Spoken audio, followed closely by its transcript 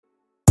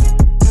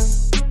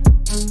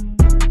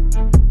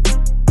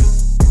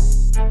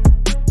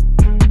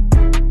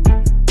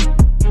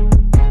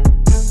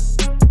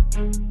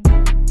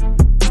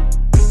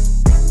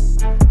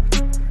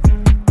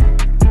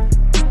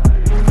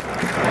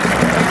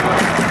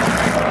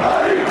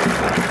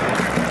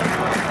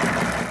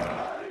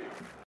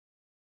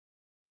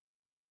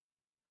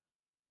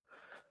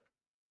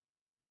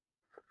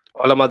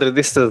Hola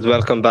Madridistas,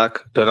 welcome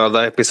back to another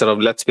episode of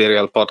Let's Be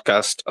Real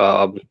podcast.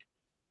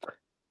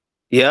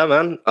 Yeah,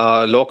 man,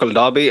 local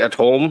derby at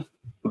home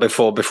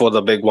before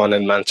the big one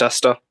in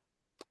Manchester.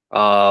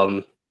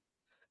 Um,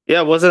 yeah,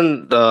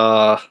 wasn't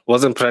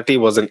pretty,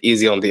 wasn't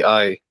easy on the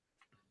eye.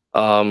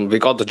 We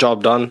got the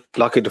job done.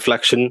 Lucky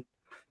deflection.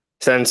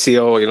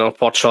 Sensio,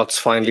 pot shots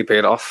finally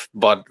paid off.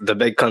 But the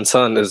big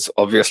concern is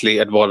obviously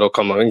Eduardo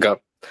Camavinga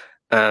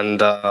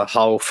and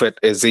how fit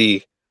is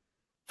he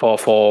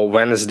for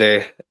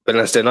Wednesday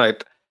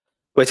night,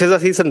 which is a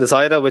season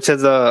decider, which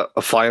is a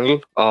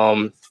final.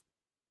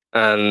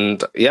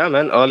 And yeah,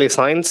 man, early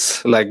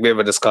signs, like we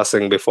were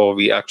discussing before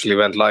we actually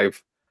went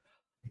live.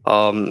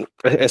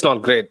 It's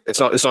not great. It's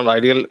not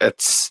ideal.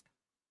 It's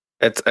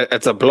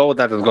a blow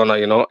that is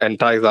gonna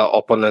entice our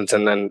opponents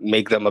and then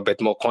make them a bit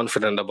more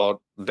confident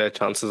about their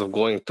chances of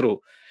going through.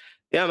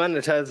 Yeah, man,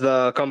 it has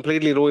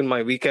completely ruined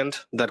my weekend.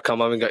 That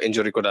Kamavinga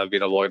injury could have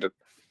been avoided.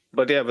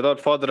 But yeah, without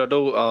further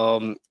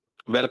ado,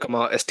 welcome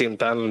our esteemed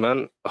panel,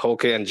 man.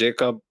 Hoke and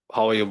Jacob.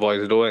 How are you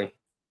boys doing?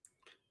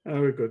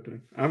 We're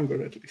good. I'm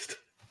good at least.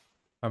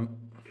 I'm,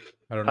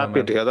 I don't know, Happy to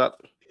man. hear that.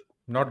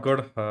 Not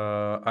good.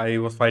 I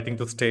was fighting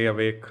to stay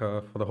awake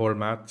for the whole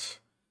match,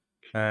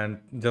 and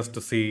just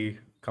to see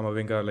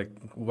Kamavinga like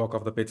walk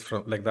off the pitch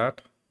from like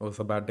that was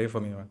a bad day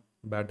for me, man.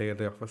 Bad day at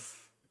the office.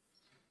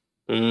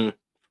 Mm.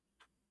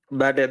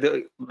 Bad at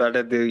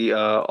the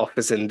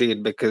office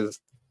indeed, because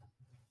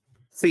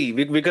see,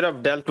 we could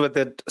have dealt with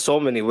it so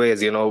many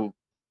ways.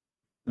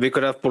 We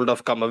could have pulled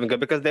off Kamavinga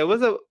because there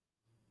was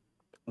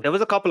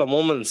a couple of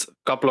moments,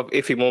 couple of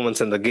iffy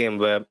moments in the game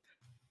where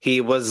he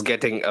was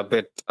getting a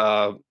bit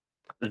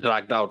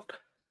dragged out,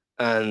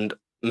 and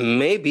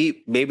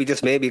maybe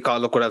just maybe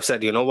Carlo could have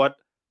said, you know what,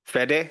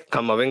 Fede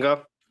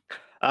Kamavinga,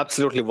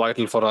 absolutely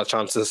vital for our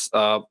chances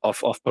of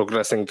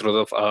progressing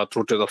through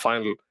to the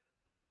final.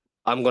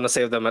 I'm gonna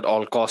save them at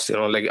all costs.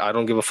 Like I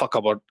don't give a fuck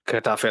about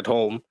Getafe at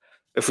home.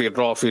 If we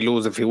draw, if we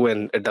lose, if we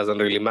win, it doesn't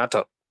really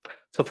matter.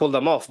 So pull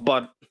them off.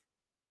 But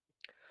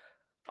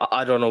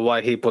I don't know why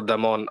he put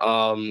them on.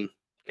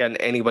 Can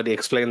anybody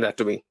explain that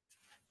to me?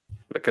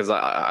 Because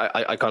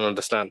I can't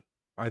understand.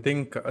 I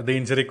think the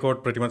injury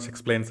code pretty much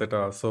explains it.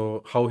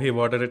 So how he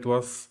worded it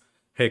was,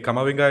 "Hey,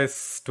 Kamavinga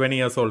is 20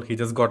 years old. He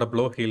just got a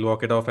blow. He'll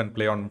walk it off and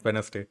play on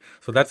Wednesday."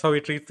 So that's how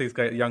he treats these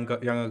younger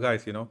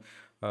guys.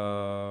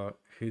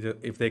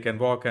 If they can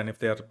walk and if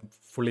they are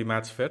fully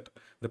match fit,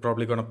 they're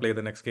probably gonna play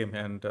the next game.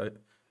 And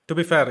to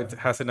be fair, it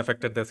hasn't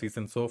affected their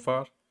season so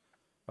far.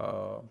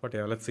 But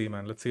yeah, let's see,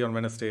 man. Let's see on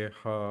Wednesday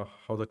how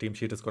the team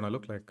sheet is gonna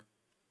look like.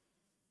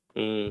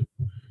 Mm,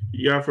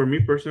 Yeah, for me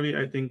personally,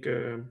 I think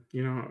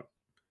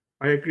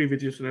I agree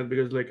with you, Sunat,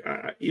 because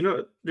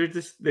there's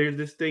this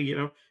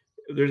thing,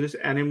 there's this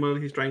animal.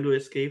 He's trying to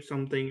escape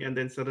something, and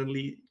then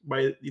suddenly,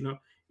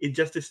 it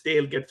just his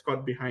tail gets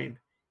caught behind.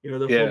 The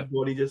whole yeah.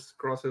 body just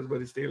crosses, but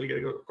his tail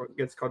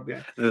gets caught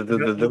behind. The, the, the,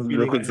 That's the, the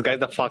feeling I this have.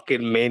 guy's a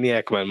fucking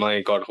maniac, man.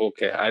 My God,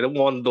 okay. I don't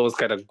want those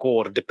kind of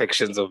gore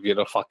depictions of,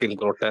 fucking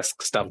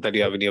grotesque stuff that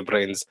you have in your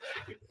brains.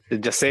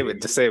 Just save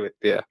it. Just save it.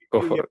 Yeah,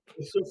 go Yeah. for it.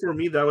 So for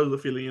me, that was the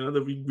feeling.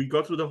 That we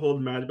got through the whole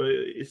match, but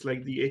it's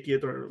like the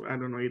 80th or I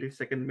don't know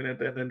 82nd minute,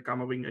 and then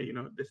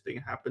Kamavinga, this thing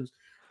happens.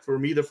 For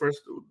me, the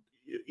first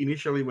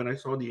initially when I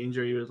saw the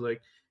injury, it was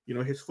like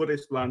his foot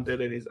is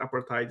planted and his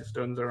upper thigh just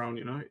turns around.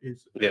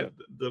 His Yeah.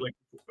 the like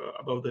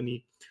above the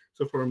knee.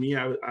 So for me,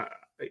 I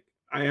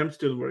am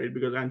still worried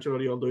because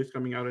Ancelotti, although he's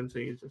coming out and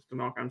saying it's just a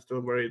knock, I'm still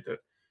worried that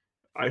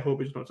I hope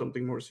it's not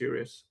something more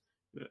serious.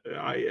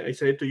 I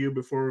said to you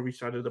before we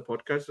started the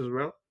podcast as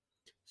well,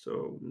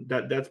 so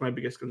that's my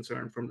biggest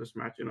concern from this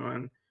match,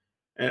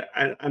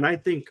 and I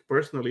think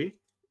personally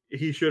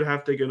he should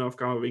have taken off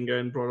Kamavinga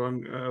and brought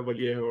on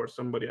Vallejo or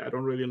somebody. I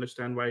don't really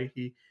understand why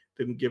he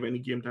didn't give any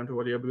game time to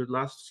Vallejo because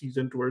last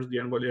season towards the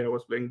end Vallejo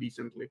was playing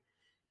decently,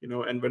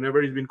 and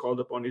whenever he's been called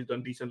upon, he's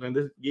done decent. And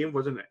this game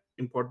wasn't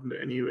important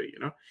anyway.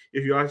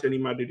 If you ask any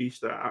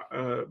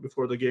Madridista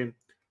before the game,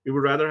 we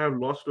would rather have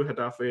lost to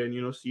Getafe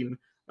and seen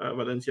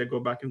Valencia go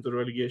back into the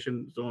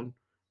relegation zone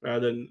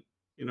rather than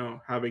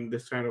having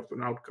this kind of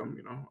an outcome.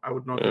 I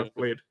would not have Mm.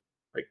 played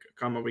like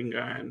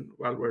Kamavinga and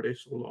Valverde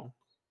so long.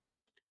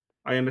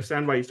 I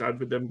understand why he started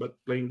with them, but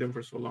playing them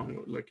for so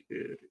long, like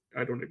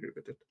I don't agree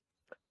with it.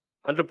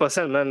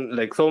 100%, man.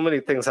 Like so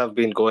many things have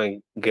been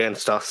going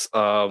against us.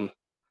 I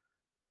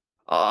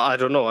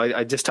don't know.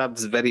 I just have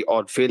this very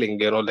odd feeling,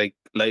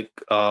 like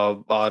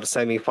our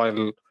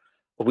semi-final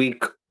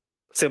week,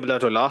 similar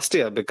to last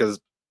year, because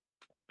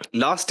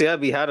last year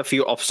we had a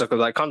few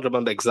obstacles. I can't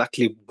remember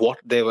exactly what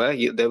they were.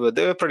 They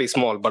were pretty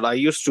small, but I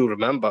used to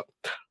remember.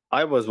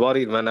 I was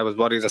worried, man. I was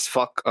worried as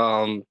fuck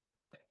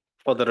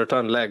for the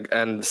return leg.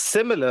 And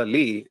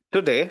similarly,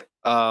 today,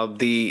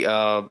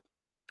 the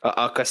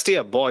our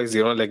Castilla boys,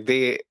 like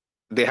they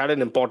had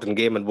an important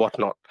game and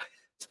whatnot.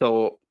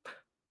 So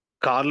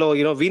Carlo,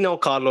 we know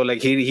Carlo,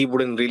 like he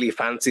wouldn't really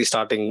fancy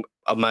starting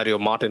a Mario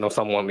Martin or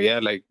someone, yeah,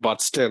 like,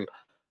 but still,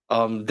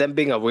 them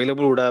being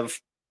available would have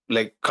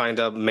like kind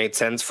of made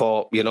sense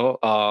for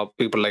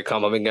people like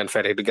Kamavinga and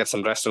Fede to get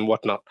some rest and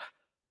whatnot.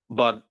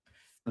 But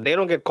they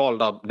don't get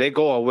called up. They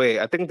go away.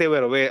 I think they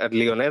were away at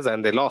Leonesa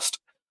and they lost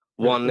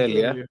Yeah, 1-0.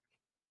 Yeah, culturally.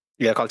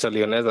 yeah, Culture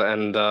Leonesa,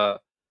 and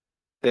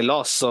they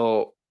lost.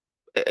 So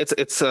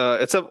it's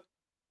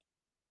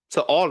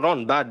an all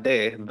round bad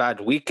day, bad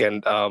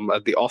weekend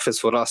at the office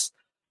for us,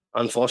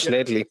 Yeah.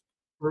 unfortunately.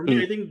 For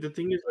me, I think the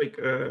thing is like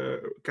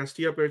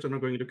Castilla players are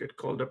not going to get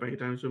called up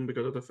anytime soon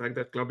because of the fact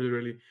that club is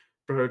really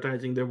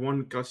prioritizing. They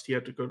want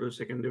Castilla to go to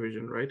second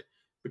division, right?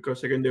 Because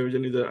second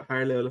division is a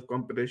higher level of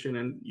competition,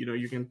 and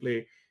you can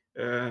play.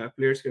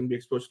 Players can be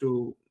exposed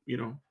to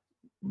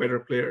better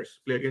players,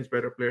 play against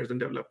better players, and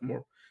develop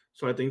more.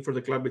 So I think for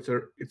the club, it's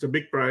a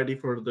big priority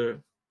for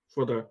the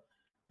for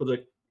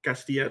the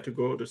Castilla to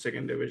go to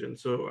second division.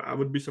 So I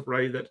would be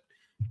surprised that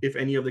if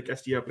any of the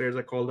Castilla players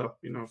are called up,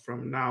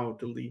 from now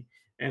till the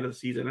end of the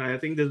season. And I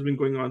think this has been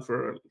going on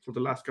for the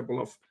last couple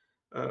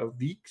of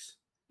weeks.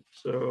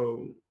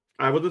 So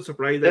I wasn't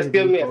surprised that he Just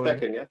give didn't me a call him.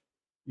 second, yeah.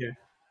 Yeah,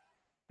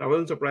 I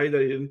wasn't surprised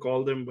that he didn't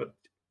call them, but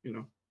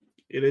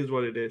it is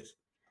what it is.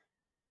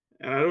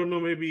 And I don't know,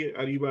 maybe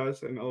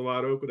Arribas and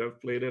Alvaro could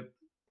have played it,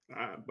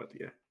 but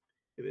yeah,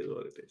 it is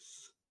what it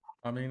is.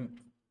 I mean,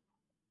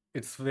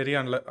 it's very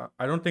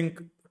I don't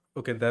think.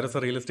 Okay, there is a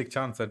realistic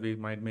chance that we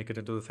might make it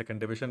into the second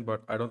division,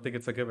 but I don't think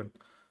it's a given.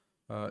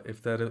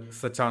 If there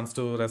is a chance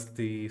to rest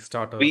the We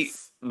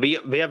starters,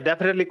 we have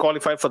definitely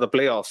qualified for the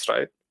playoffs,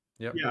 right?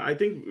 yeah. Yeah, I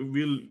think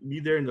we'll be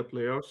there in the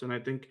playoffs, and I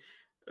think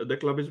the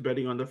club is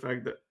betting on the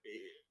fact that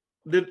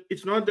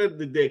it's not that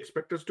they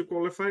expect us to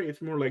qualify;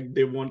 it's more like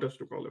they want us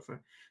to qualify.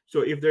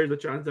 So if there's a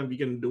chance that we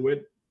can do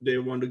it, they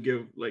want to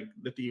give like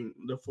the team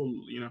the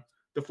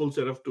full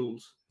set of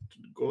tools to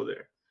go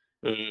there.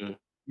 Mm,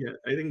 Yeah,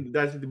 I think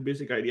that's the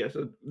basic idea.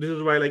 So this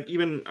is why, like,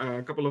 even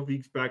a couple of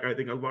weeks back, I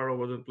think Alvaro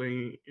wasn't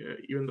playing,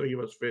 even though he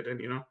was fit,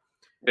 and yeah.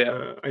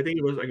 I think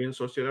it was against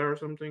Sociedad or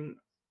something,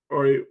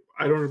 or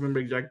I don't remember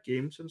exact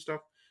games and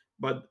stuff,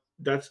 but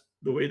that's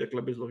the way the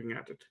club is looking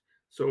at it.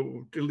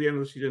 So till the end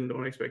of the season,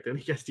 don't expect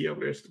any Castilla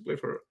players to play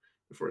for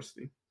the first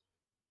team.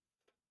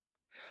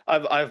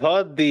 I've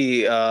heard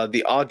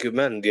the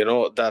argument,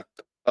 that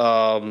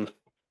um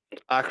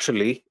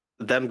actually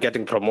them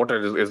getting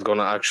promoted is going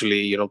to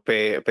actually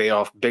pay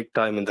off big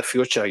time in the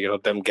future.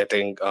 Them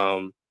getting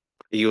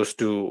used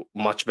to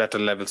much better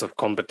levels of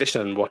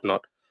competition and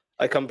whatnot.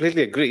 I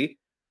completely agree.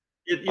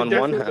 On That's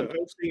one what I hand,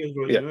 was saying as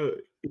well. yeah.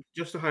 It's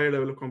just a higher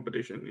level of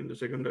competition in the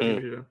second Mm,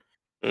 division.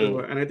 So,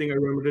 mm, and I think I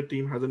remember the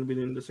team hasn't been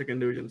in the second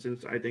division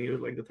since I think it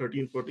was like the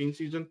 13-14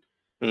 season.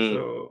 mm.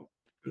 So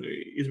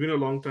it's been a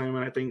long time,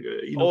 and I think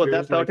Oh,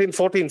 that players like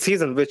 13-14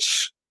 season,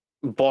 which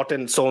brought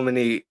in so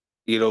many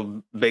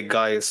big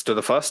guys to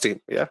the first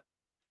team. Yeah,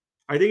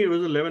 I think it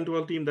was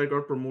 11-12 team that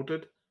got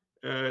promoted.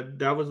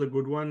 That was a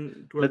good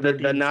one. the 12 the,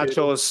 the 13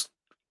 Nachos.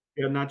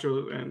 yeah,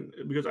 Nacho, and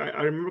because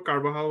I remember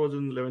Carvajal was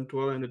in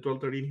 11-12, and the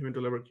 12-13 he went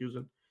to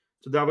Leverkusen.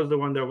 So that was the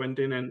one that went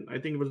in, and I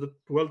think it was the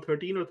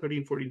 12-13 or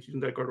 13-14 season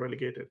that got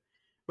relegated.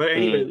 But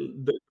anyway,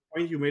 Mm, the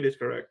point you made is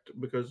correct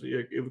because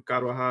if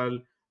Carvajal,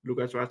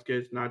 Lucas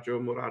Vasquez,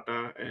 Nacho,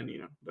 Morata, and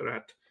the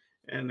Rat,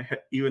 and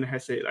even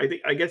Hesse.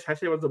 I guess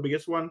Hesse was the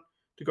biggest one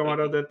to come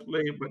out of mm. that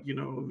play, but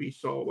we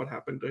saw what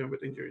happened to him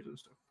with injuries and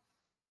stuff.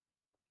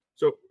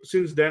 So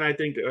since then, I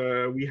think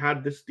we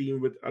had this team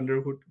with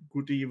under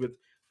Guti, with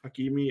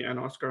Hakimi and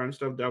Oscar and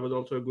stuff. That was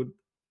also a good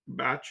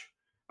batch.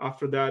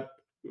 After that,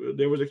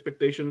 there was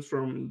expectations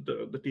from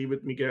the team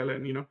with Miguel,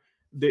 and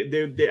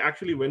they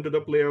actually went to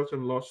the playoffs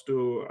and lost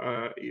to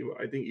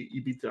I think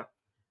Ibiza.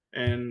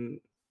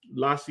 And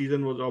last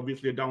season was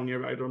obviously a down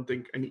year. I don't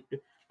think any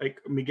like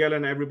Miguel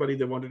and everybody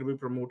they wanted to be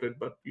promoted,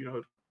 but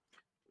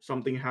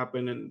something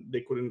happened and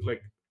they couldn't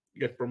like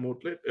get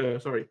promoted.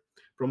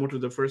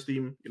 Promoted to the first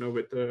team.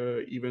 With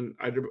even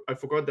I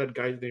forgot that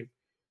guy's name,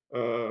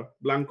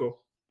 Blanco.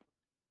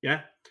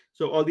 Yeah.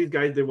 So all these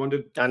guys they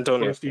wanted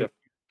Antonio. first team. Yeah,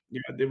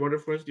 Yeah, they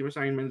wanted first team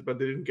assignments, but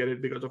they didn't get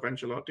it because of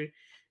Ancelotti.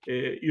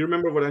 You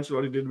remember what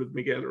Ancelotti did with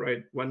Miguel,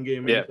 right? One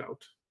game and yeah, he's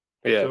out.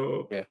 yeah,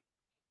 So yeah.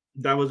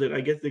 that was it.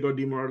 I guess they got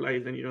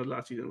demoralized, and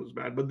last season was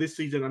bad, but this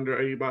season under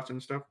Arribas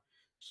and stuff,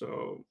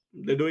 so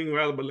they're doing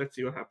well. But let's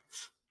see what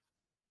happens.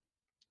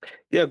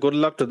 Yeah, good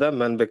luck to them,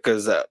 man,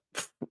 because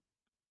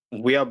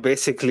we are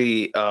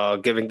basically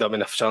giving them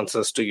enough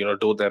chances to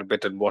do their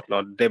bit and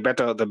whatnot. They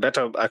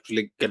better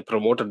actually get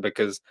promoted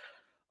because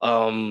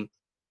um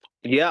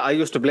yeah, I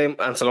used to blame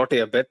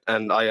Ancelotti a bit,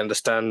 and I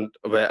understand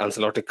where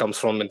Ancelotti comes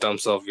from in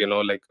terms of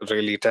like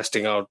really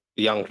testing out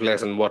young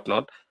players and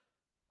whatnot.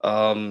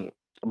 Um,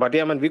 but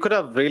yeah, man, we could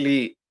have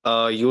really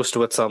used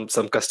with some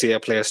Castilla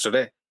players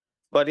today.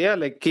 But yeah,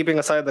 like keeping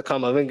aside the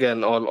Kamavinga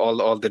and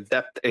all the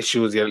depth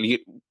issues,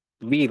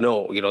 we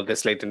know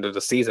this late into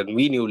the season.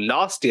 We knew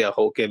last year,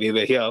 okay, we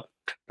were here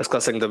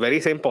discussing the very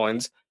same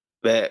points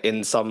where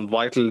in some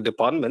vital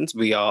departments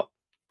we are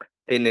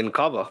in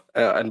cover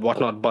and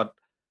whatnot.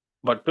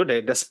 But today,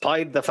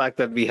 despite the fact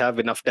that we have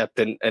enough depth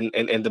in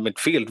the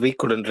midfield, we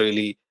couldn't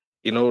really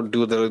do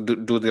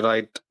the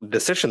right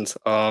decisions.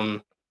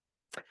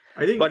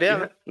 I think But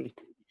yeah,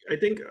 I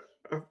think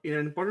an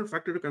important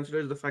factor to consider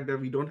is the fact that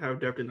we don't have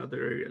depth in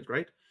other areas,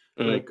 right?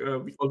 Like,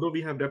 although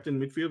we have depth in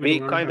midfield, we do We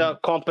not kind have.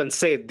 of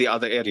compensate the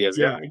other areas.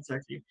 Yeah,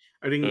 exactly.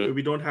 I think Mm.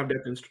 we don't have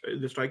depth in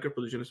the striker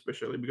position,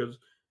 especially because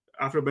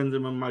after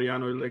Benzema,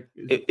 Mariano is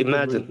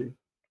Imagine.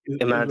 is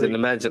like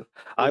Imagine. yes,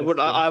 I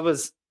yes.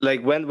 was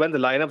like when the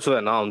lineups were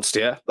announced,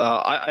 yeah.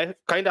 I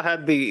kind of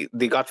had the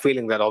gut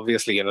feeling that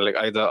obviously like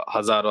either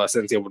Hazard or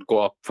Asensio would go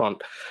up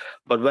front,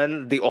 but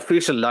when the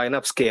official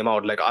lineups came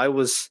out, like I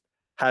was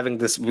having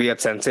this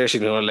weird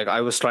sensation, like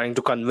I was trying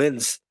to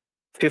convince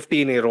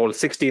 15-year-old,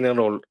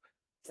 16-year-old,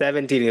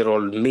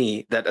 17-year-old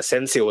me that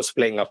Asensio was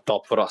playing up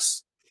top for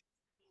us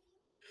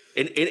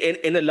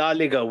in a La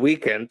Liga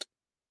weekend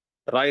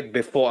right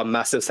before a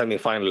massive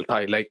semi-final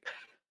tie. Like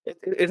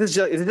it is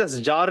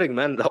just jarring,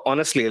 man.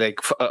 Honestly, like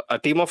a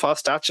team of our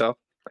stature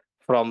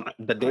from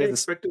the I days.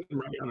 expected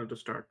Mariano to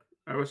start.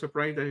 I was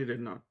surprised that he did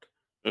not.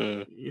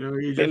 Mm,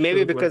 He just maybe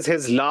shows like. because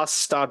his last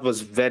start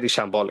was very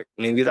shambolic.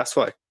 Maybe that's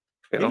why.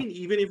 I mean,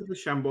 even if it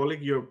was shambolic,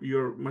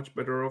 you're much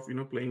better off,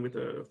 playing with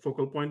a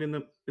focal point in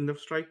the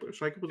striker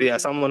Yeah, position.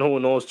 someone who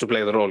knows to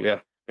play the role. Yeah,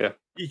 yeah.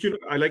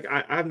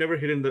 I've never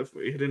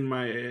hidden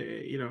my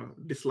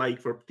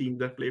dislike for teams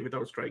that play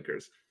without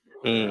strikers.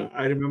 Mm,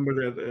 I remember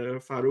that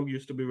Farouk he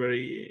used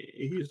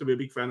to be a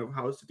big fan of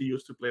how City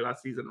used to play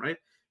last season, right?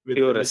 With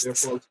their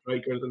purists. false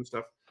strikers and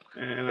stuff.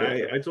 And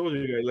Yeah, I told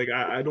you guys, like,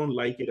 I don't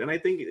like it, and I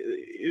think it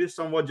is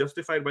somewhat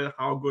justified by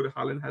how good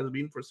Haaland has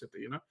been for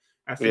City.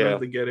 As soon as yeah.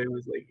 they get him,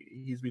 it's like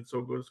he's been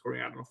so good, scoring,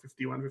 I don't know,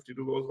 51,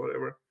 52 goals,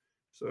 whatever.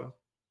 So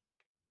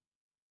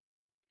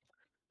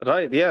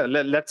Right. Yeah.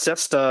 Let's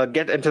just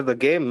get into the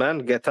game,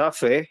 man.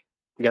 Getafe.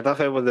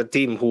 Getafe was a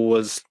team who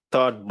was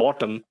third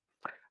bottom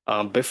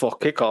before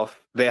kickoff.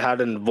 They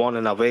hadn't won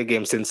an away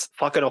game since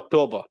fucking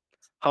October.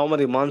 How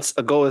many months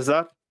ago is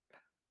that?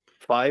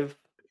 5,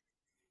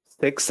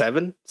 6,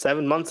 7,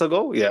 7 months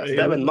ago. Yeah, yeah,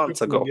 let 7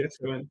 months ago. yes,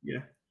 yeah.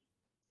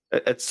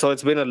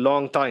 It's been a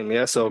long time.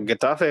 Yeah, so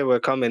Getafe were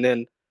coming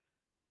in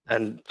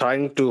and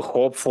trying to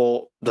hope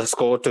for the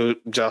score to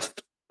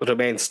just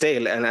remain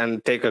stale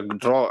and take a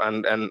draw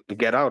and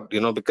get out.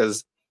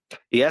 Because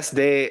yes,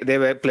 they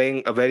were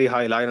playing a very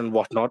high line and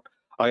whatnot.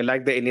 I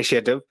like the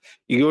initiative.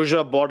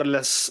 Usual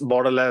borderless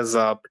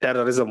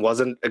terrorism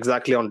wasn't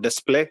exactly on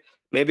display.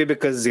 Maybe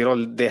because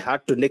they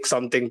had to nick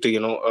something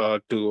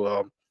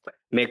to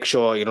make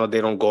sure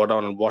they don't go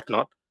down and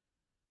whatnot.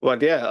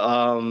 But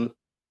yeah,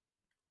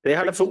 they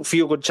had a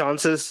few good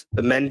chances.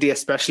 Mendy,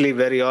 especially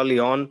very early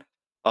on.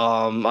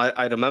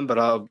 I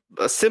remember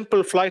a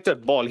simple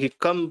flighted ball. He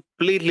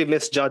completely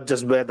misjudged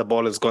just where the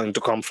ball is going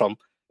to come from.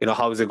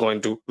 How is it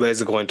going to, where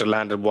is it going to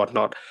land and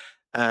whatnot.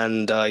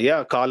 And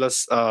yeah,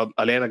 Carlos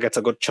Alena gets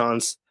a good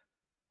chance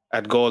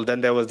at goal.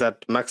 Then there was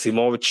that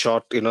Maximovic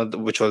shot,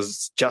 which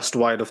was just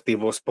wide of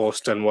Thibaut's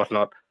post and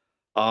whatnot.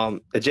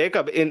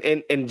 Jacob,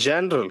 in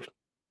general,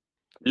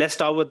 let's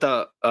start with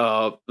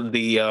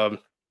the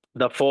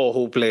four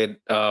who played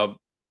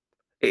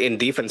in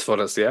defense for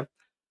us. Yeah,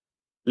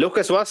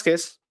 Lucas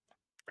Vasquez.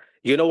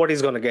 You know what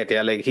he's gonna get.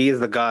 Yeah, like he is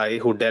the guy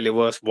who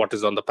delivers what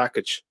is on the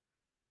package.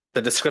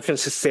 The description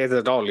says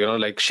it all.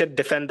 Like shit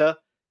defender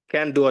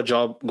can do a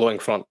job going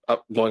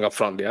up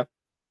front. Yeah.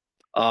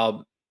 Uh,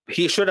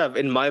 he should have,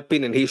 in my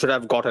opinion, he should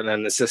have gotten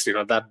an assist.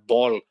 That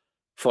ball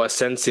for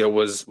Asensio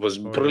was Oh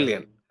yeah,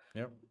 brilliant.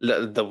 yeah.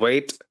 The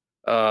weight,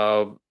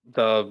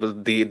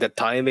 the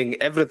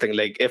timing, everything.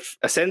 Like if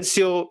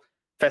Asensio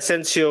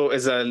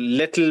is a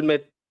little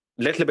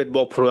bit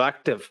more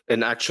proactive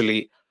in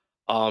actually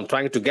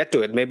trying to get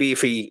to it. Maybe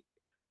if he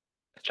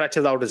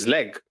stretches out his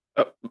leg,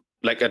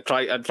 like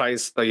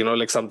tries,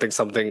 like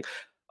something,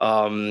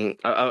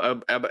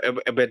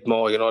 a bit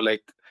more,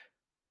 like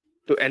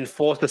to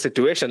enforce the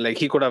situation. Like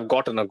he could have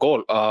gotten a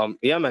goal.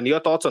 Yeah, man. Your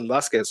thoughts on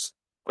Vasquez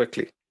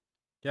quickly?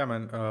 Yeah,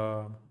 man.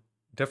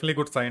 Definitely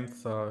good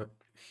signs.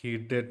 He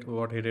did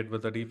what he did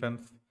with the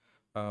defense.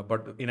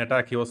 But in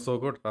attack, he was so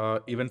good.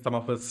 Even some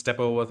of his step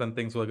overs and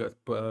things were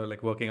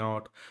like working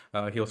out.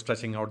 He was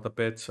stretching out the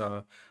pitch.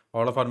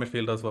 All of our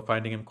midfielders were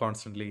finding him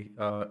constantly.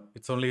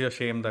 It's only a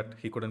shame that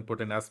he couldn't put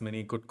in as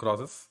many good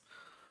crosses.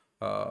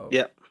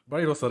 Yeah,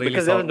 But it was a really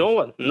because there was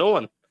no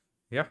one.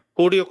 Yeah,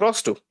 Who do you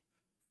cross to?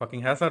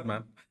 fucking Hazard,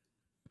 man.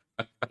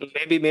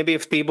 Maybe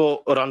if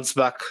Thibaut runs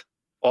back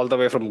all the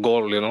way from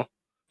goal, to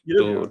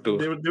There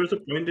was a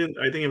point in,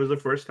 I think it was the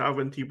first half,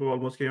 when Thibaut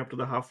almost came up to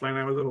the half line.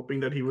 I was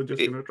hoping that he would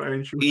just try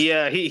and shoot.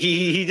 yeah,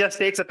 he just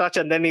takes a touch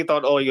and then he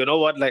thought, oh, you know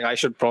what? Like I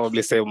should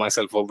probably save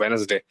myself for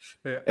Wednesday,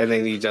 Yeah. and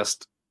then he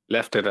just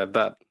left it at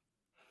that.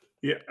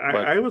 Yeah,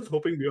 But I was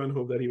hoping beyond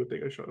hope that he would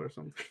take a shot or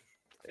something.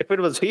 if it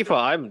was FIFA,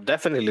 I'm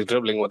definitely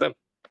dribbling with him.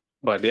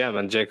 But yeah,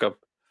 man, Jacob,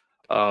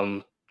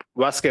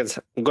 Vasquez,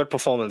 good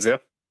performance, yeah.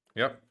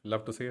 Yeah,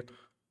 love to see it.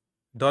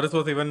 Doris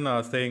was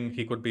even saying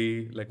he could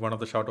be like one of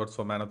the shoutouts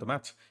for man of the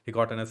match. He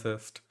got an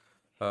assist,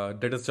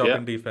 did his job Yeah.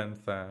 in defense,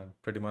 and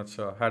pretty much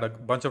had a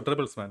bunch of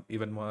dribbles, man.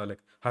 Even more like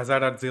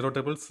Hazard had 0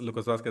 dribbles,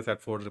 Lucas Vasquez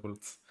had 4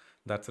 dribbles.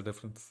 That's the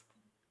difference.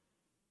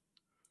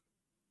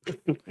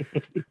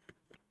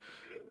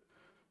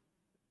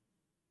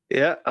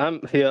 Yeah,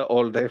 I'm here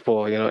all day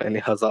for any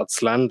Hazard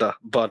slander,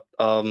 but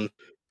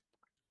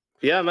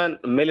yeah, man,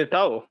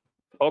 Militao,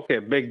 Okay,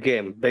 big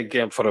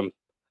game for him.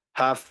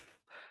 Have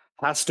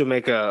has to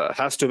make a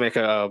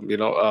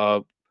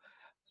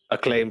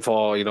claim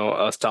for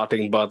a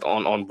starting berth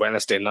on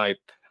Wednesday night.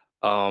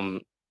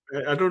 Um,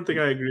 I don't think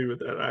I agree with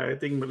that. I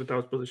think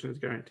Militao's position is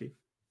guaranteed.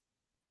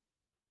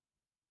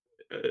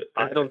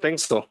 I don't think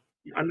so.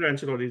 Under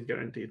Ancelotti is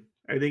guaranteed.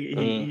 I think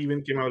he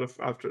even came out of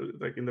after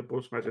like in the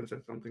post match and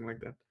said something like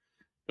that.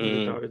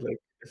 Militao is like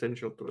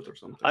essential to it or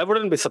something. I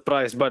wouldn't be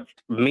surprised, but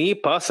me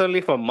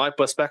personally, from my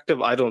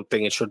perspective, I don't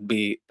think it should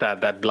be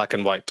that black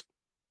and white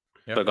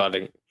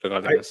regarding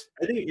this.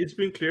 I think it's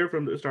been clear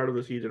from the start of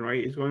the season,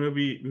 right? It's going to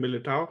be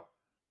Militao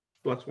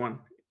 +1.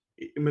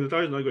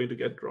 Militao is not going to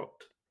get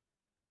dropped.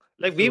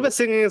 Like we were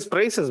singing his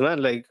praises,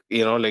 man. Like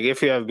like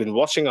if you have been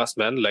watching us,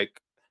 man,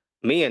 like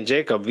me and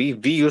Jacob, we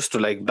used to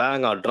like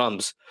bang our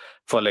drums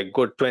for like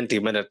good 20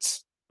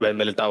 minutes when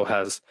Militao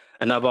has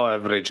an above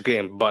average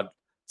game. But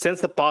since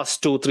the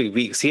past 2-3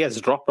 weeks, he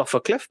has dropped off a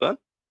cliff, man.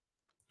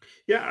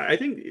 Yeah, I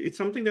think it's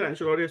something that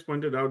Ancelotti has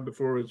pointed out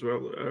before as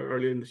well.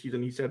 Earlier in the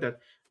season, he said that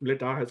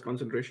Militao has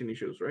concentration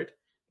issues, right?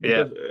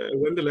 Because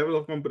when the level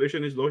of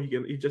competition is low,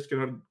 he just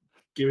cannot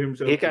give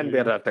himself. He can be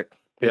erratic.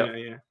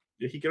 Yeah.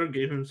 He cannot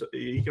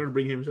he cannot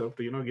bring himself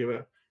to give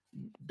a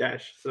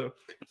dash. So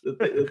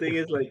the thing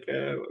is, like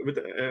with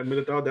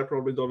Militao, that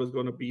problem is always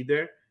going to be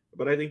there.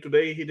 But I think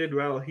today he did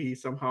well. He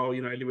somehow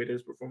elevated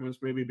his performance,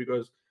 maybe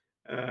because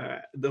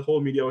the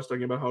whole media was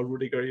talking about how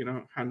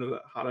Rudiger handled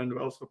Haaland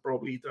well, so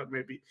probably he thought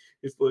maybe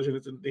his position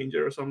is in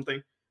danger or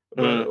something.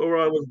 But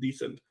overall, it was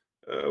decent.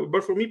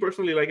 But for me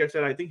personally, like I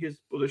said, I think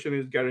his position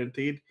is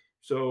guaranteed.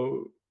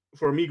 So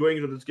for me, going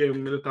into this game,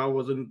 Militao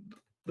wasn't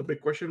the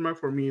big question mark.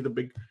 For me, the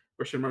big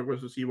question mark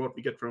was to see what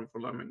we get from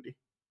Lamendi.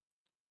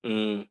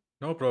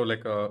 No, bro.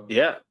 Like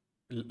yeah,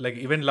 like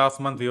even last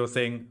month we were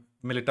saying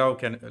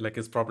Militao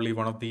is probably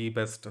one of the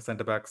best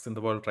center backs in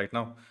the world right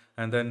now,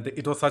 and then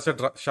it was such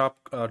a sharp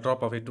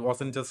drop off. It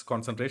wasn't just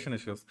concentration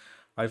issues.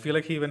 I feel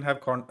like he even had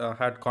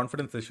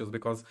confidence issues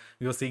because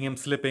we were seeing him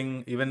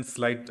slipping, even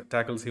slight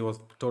tackles he was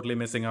totally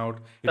missing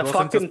out. The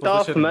fucking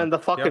tough, man. The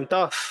fucking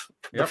tough.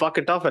 The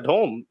fucking tough at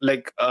home.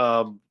 Like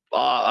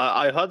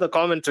I heard the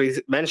commentary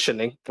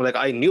mentioning, like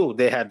I knew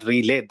they had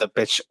relayed the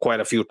pitch quite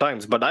a few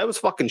times, but I was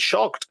fucking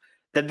shocked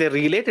that they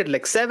relayed it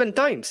like 7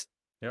 times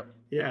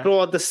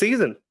throughout the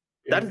season.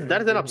 That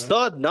is an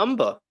absurd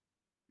number.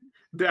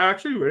 They're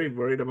actually very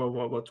worried about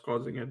what's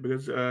causing it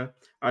because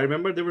I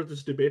remember there was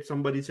this debate.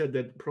 Somebody said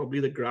that probably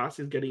the grass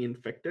is getting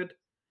infected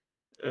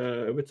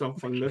with some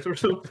fungus or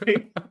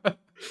something.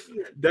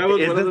 That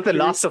was is this the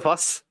Last of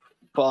Us?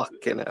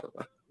 Fucking hell.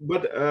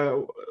 But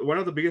one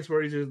of the biggest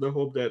worries is the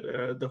hope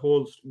that the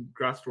whole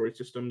grass storage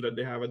system that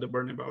they have at the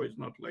Bernabeu is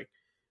not like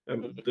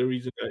the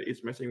reason that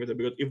it's messing with it.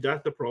 Because if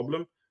that's the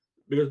problem,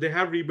 because they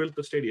have rebuilt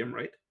the stadium,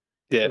 right?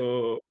 Yeah.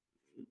 So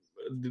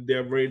they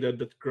are worried that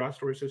the grass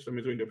storage system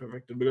is going to be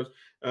affected because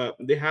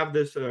they have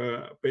this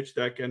pitch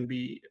that can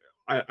be.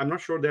 I'm not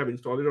sure they have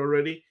installed it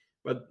already,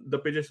 but the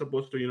pitch is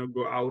supposed to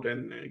go out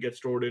and get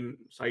stored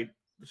inside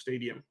the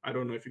stadium. I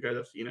don't know if you guys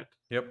have seen it.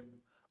 Yep.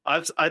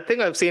 I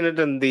think I've seen it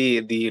in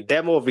the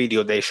demo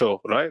video they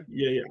show, right?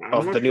 Yeah.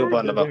 Of the new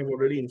Bernabeu. They have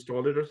already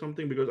installed it or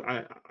something because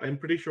I'm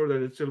pretty sure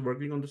that it's still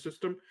working on the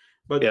system.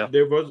 But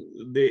there was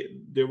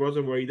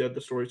a worry that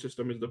the storage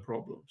system is the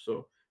problem.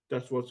 So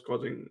that's what's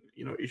causing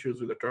issues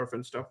with the turf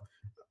and stuff.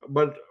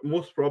 But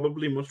most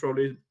probably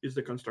is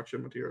the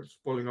construction materials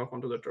falling off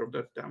onto the turf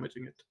that's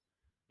damaging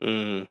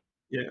it.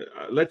 Yeah,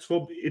 let's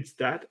hope it's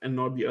that and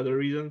not the other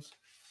reasons.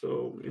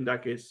 So in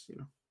that case,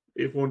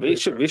 it won't.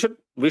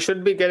 We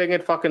should be getting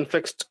it fucking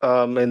fixed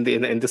in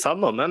the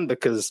summer, man,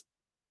 because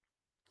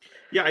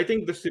yeah, I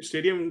think the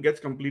stadium gets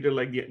completed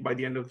by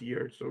the end of the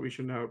year, so we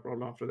shouldn't have a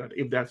problem after that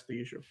if that's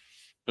the issue.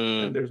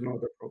 And there's no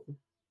other problem.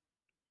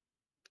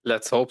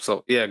 Let's hope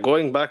so. Yeah,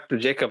 going back to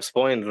Jacob's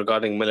point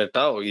regarding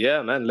Militao,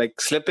 yeah, man, like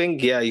slipping,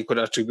 yeah, you could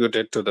attribute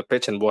it to the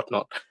pitch and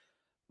whatnot,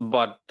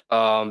 but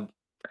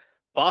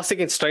passing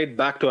it straight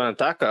back to an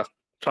attacker,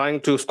 trying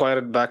to square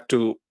it back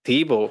to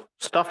Thibaut,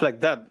 stuff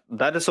like that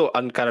is so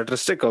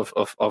uncharacteristic of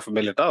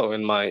Militao,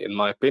 in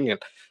my opinion.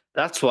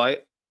 That's why,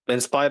 in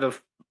spite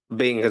of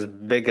being his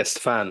biggest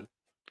fan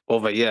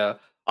over here,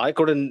 I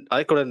couldn't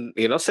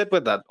sit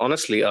with that,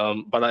 honestly.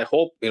 But I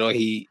hope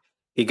he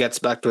gets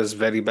back to his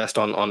very best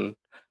on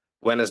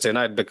Wednesday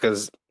night,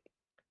 because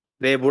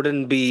there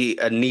wouldn't be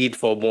a need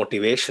for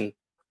motivation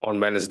on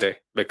Wednesday,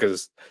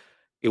 because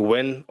you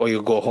win or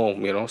you go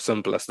home.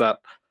 Simple as that.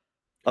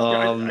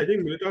 I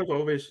think Militao's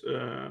always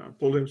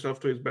pulled himself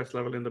to his best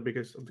level in the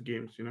biggest of the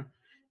games.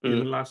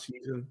 Even last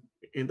season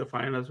in the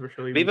finals,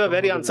 especially. We were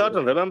very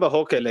uncertain. Remember,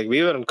 like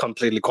we weren't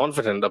completely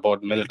confident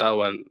about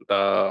Militao and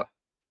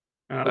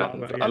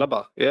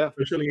Alaba. Yeah,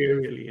 especially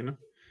aerially.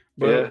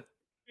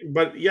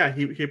 But yeah,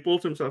 he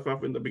pulls himself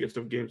up in the biggest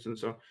of games, and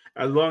so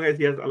as long as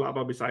he has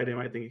Alaba beside him,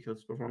 I think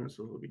his performance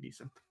will be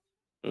decent.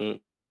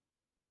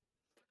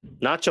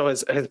 Nacho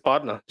is his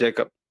partner,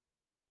 Jacob.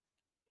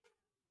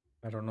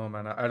 I don't know,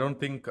 man. I don't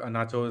think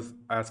Nacho is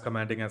as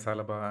commanding as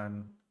Alaba,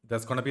 and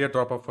there's going to be a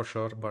drop off for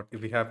sure. But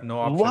if we have no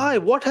option, Why?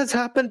 What has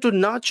happened to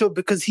Nacho?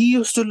 Because he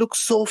used to look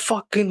so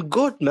fucking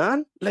good,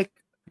 man. Like,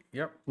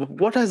 yeah,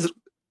 what has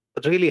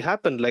really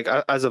happened, like,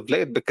 as of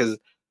late? Because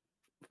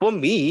for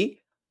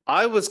me,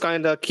 I was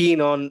kind of keen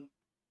on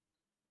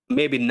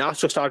maybe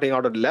Nacho starting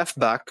out at left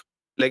back.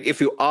 Like, if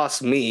you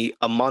ask me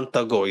a month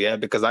ago, yeah,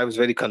 because I was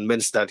very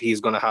convinced that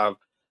he's going to have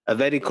a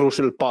very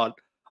crucial part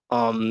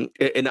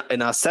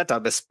in our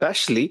setup.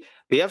 Especially,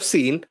 we have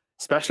seen,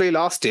 especially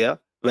last year,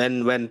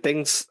 when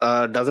things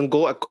doesn't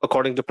go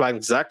according to plan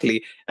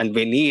exactly, and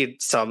we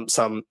need some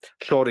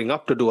shoring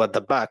up to do at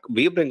the back.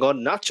 We bring on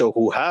Nacho,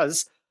 who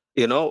has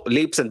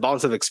leaps and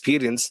bounds of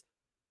experience,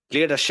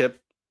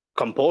 leadership,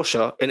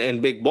 composure in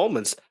big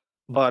moments.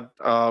 But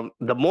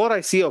the more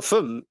I see of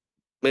him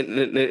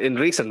in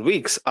recent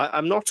weeks,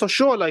 I'm not so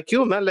sure. Like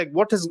you, man. Like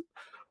what has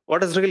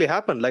really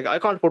happened? Like I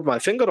can't put my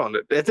finger on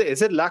it.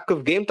 Is it lack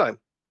of game time?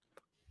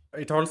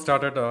 it all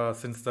started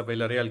since the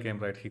Villarreal game,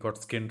 right? He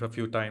got skinned a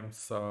few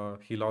times.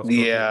 He lost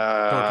totally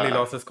Yeah,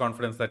 lost his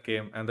confidence that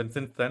game, and then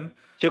since then,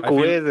 I feel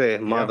Chukwueze, yeah.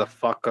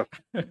 motherfucker.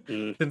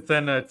 Mm. Since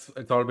then, it's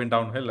all been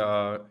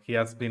downhill. He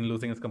has been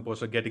losing his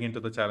composure, getting into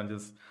the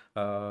challenges,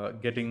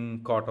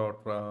 getting caught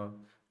out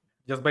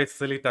just by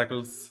silly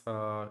tackles.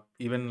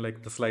 Even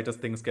like the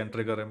slightest things can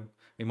trigger him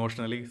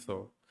emotionally.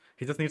 So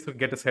he just needs to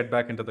get his head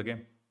back into the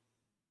game.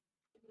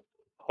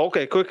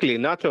 Okay, quickly,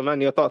 Nacho,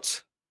 man, your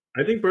thoughts?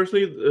 I think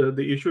personally,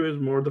 the issue is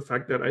more the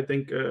fact that I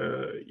think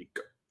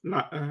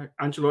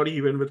Ancelotti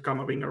he went with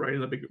Kamavinga right in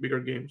the bigger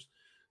games.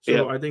 So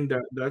Yeah. I think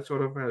that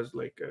sort of has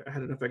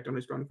had an effect on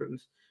his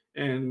confidence.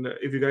 And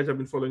if you guys have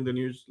been following the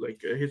news,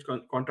 like his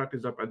contract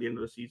is up at the end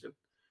of the season.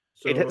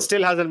 So It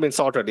still hasn't been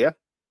sorted, yeah?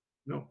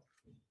 no,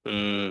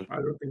 Mm. I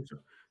don't think so.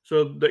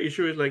 So the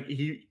issue is like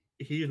he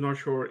is not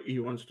sure he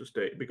wants to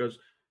stay because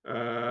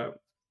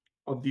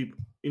of the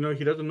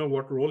he doesn't know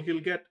what role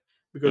he'll get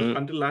because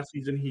until last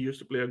season he used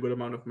to play a good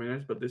amount of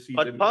minutes, but this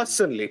But season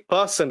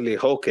personally,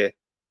 okay,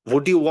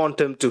 would you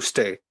want him to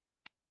stay?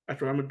 at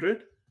Real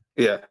Madrid,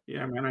 Yeah.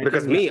 yeah, man.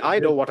 Because I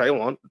know what I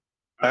want.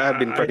 I have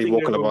been pretty think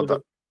vocal about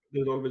that.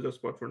 There's always a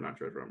spot for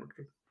Nacho at Real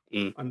Madrid.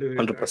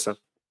 100%.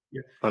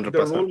 Yeah, 100%.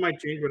 the role might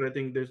change, but I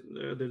think there's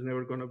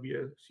never going to be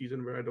a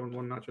season where I don't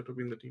want Nacho to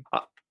be in the team.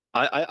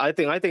 I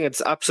think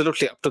it's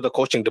absolutely up to the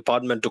coaching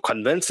department to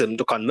convince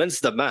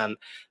the man,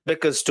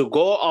 because to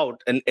go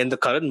out in the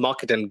current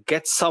market and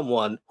get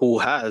someone who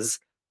has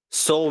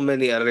so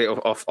many array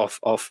of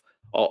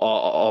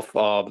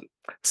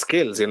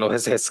skills,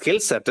 his skill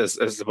set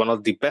is one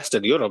of the best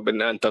in Europe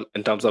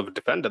in terms of a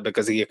defender,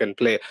 because he can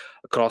play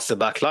across the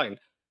back line.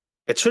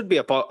 It should be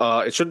up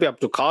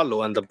to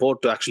Carlo and the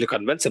board to actually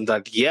convince him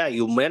that, yeah,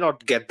 you may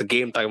not get the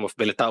game time of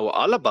Militao or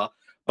Alaba,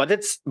 but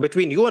it's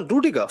between you and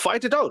Rudiger.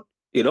 Fight it out.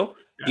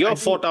 You're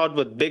fought out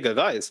with bigger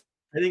guys.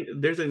 I think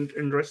there's an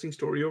interesting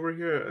story over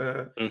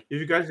here. If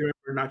you guys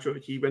remember Nacho,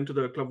 he went to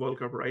the Club World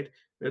Cup, right?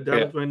 That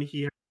was when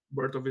he had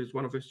birth of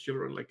one of his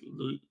children, like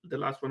the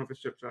last one of his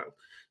stepchild.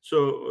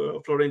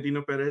 So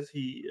Florentino Perez,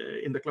 he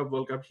in the Club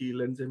World Cup, he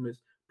lends him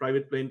his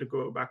private plane to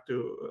go back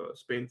to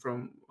Spain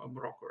from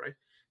Morocco, right?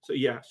 So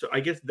yeah, so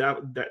I guess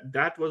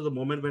that was the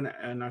moment when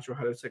Nacho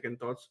had his second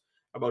thoughts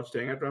about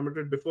staying at Real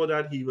Madrid. Before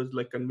that, he was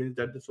like convinced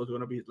that this was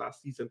going to be his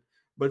last season.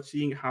 But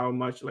seeing how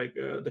much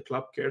the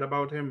club cared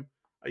about him,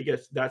 I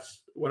guess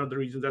that's one of the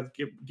reasons that's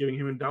giving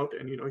him in doubt.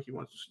 And he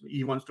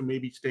wants to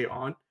maybe stay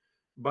on,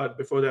 but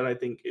before that, I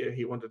think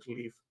he wanted to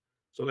leave.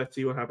 So let's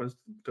see what happens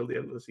till the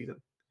end of the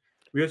season.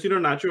 We have seen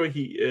on Nacho.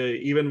 He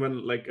even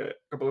when like a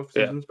couple of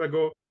seasons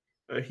ago,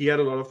 he had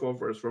a lot of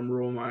offers from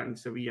Roma and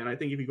Sevilla, and I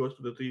think if he goes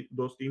to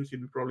those teams,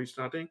 he'd be probably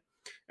starting,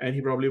 and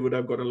he probably would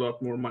have got a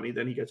lot more money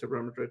than he gets at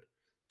Real Madrid.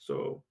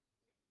 So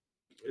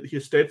he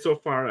stayed so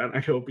far, and I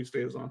hope he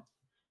stays on.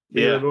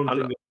 Yeah, I don't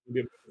think that would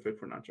be a benefit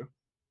for Nacho.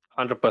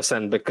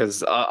 100%,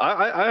 because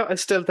I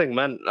still think,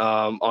 man,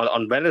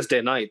 on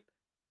Wednesday night,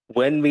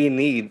 when we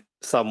need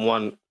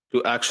someone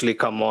to actually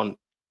come on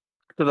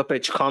to the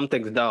pitch, calm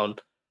things down,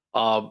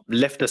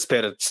 lift the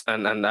spirits,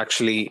 and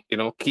actually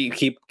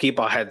keep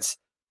our heads,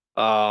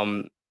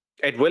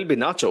 it will be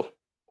Nacho.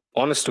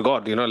 Honest to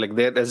God, like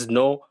there's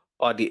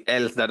nobody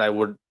else that I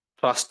would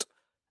trust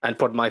and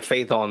put my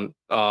faith on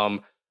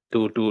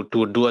to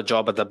do a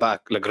job at the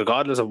back, like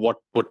regardless of what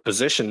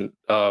position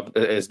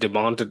is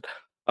demanded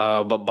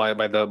by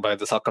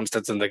the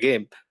circumstance in the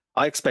game.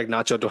 I expect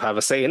Nacho to have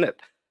a say in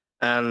it.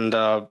 And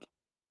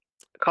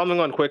coming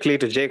on quickly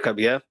to Jacob,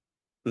 yeah,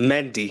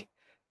 Mendy.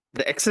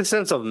 The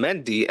existence of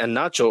Mendy and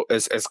Nacho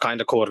is kind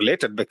of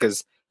correlated,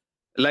 because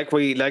like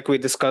we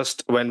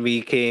discussed when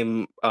we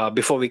came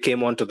before we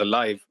came onto the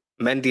live,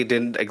 Mendy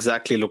didn't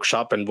exactly look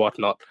sharp and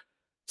whatnot.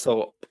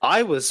 So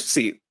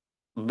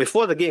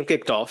before the game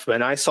kicked off,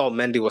 when I saw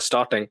Mendy was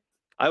starting,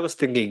 I was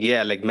thinking,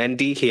 yeah, like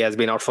Mendy, he has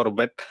been out for a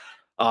bit.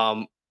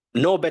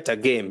 No better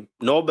game,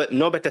 no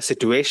better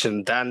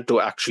situation than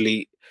to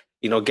actually,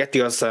 get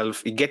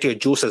your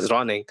juices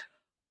running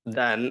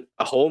than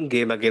a home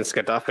game against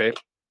Getafe,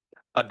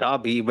 a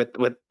derby with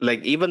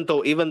like, even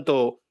though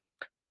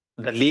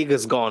the league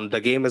is gone, the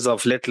game is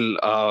of little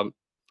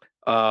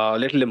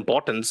little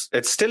importance.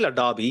 It's still a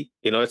derby,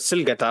 it's still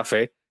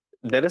Getafe.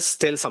 There is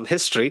still some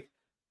history.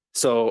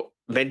 So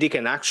Mendy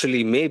can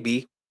actually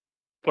maybe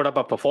put up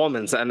a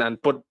performance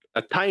and put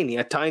a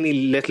tiny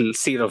little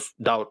seed of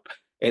doubt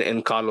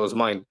in Carlo's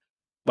mind.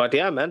 But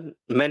yeah, man,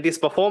 Mendy's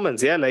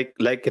performance, yeah, like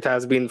it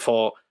has been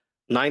for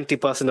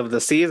 90% of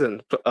the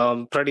season,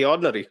 pretty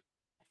ordinary.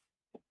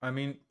 I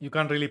mean, you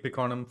can't really pick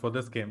on him for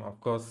this game. Of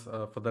course,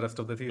 for the rest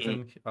of the Mm.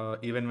 season,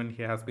 even when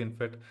he has been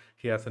fit,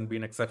 he hasn't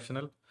been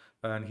exceptional,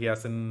 and he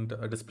hasn't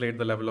displayed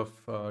the level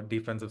of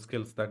defensive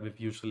skills that we've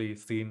usually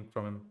seen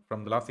from him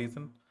from the last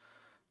season.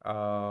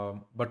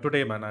 But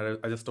today, man,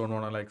 I just don't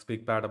want to like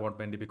speak bad about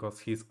Mendy because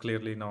he's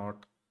clearly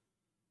not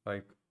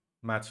like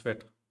match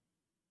fit.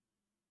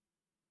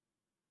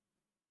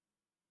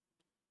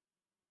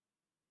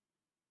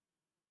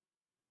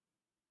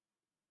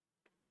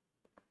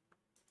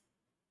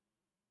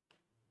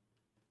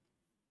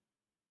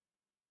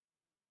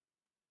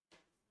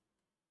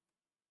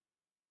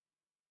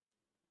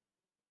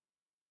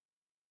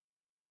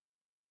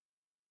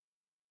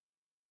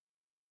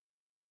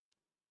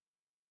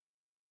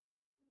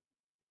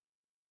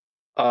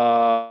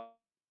 Uh,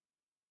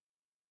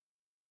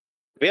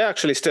 we're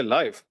actually still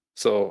live.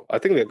 So I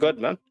think we're good,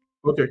 man.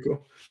 Okay,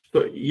 cool.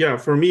 So yeah,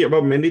 for me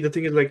about Mendy, the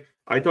thing is like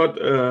I thought,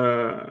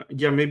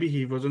 yeah, maybe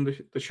he wasn't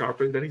the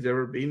sharpest that he's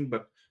ever been,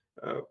 but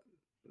uh,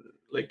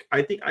 like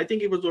I think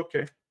it was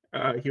okay.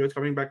 He was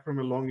coming back from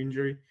a long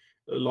injury,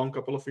 a long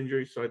couple of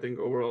injuries. So I think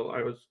overall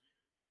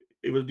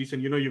it was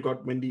decent. You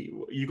got Mendy,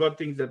 you got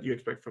things that you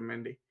expect from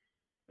Mendy.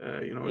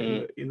 In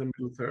Mm. the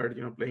middle third,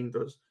 playing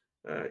those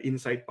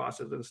inside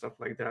passes and stuff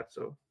like that.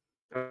 So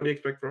that's what we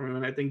expect from him.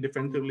 And I think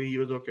defensively he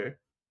was okay.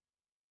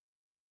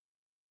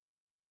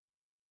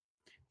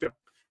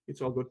 It's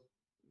all good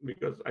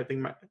because I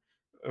think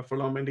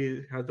Furlong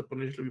Mendy has the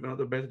potential to be one of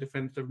the best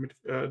defensive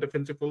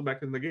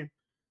fullbacks in the game.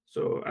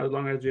 So as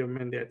long as you have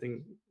Mendy, I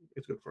think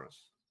it's good for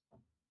us.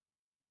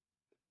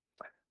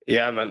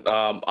 Yeah, man.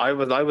 I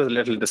was a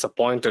little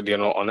disappointed,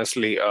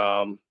 honestly,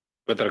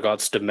 with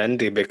regards to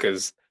Mendy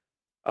because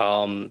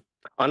um,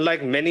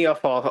 unlike many of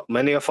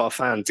our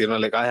fans,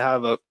 like I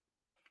have a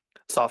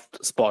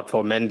soft spot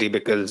for Mendy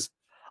because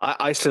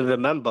I still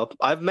remember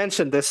I've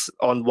mentioned this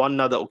on one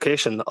other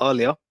occasion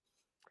earlier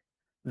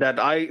that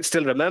I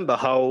still remember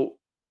how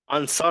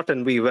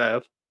uncertain we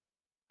were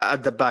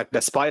at the back,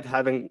 despite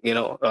having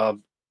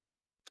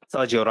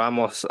Sergio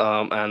Ramos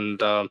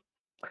and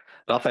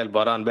Rafael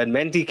Varane. When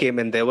Mendy came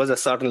in, there was a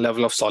certain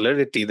level of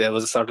solidity. There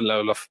was a certain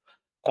level of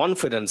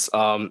confidence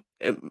in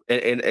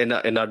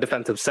our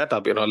defensive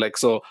setup. Like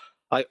so.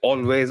 I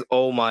always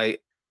owe my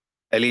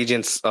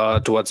allegiance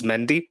towards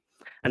Mendy,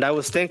 and I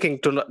was thinking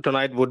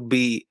tonight would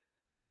be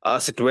a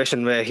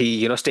situation where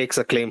he stakes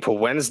a claim for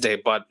Wednesday,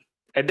 but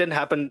it didn't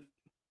happen.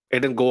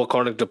 It didn't go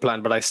according to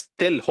plan. But I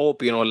still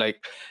hope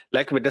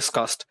like we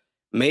discussed,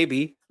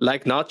 maybe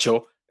like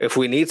Nacho, if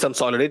we need some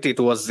solidity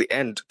towards the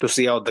end to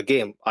see out the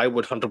game, I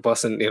would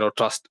 100%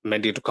 trust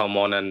Mendy to come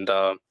on and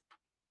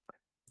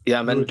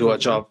yeah, Do man, a do a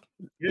job, yeah. job.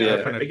 Yeah, I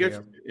Definitely, guess,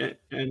 yeah.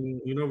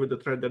 and with the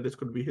threat that this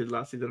could be his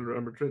last season at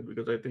Real Madrid,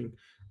 because I think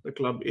the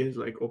club is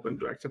like open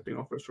to accepting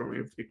offers from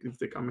him if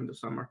they come in the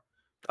summer.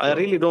 I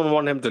really So don't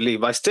want him to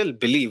leave. I still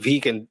believe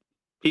he can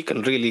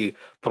really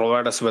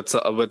provide us with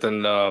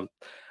an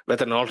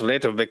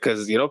alternative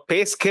because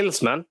pace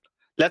kills, man.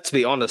 Let's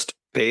be honest,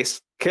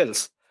 pace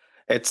kills.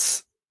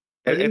 It's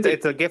I it, think it's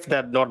it's a gift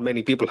that not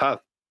many people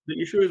have.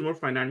 the issue is more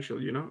financial.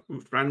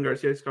 Fran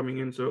Garcia is coming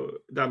in, so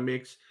that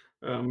makes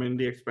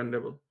Mendy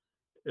expendable.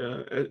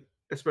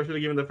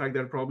 Especially given the fact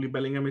that probably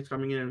Bellingham is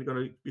coming in and we're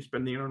going to be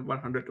spending around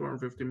 100 to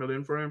 150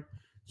 million for him.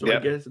 So I Yeah.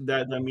 guess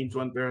that means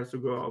one player has to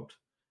go out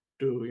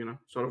to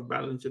sort of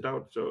balance it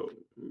out. So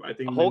I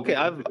think Okay, Mendy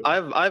could I've be the one.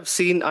 I've I've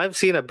seen I've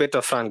seen a bit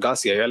of Fran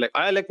Garcia. Yeah, like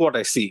I like what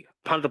I see,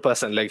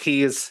 100%. Like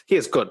he is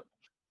good,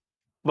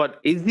 but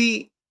is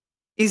he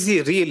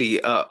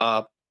really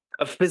a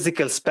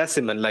physical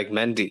specimen like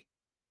Mendy?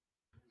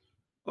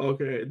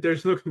 Okay,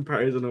 there's no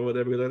comparison over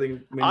there because I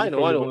think Mendy I is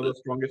know, I probably know. one of the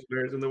strongest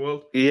players in the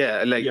world.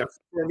 Yeah, like Yeah,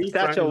 for me,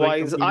 Fran stature is like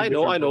wise, completely I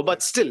different know,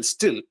 but profile.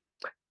 still,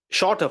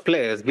 shorter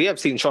players. We have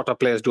seen shorter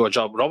players do a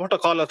job. Roberto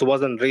Carlos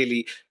wasn't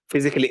really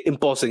physically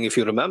imposing, if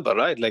you remember,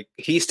 right? Like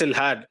he still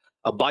had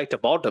a bite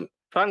about him.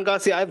 Fran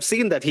Garcia, I've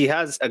seen that he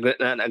has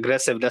an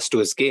aggressiveness to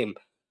his game,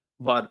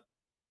 but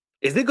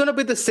is it going to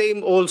be the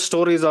same old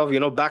stories of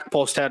back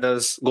post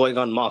headers going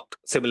unmarked,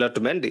 similar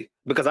to Mendy?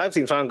 Because I've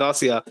seen Fran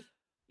Garcia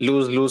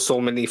lose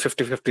so many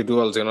 50-50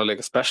 duels, like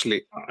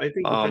especially. I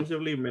think Um,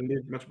 defensively, Mendy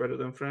is much better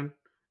than Fran.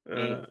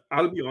 mm,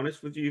 I'll be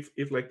honest with you.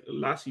 If like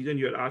last season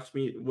you had asked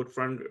me would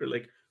Fran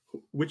like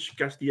which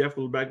Castilla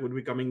fullback would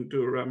be coming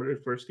to Real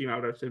Madrid first team, I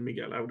would have said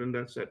Miguel. I wouldn't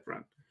have said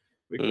Fran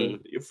because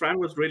mm. Fran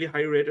was really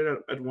high rated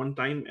at one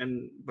time,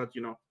 but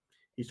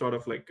he sort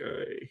of like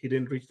he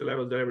didn't reach the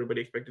levels that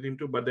everybody expected him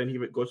to. But then he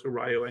goes to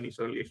Rio and he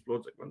suddenly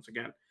explodes like once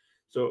again.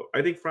 So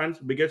I think Fran's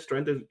biggest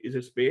strength is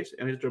his pace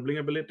and his dribbling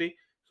ability.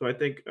 So I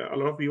think a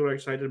lot of people are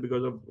excited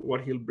because of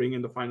what he'll bring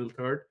in the final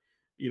third.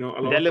 A lot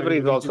of times Delivery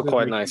is Vinicius also is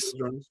quite making nice. those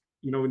runs.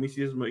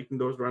 Vinicius is making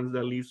those runs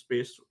that leave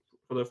space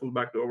for the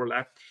fullback to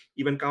overlap.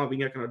 Even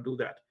Camavinga cannot do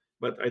that.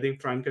 But I think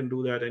Fran can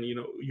do that, and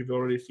you've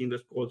already seen the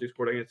goals he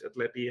scored against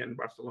Atleti and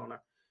Barcelona.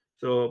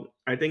 So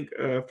I think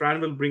Fran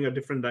will bring a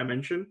different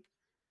dimension.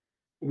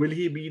 Will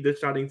he be the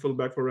starting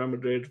fullback for Real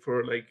Madrid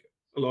for like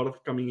a lot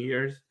of coming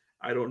years?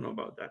 I don't know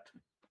about that.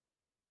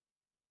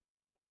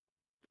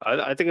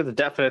 I think it's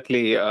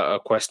definitely a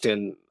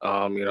question,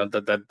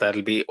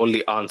 that'll be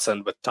only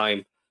answered with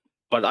time.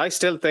 But I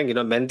still think,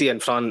 Mendy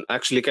and Fran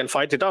actually can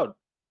fight it out.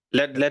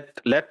 Let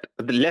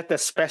the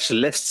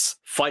specialists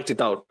fight it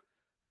out.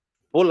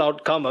 Pull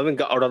out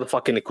Camavinga out of the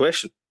fucking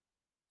equation.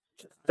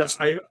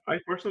 I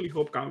personally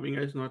hope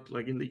Camavinga is not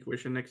like in the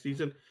equation next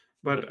season.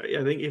 But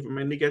I think if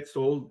Mendy gets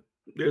sold,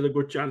 there's a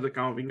good chance that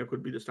Camavinga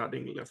could be the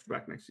starting left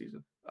back next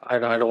season. I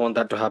don't want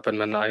that to happen,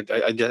 man.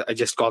 I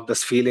just got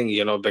this feeling,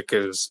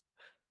 because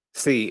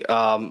see,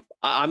 I'm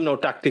no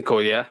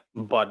tactico, yeah,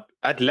 but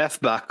at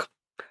left back,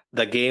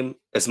 the game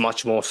is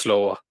much more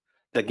slower.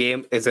 The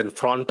game is in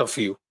front of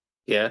you,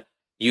 yeah.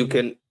 You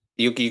can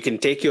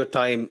take your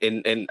time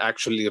in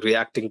actually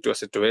reacting to a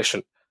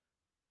situation.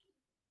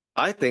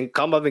 I think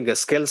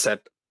Kamavinga's skill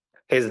set,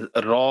 his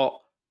raw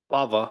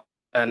power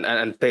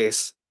and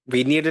pace,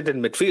 we need it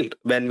in midfield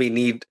when we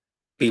need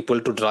people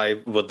to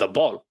drive with the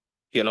ball.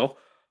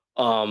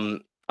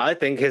 I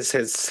think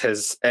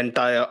his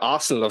entire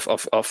arsenal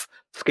of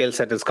skill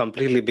set is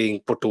completely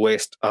being put to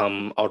waste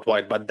out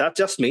wide. But that's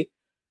just me.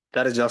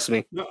 That is just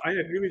me. No, I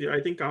agree with you.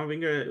 I think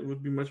Camavinga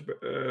would be much.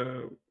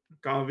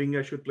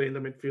 Camavinga should play in the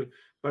midfield,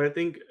 but I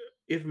think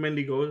if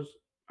Mendy goes,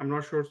 I'm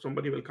not sure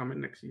somebody will come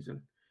in next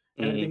season.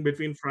 And I think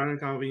between Fran and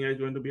Camavinga is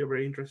going to be a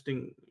very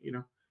interesting,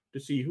 to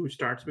see who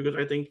starts, because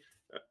I think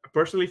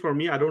personally for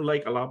me, I don't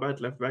like Alaba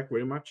at left back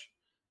very much.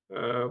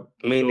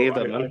 Me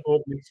neither, I man.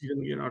 hope next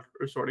season you're not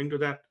resorting to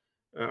that.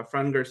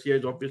 Fran Garcia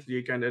is obviously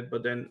a candidate,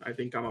 but then I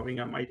think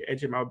Camavinga might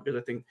edge him out,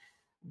 because I think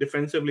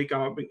defensively,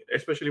 Camavinga,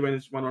 especially when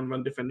it's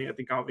one-on-one defending, I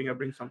think Camavinga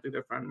brings something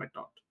that Fran might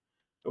not.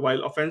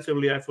 While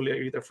offensively, I fully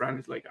agree that Fran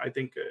is like, I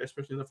think,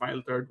 especially in the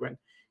final third when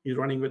he's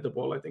running with the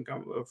ball, I think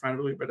Fran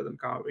will be better than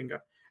Camavinga.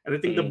 And I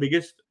think the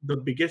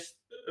biggest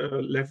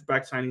left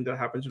back signing that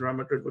happens in Real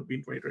Madrid would be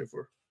in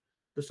 2024,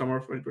 the summer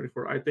of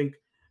 2024. I think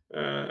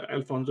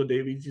Alphonso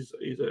Davies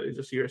is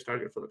a serious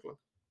target for the club.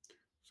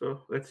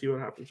 So let's see what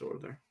happens over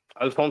there.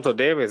 Alphonso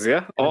Davies,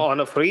 yeah? On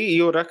a free,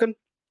 you reckon?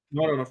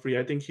 Not on a free.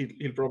 I think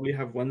he'll probably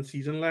have one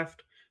season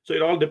left. So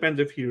it all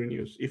depends if he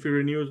renews. If he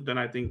renews, then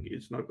I think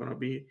it's not going to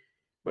be.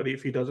 But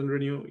if he doesn't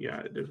renew,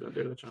 yeah, there's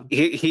a chance.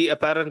 He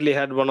apparently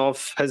had one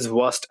of his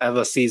worst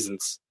ever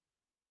seasons.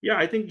 Yeah,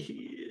 I think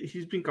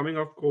he's been coming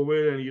off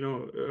COVID,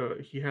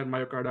 and he had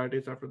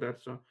myocarditis after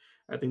that. So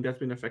I think that's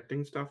been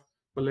affecting stuff.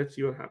 But let's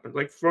see what happens.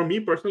 Like for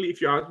me personally,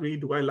 if you ask me,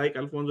 do I like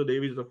Alphonso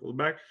Davies as a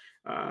fullback?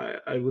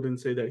 I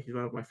wouldn't say that he's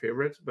one of my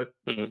favorites, but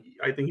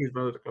I think he's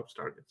one of the club's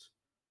targets.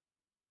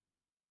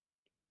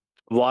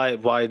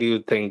 Why do you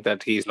think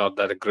that he's not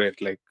that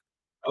great? Like,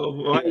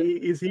 why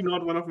is he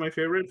not one of my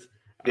favorites?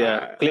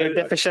 Yeah, clear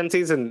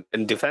deficiencies in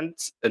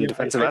defense and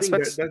defensive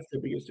aspects. That's the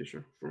biggest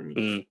issue for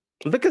me.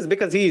 Because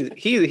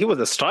he was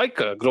a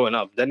striker growing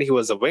up. Then he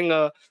was a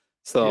winger.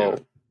 So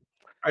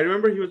I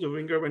remember he was a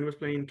winger when he was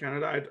playing in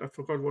Canada. I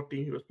forgot what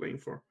team he was playing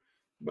for,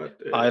 but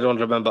I don't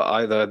remember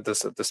either at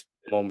this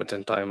moment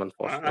in time.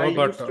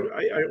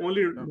 Unfortunately, I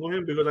only know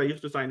him because I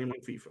used to sign him on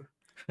FIFA.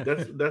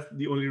 That's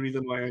the only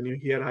reason why I knew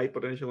he had high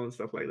potential and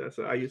stuff like that.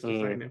 So I used to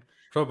sign him.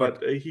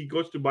 But he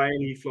goes to Bayern,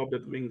 he flopped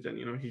at wings, and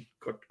he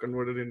got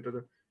converted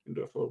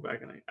into a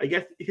fullback. And I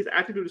guess his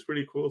attitude is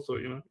pretty cool. So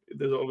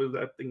there's always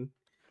that thing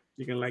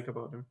you can like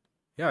about him.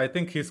 Yeah, I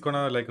think he's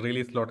gonna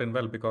really slot in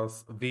well,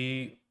 because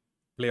we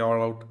play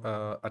all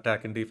out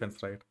attack and defense,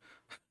 right?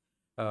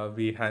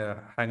 We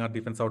hang our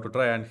defense out to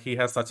dry, and he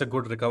has such a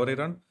good recovery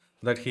run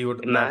that he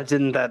would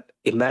imagine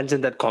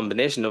that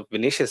combination of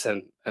Vinicius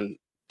and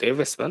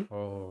Davis, man.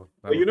 Oh,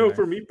 nice.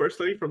 For me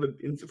personally, from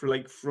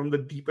the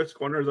deepest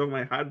corners of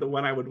my heart, the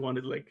one I would want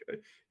is like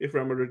if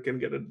Real Madrid can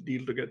get a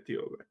deal to get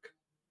Theo back.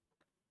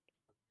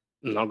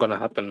 Not gonna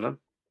happen, man.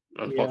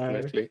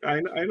 Unfortunately,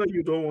 I know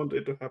you don't want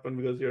it to happen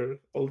because you're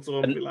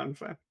also a Milan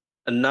fan.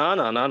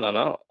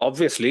 No.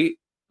 Obviously,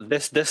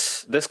 this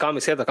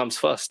camiseta comes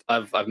first.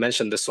 I've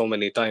mentioned this so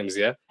many times.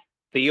 Yeah,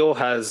 Theo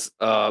has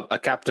a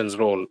captain's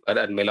role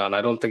at Milan.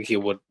 I don't think he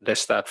would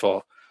dish that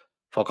for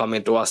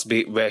coming to us,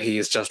 where he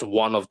is just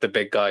one of the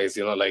big guys.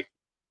 Like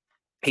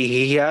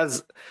he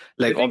has,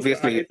 like,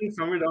 obviously. I think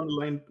somewhere down the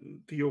line,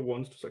 Theo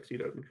wants to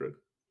succeed at Madrid.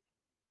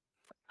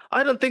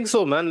 I don't think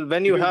so, man.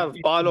 When you have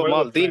Paolo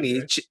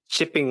Maldini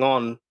chipping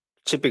on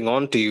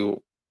to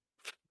you,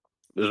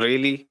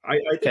 really, I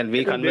can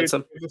we convince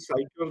him? There's a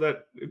cycle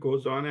that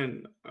goes on,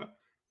 and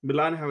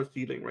Milan have a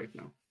ceiling right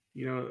now,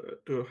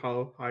 to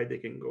how high they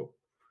can go.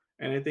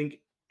 And I think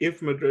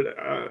if Madrid,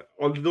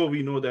 although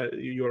we know that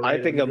you're right,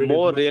 I think Madrid a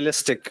more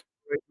realistic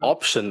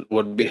option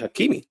would be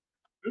Hakimi.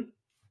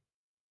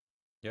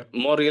 Yeah,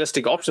 more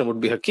realistic option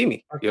would be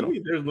Hakimi.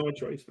 There's no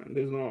choice, man.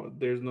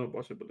 There's no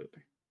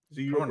possibility.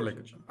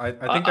 I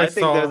think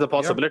there's a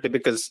possibility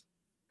because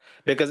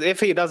if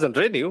he doesn't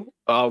renew,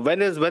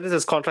 when is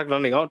his contract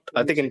running out?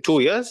 I think in 2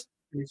 years.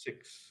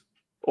 26.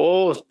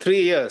 Oh,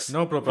 3 years.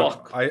 No, bro, but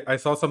Fuck. I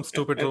saw some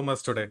stupid And-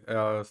 rumors today.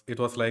 It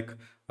was like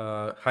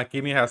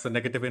Hakimi has a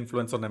negative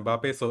influence on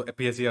Mbappe, so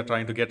PSG are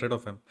trying to get rid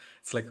of him.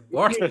 It's like,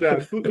 what? Who is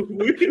that? Who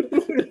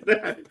is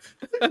that?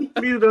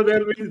 Please don't tell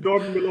me it's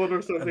Don Malone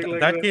or something like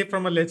That that. came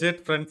from a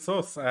legit friend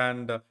source,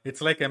 and it's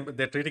like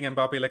they're treating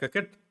Mbappe like a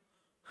kid.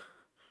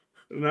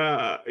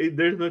 Nah,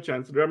 there's no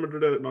chance. Real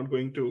Madrid are not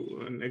going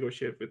to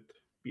negotiate with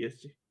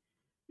PSG.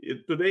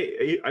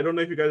 Today, I don't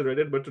know if you guys read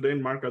it, but today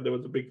in Marca there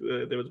was a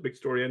big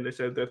story, and they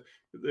said that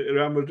the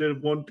Real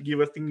Madrid won't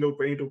give a single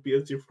penny to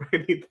PSG for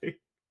anything.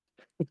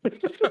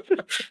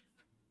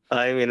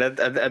 I mean,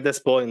 at this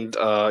point,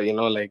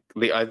 like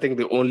I think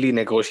the only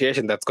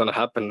negotiation that's going to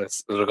happen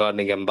is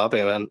regarding Mbappe,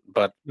 man.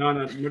 But No,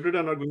 Madrid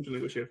are not going to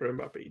negotiate for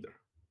Mbappe either.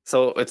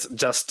 so it's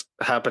just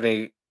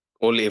happening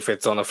only if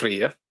it's on a free,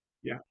 yeah.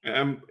 Yeah,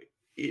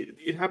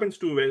 it happens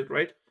two ways,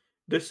 right?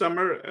 This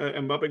summer,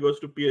 Mbappe goes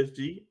to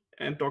PSG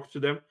and talks to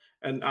them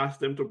and asks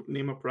them to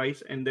name a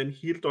price, and then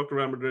he'll talk to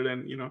Real Madrid,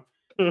 and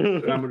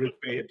Real Madrid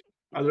pay it.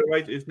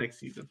 Otherwise, it's next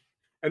season,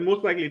 and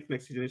most likely it's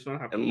next season. It's not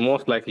happening.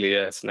 Most likely,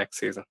 yeah, it's next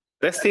season.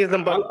 This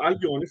season, but I'll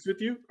be honest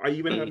with you. I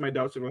even have my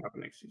doubts it will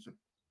happen next season.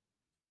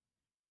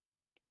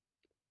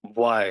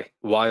 why?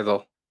 Why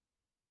though?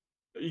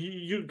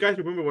 You guys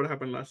remember what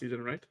happened last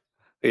season, right?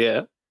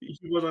 Yeah.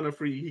 He was on a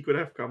free. He could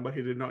have come, but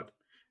he did not.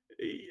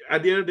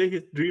 At the end of the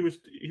day,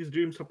 his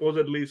dream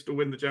supposedly is to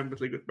win the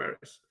Champions League with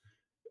Paris.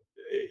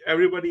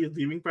 Everybody is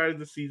leaving Paris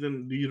this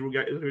season. Do you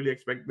guys really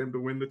expect them to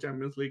win the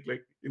Champions League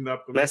like in the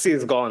upcoming? Messi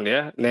is gone,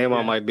 yeah.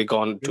 Neymar might be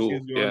gone Messi too.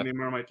 is gone, Yeah.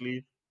 Neymar might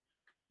leave,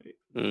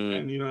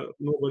 and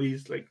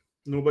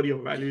nobody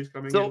of value is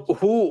coming So in.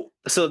 who?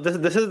 So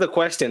this is the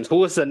question.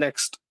 Who is the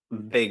next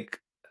big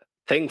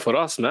thing for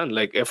us, man?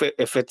 Like if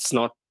it's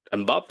not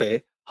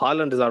Mbappe,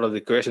 Haaland is out of the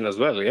equation as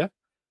well, yeah.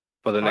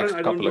 For the Haaland, next I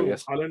don't couple of know.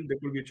 years. Haaland, there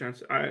could be a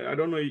chance. I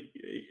don't know.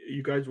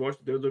 You guys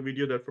watched? There was a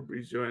video that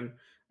Fabrizio and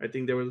I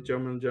think there was a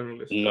German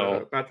journalist,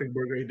 No. Patrick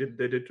Berger.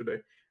 They did today,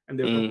 and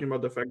they're talking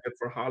about the fact that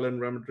for Haaland,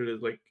 Real Madrid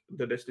is like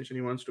the destination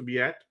he wants to be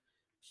at.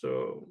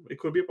 So it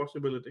could be a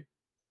possibility.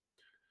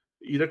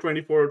 Either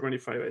 24 or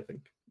 25. I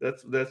think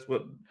that's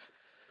when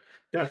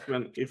if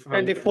Haaland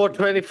 24, comes.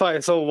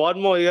 25. So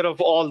one more year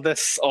of all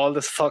this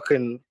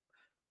fucking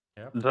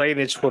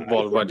drainage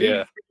football. It's But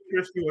yeah,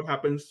 interesting what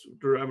happens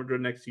to Real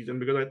Madrid next season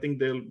because I think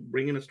they'll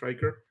bring in a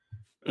striker.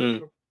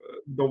 The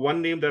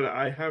one name that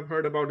I have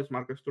heard about is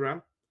Marcus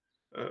Thuram.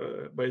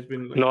 But it's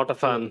been like, not a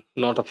fan.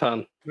 Not a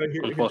fan.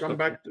 He'll come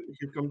back.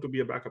 He'll come to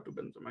be a backup to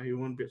Benzema. He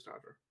won't be a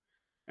starter.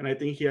 And I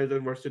think he has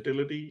that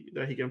versatility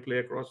that he can play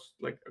across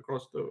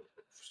the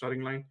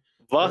starting line.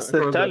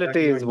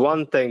 Versatility is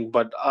one thing,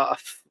 but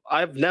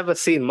I've never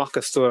seen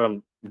Marcus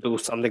Thuram do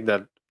something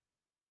that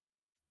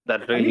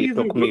really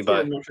took me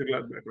by.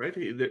 Right?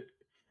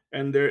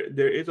 And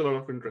there is a lot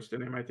of interest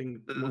in him. I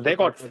think they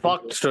got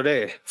fucked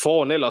today,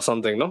 4-0 or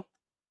something. No,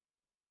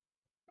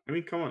 I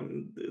mean, come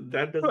on,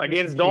 that doesn't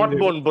against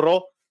Dortmund,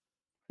 bro.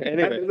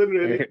 Anyway, that doesn't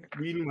really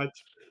mean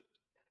much.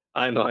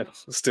 I know.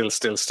 Still.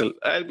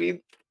 I mean,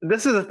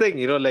 this is the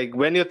thing, like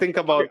when you think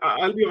about.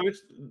 I'll be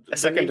honest. A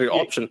secondary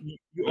option.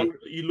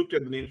 You looked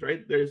at the names,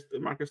 right? There's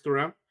Marcus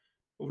Thuram.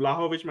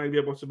 Vlahovic might be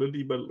a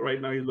possibility, but right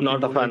now he's looking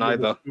not a fan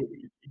either.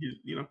 He's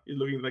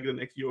looking like the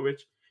next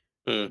Jovic.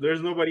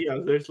 There's nobody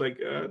else. There's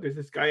there's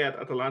this guy at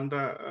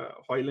Atalanta,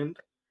 Højlund.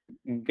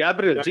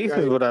 Gabriel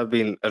Jesus would have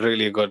been a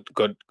really good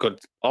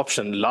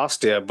option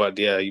last year, but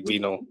yeah, we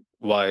know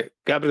why.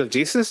 Gabriel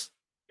Jesus?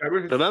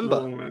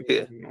 Remember? No.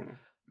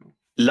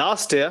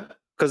 Last year,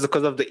 because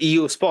of the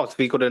EU spots,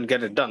 we couldn't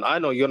get it done. I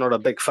know you're not a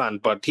big fan,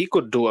 but he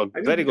could do a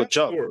very good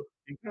job.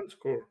 He can't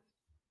score.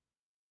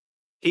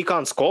 He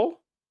can't score?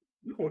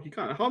 No, he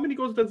can't. How many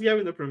goals does he have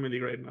in the Premier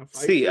League right now?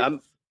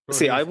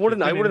 I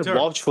wouldn't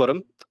vouch for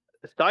him.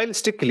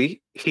 Stylistically,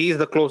 he's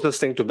the closest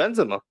thing to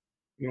Benzema,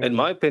 in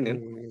my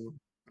opinion.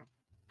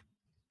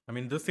 I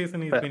mean, this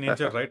season he's been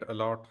injured, right, a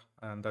lot,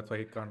 and that's why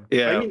he can't.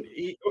 Yeah. I mean,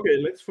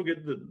 let's forget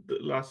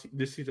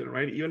this season,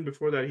 right? Even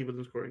before that, he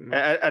wasn't scoring. No.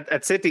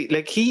 At City,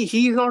 like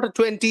he's not a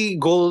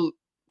 20-goal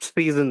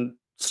season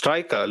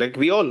striker. Like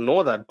we all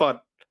know that,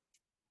 but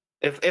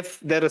if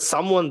there is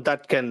someone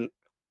that can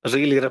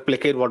really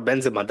replicate what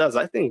Benzema does,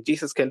 I think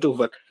Jesus can too.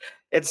 But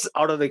it's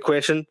out of the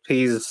equation.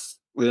 He's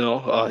he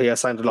has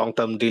signed a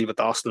long-term deal with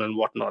Arsenal and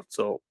whatnot,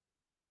 so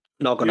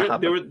not going to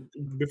happen.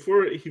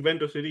 Before he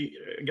went to City,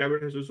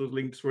 Gabriel Jesus was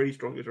linked very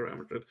strongly to Real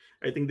Madrid.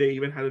 I think they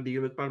even had a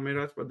deal with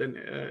Palmeiras, but then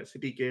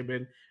City came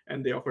in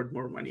and they offered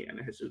more money, and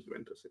Jesus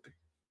went to City.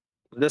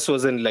 This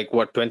was in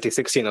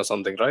 2016 or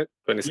something, right?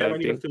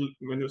 2017.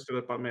 Yeah, when he was still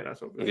at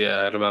Palmeiras, obviously. Yeah,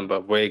 I remember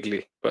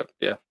vaguely, but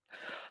yeah.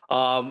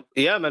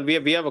 Yeah, man,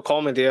 we have a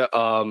comment here.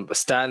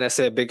 Stan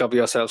SA, big up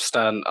yourself,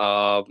 Stan.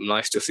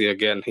 Nice to see you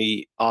again.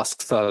 He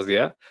asks us,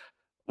 yeah,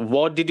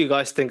 what did you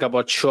guys think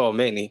about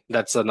Tchouaméni?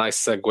 That's a nice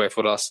segue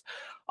for us.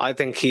 I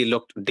think he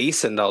looked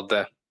decent out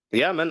there.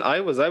 Yeah, man,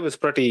 I was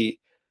pretty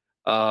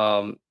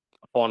fond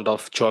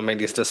of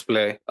Tchouaméni's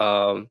display.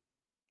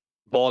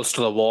 Balls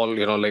to the wall,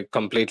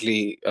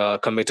 completely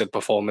committed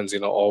performance.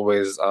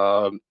 Always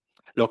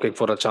looking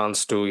for a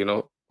chance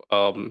to,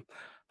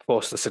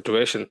 force the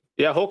situation.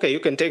 Yeah, okay, you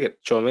can take it,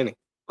 Chouameni.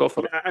 Go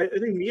for it. Yeah, I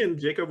think me and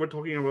Jacob were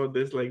talking about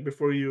this like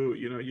before you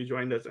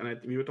joined us, and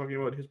we were talking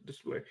about his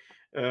display.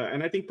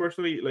 And I think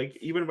personally, like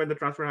even when the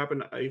transfer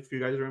happened, if you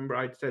guys remember,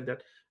 I said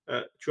that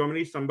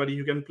Chouameni is somebody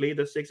who can play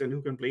the six and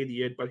who can play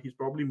the eight, but he's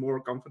probably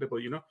more comfortable,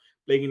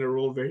 playing in a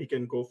role where he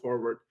can go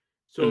forward. Mhm.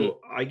 So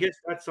I guess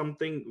that's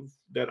something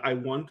that I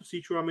want to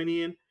see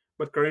Chouameni in.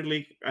 But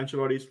currently,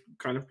 Ancelotti is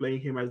kind of playing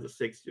him as the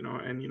six,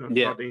 and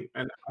Yeah, starting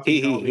and asking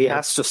he Camavinga.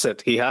 has to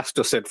sit. He has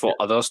to sit for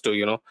Yeah, others to,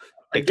 I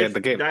dictate guess the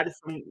game.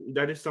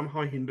 that is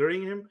somehow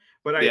hindering him.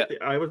 But Yeah.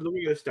 I was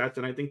looking at his stats,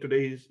 and I think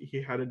today he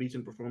had a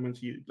decent performance.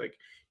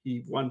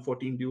 He won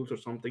 14 duels or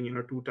something,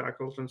 2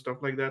 tackles and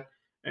stuff like that,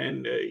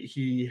 and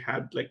he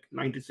had like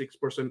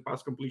 96%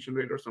 pass completion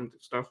rate or something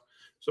stuff.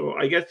 So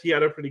I guess he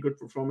had a pretty good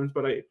performance.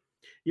 But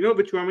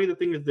with Chouameni, the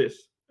thing is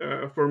this.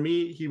 For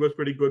me, he was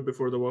pretty good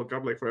before the World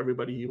Cup. Like for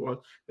everybody, he was.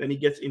 Then he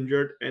gets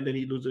injured, and then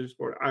he loses his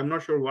spot. I'm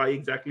not sure why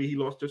exactly he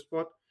lost his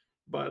spot,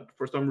 but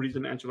for some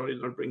reason, Ancelotti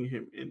is not bringing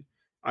him in.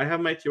 I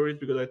have my theories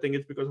because I think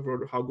it's because of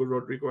how good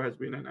Rodrigo has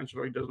been, and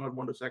Ancelotti does not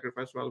want to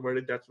sacrifice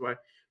Valverde. That's why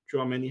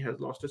Chouameni has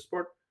lost his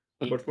spot.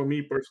 Mm. But for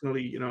me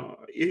personally,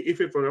 if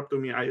it were up to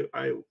me,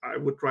 I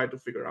would try to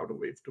figure out a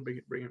way to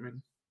bring him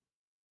in.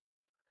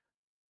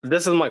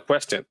 This is my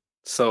question.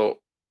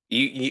 So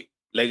you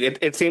like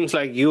it seems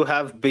like you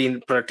have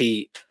been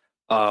pretty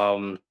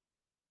um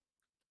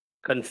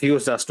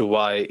confused as to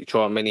why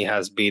Chouameni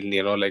has been,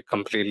 like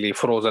completely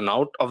frozen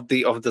out of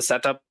the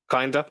setup,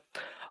 kinda.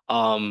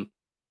 Um,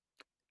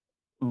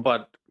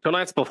 but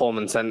tonight's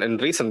performance and in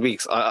recent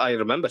weeks, I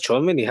remember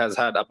Chouameni has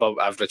had above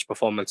average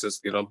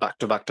performances, back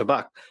to back to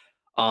back.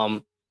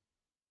 Um,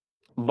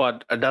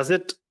 but does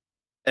it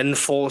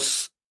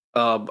enforce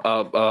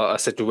a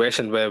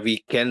situation where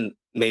we can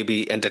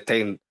maybe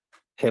entertain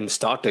him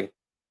starting?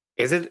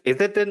 Is it is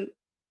it in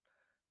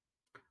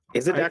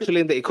is it I think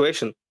actually in the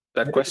equation?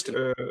 That I think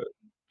question.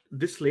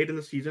 this late in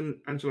the season,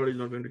 Ancelotti is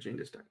not going to change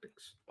his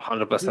tactics. He's,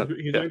 100%.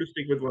 he's Yeah. going to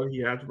stick with what he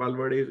has.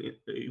 Valverde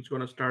is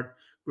going to start.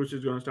 Cruz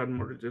is going to start.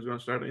 Modric is going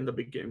to start in the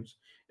big games.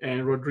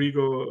 And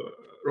Rodrigo,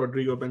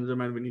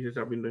 Benzema, and Vinicius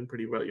have been doing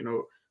pretty well.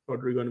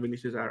 Rodrigo and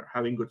Vinicius are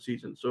having good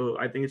seasons. So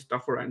I think it's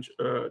tough for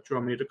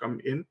Chouameni to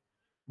come in.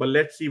 But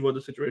let's see what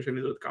the situation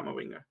is with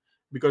Camavinga.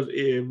 Because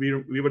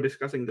we were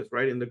discussing this,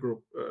 right, in the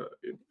group.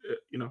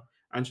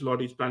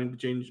 Ancelotti is planning to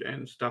change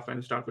and stuff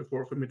and start with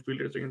four for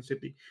midfielders against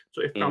City.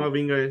 So if Mm.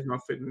 Camavinga is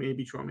not fit,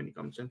 maybe Chouameni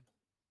comes in.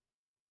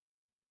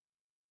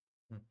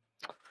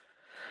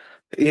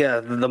 Yeah,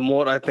 the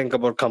more I think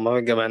about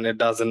Kamavinga, man, it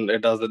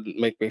doesn't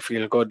make me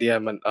feel good. Yeah,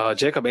 man.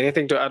 Jacob,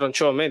 anything to add on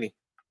Chouameni?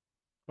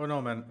 Oh no,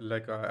 man!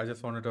 Like I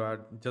just wanted to add,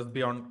 just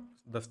beyond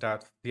the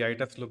stats, the eye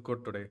test looked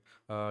good today.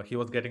 He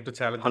was getting to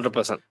challenges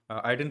 100%.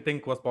 I didn't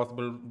think was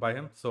possible by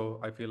him.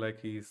 So I feel like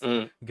he's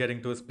Mm.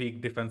 getting to his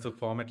peak defensive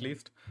form at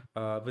least.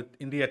 With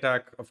in the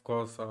attack, of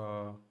course,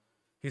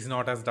 he's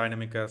not as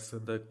dynamic as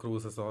the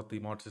Cruises or the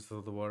Modrics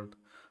of the world.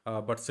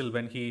 But still,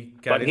 when he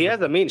But carries he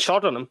has a mean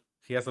shot on him.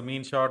 he has a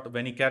mean shot.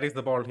 When he carries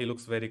the ball, he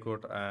looks very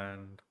good.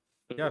 And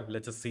Mm. yeah,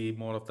 let's just see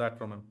more of that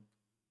from him.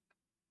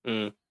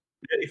 Mm.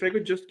 If I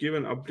could just give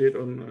an update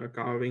on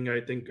Camavinga,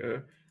 I think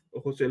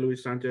Jose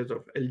Luis Sanchez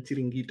of El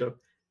Chiringuito,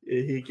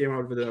 he came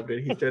out with an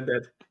update. He said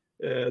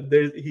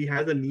that he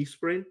has a knee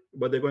sprain,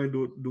 but they're going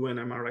to do an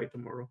MRI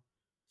tomorrow.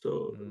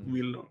 So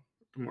we'll know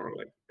tomorrow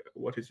like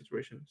what his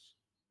situation is.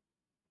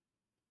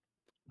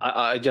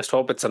 I just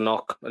hope it's a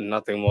knock and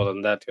nothing more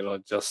than that.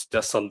 Just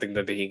something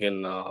that he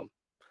can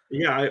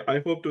Yeah, I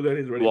hope to that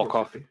he's ready walk for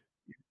off. City.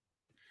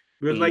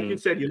 Because like you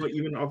Mm. said,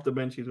 even off the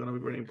bench, he's going to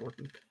be very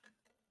important.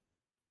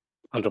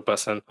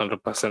 100%.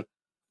 100%.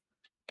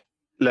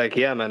 Like,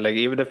 yeah, man. Like,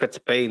 even if it's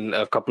pain,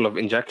 a couple of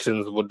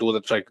injections would do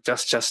the trick.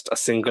 Just a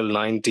single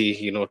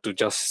 90, to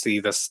just see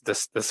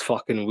this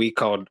fucking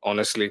week out.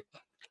 Honestly,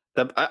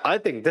 I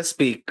think this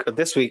week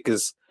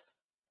is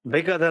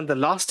bigger than the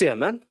last year,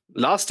 man.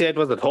 Last year it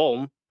was at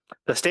home.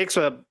 The stakes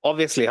were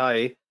obviously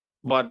high,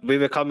 but we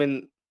were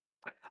coming.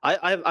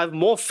 I've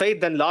more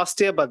faith than last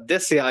year, but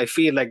this year I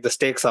feel like the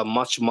stakes are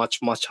much,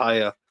 much, much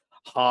higher.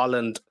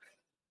 Haaland,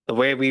 the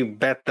way we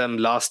bet them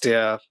last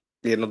year,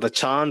 the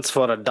chance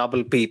for a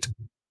double peat,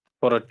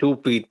 for a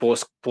two-peat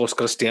post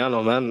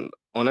Cristiano, man.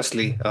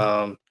 Honestly,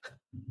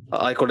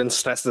 I couldn't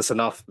stress this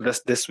enough.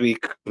 This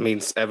week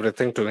means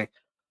everything to me.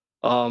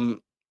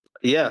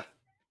 Yeah,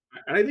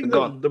 And I think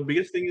gone. the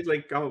biggest thing is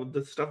like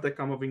the stuff that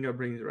Kamavinga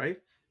brings, right?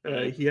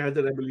 Mm. He has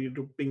that ability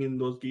to ping in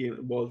those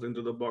balls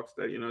into the box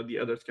that the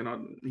others cannot.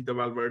 Neither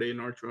Valverde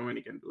nor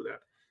Tchouaméni can do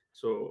that.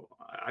 So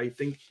I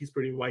think he's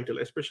pretty vital,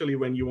 especially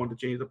when you want to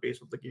change the pace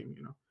of the game.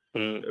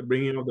 Mm.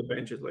 Bringing out the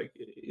bench is like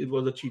it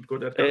was a cheat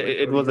code that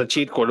It Ancelotti was a used.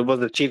 cheat code. It was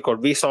a cheat code.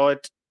 We saw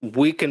it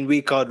week in,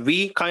 week out.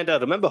 We kind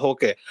of remember,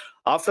 okay,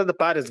 after the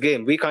Paris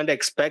game, we kind of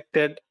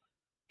expected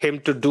him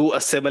to do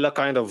a similar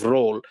kind of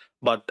role.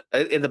 But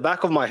in the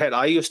back of my head,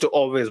 I used to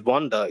always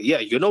wonder, yeah,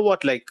 you know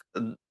what? Like,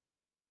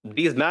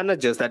 these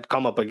managers that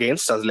come up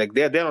against us, like,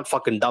 they're not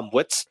fucking dumb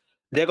wits.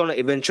 They're going to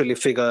eventually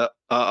figure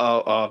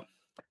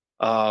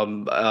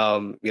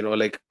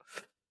Like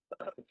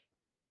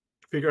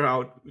figure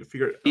out a way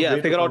figure out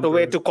a counter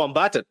way it. to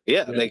combat it.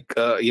 Yeah, Yeah. like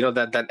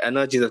that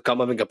energy that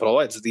Kamavinga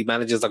provides, the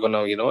managers are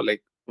gonna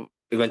like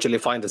eventually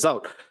find this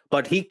out.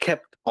 But he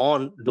kept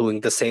on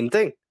doing the same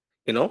thing.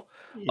 Yeah.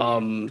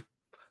 Um,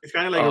 It's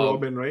kind of like a um,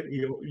 Robin, right?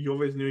 You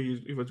always knew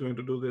he was going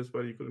to do this,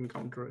 but he couldn't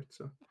counter it.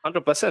 So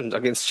 100%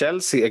 against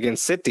Chelsea,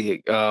 against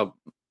City,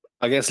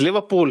 against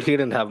Liverpool, he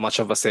didn't have much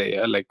of a say.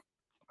 Yeah, like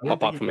I don't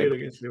think apart he from played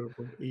maybe, against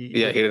Liverpool. He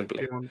yeah, just he didn't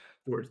play. came on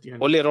towards the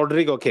end. Only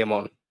Rodrigo came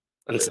on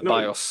and No,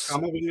 Ceballos.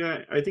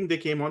 Kamavinga, I think they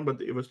came on,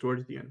 but it was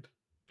towards the end.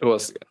 It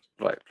was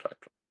right.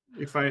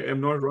 If I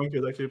am not wrong, he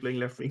was actually playing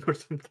left wing or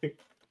something.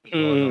 Oh,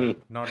 no,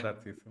 not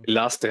that season.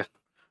 Last year.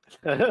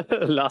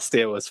 Last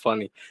year was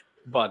funny.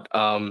 But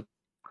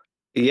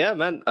yeah,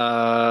 man.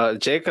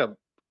 Jacob,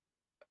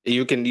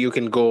 you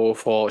can go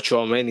for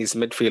Tchouaméni's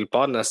midfield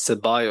partner,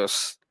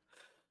 Ceballos,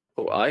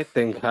 who I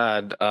think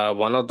had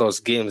one of those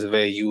games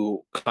where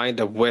you kind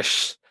of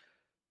wish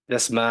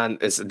this man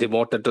is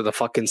demoted to the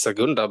fucking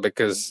Segunda,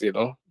 because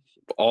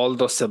all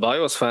those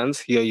Ceballos fans,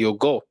 here you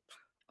go.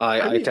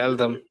 I tell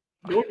them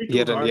don't be too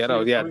year in harsh. year out,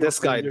 He's yeah, coming this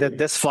off guy, injury.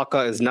 this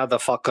fucker is another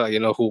fucker,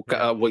 who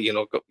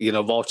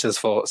vouches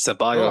for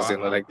Ceballos,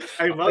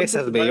 I loved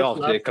pisses me Ceballos off,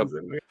 last Jacob.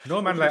 season.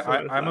 No, man, Especially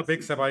like Ceballos I'm a last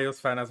big season. Ceballos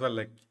fan as well.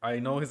 Like I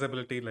know his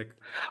ability. Like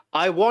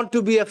I want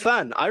to be a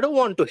fan. I don't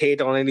want to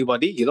hate on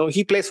anybody.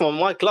 He plays for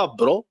my club,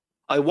 bro.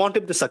 I want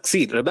him to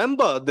succeed.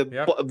 Remember the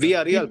Yeah.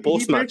 Villarreal He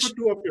post played match. for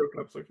two of your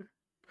clubs, okay?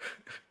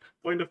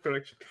 Point of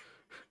correction.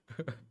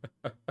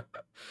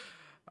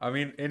 I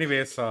mean,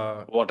 anyways,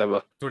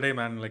 Whatever. today,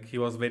 man, like he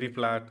was very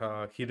flat.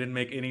 He didn't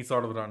make any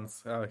sort of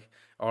runs.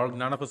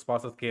 None of his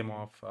passes came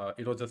off.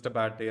 It was just a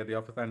bad day at the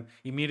office. And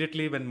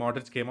immediately when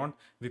Modric came on,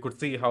 we could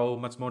see how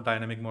much more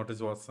dynamic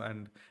Modric was,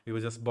 and he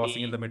was just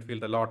bossing in the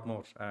midfield a lot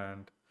more.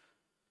 And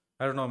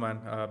I don't know, man.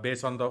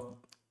 Based on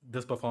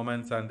this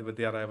performance and with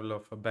the arrival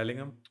of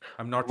Bellingham,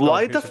 I'm not sure.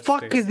 Why he the should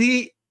fuck stay. is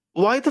he?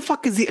 Why the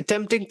fuck is he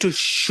attempting to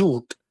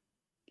shoot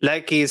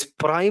like he's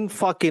prime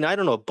fucking, I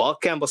don't know,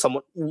 Bergkamp or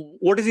someone?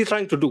 What is he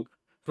trying to do?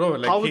 Bro,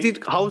 like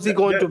How is he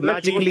going to that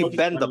magically was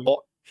bend the funny.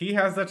 ball? he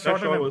has that That shot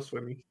in shot him. was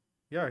funny.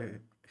 Yeah,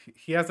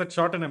 he has that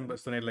shot in him,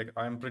 Sunil. Like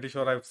I'm pretty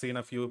sure I've seen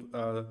a few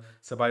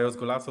Ceballos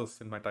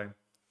golazos in my time.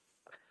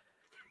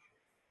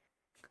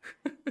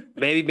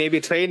 Maybe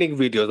training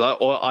videos,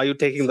 or are you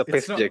taking the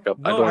piss, Jacob?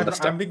 I No, don't I'm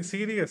understand. being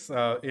serious.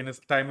 In his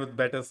time with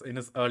Betis, in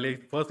his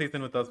first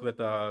season with us with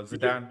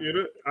Zidane.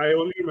 I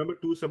only remember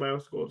two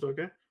Ceballos goals,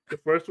 okay? The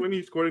first one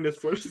he scored in his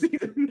first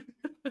season.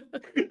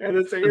 And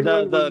the second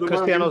one was The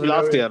Cristiano's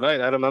last year,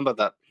 right? I remember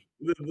that.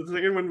 The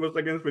second one was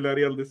against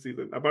Villarreal this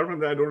season. Apart from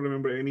that, I don't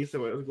remember any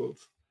Ceballos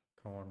goals.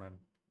 Come on, man.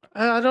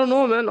 I don't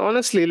know, man.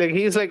 Honestly, like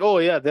he's like, oh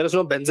yeah, there is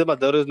no Benzema,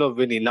 there is no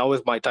Vinny. Now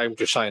is my time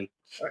to shine.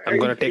 I'm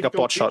gonna take a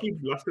pot shot. He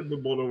blasted the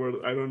ball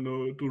over, I don't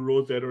know, to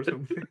Rosette or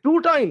something.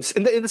 2 times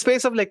in the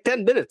space of like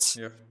 10 minutes.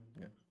 Yeah.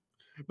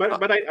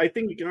 But I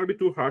think we cannot be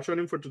too harsh on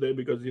him for today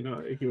because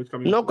he was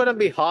coming. Not gonna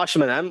be harsh,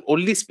 man. I'm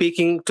only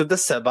speaking to the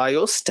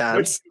Ceballos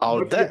stance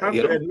out there.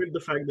 You have to admit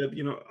the fact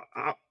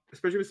that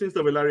especially since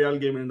the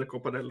Villarreal game and the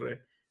Copa del Rey,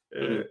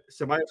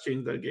 Ceballos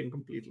changed that game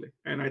completely,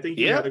 and I think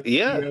he had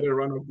a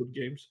run of good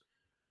games.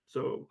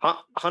 So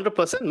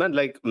 100%, man.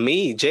 Like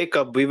me,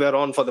 Jacob, we were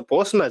on for the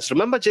post match.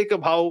 Remember,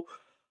 Jacob, how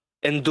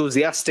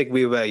enthusiastic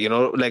we were?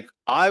 Like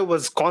I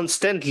was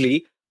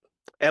constantly,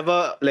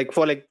 ever like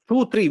for like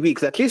 2-3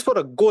 weeks, at least for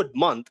a good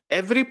month,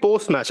 every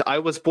post match I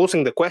was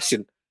posing the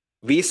question: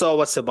 we saw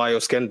what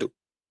Ceballos can do.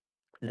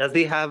 Does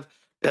he have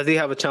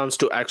a chance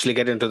to actually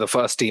get into the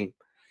first team?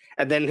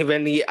 And then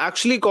when he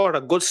actually got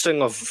a good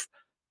string of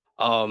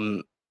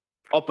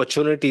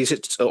opportunities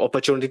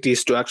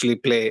to actually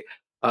play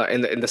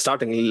in the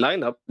starting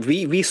lineup,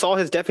 we saw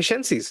his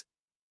deficiencies,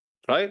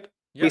 right?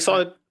 Yeah, we saw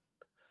it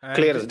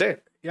clear as day.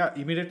 Yeah,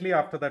 immediately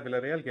after that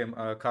Villarreal game,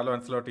 Carlo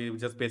Ancelotti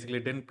just basically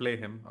didn't play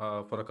him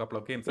for a couple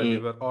of games, and we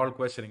were all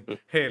questioning,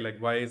 hey, like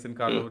why isn't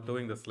Carlo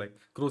doing this? Like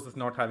Cruz is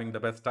not having the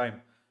best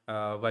time.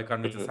 Why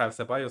can't we just have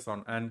Ceballos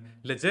on? And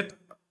legit,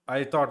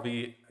 I thought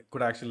we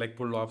could actually like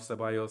pull off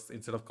Ceballos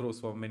instead of Cruz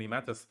for many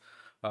matches.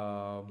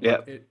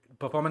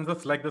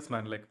 Performances like this,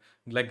 man, like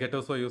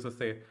Gattuso used to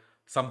say,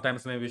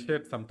 sometimes maybe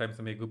shit, sometimes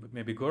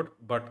maybe good,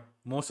 but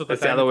most of the time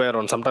it's the other way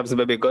around. Sometimes it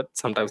may be good,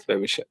 sometimes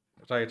maybe shit.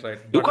 Right.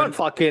 You can't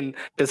fucking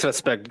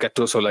disrespect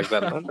Gattuso like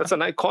that, man. That's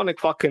an iconic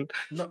fucking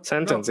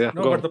sentence. No,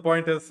 but the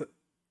point is,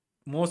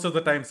 most of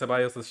the time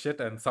Ceballos is shit,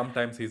 and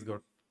sometimes he's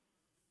good.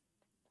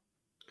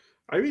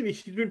 I mean,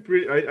 he's been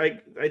pretty.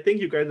 I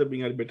think you guys are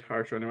being a bit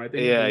harsh on him. I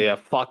think. Yeah.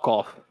 Fuck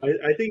off.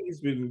 I think he's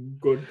been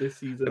good this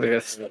season.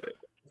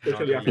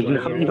 Especially after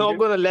I'm not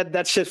gonna let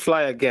that shit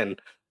fly again.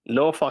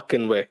 No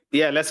fucking way.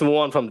 Yeah, let's move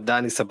on from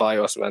Dani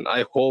Ceballos, man.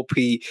 I hope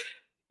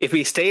if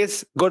he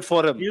stays, good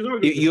for him.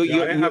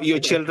 Your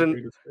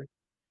children.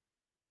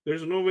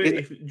 There's no way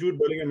if Jude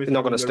Bellingham is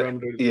not gonna stay.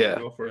 Yeah,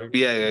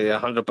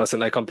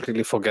 100%. I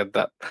completely forget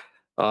that.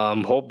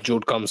 Hope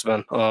Jude comes,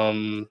 man.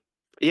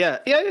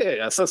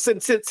 Yeah. So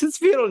since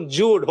we're on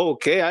Jude,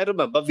 okay, I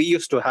remember we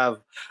used to have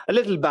a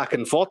little back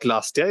and forth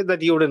last year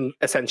that you didn't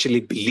essentially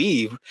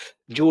believe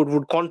Jude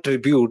would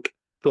contribute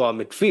to our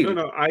midfield.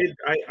 No.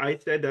 I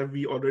said that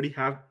we already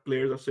have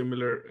players of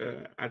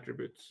similar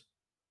attributes.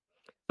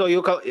 So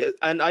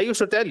and I used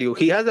to tell you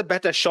he has a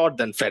better shot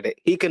than Fede.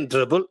 He can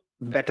dribble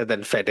better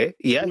than Fede.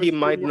 Yeah, Who he has scored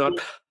might more not.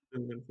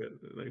 goals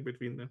like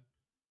between them?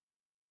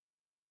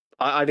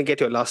 I didn't get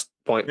your last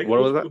point. Like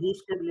What was that? who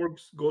scored more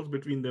goals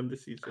between them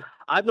this season?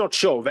 I'm not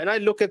sure. When I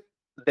look at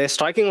their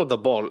striking of the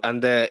ball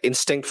and their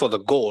instinct for the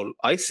goal,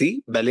 I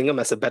see Bellingham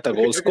as a better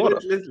goal Okay, scorer.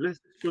 let's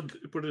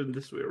put it in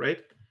this way, right?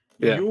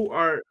 Yeah. You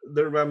are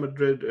the Real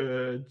Madrid,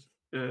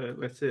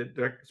 let's say,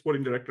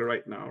 sporting director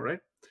right now, right?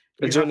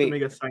 You have to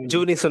make a signing.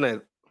 Juni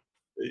Suned.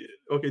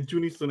 Okay,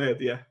 Juni Suned,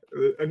 yeah,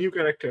 a new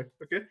character.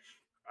 Okay,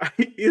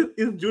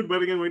 is Jude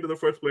Bellingham going to the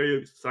first player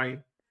you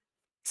sign,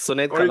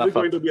 Suned or is it Khalafat.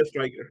 going to be a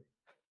striker?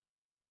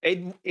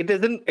 It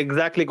isn't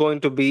exactly going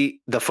to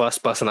be the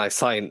first person I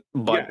sign,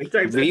 but Yeah,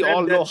 exactly. we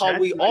all know how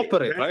we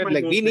operate, that's right? my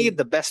Like whole we thing. need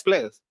the best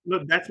players. No,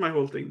 that's my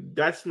whole thing.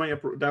 That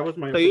was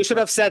my. So you should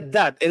have said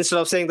that instead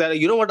of saying that.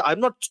 You know what? I'm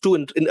not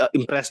too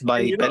impressed by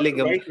And you know,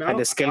 Bellingham right now, and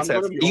his skill I'm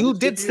gonna sets. be You honest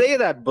did with you. say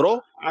that,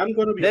 bro. I'm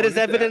gonna be. There is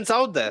honest, evidence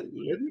out there.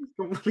 Let me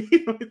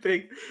complete my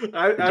thing.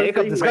 I'm Jacob,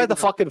 saying this right guy's the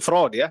now- fucking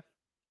fraud, yeah?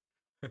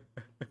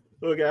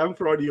 Okay, I'm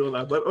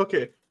fraudiola, but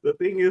okay. The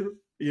thing is,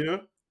 you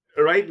know,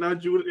 right now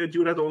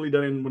Jude has only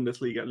done in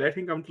Bundesliga. Let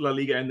him come to La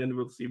Liga, and then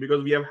we'll see.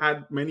 Because we have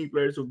had many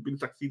players who've been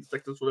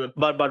successful at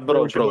But bro,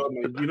 Borussia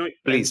Dortmund, you know,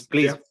 please and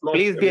they have flopped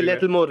be a everywhere.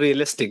 little more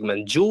realistic,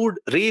 man. Jude,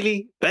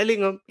 really,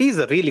 Bellingham, he's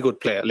a really good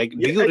player. Like,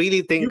 do you really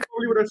You think?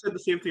 probably would have said the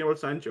same thing about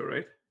Sancho,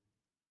 right?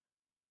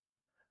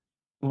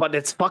 But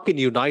it's fucking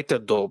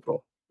United, though,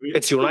 bro.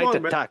 It's Come on,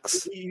 United man.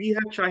 tax. We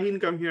had Shaheen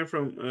come here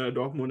from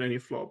Dortmund and he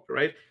flopped,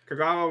 right?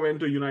 Kagawa went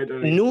to United.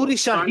 And he Nouri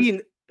flopped.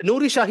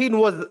 Shaheen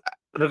was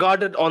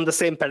regarded on the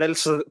same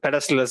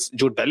pedestal as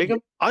Jude Bellingham.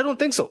 I don't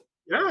think so.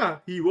 Yeah,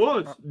 he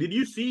was. Did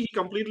you see? He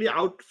completely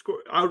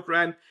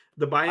outran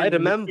the Bayern. I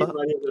remember.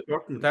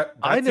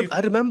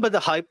 I remember the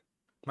hype.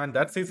 Man,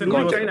 that season he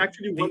Nouri was Shaheen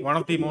actually won one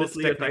of the two most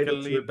Bundesliga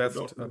titles technically with best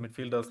Dortmund.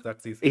 midfielders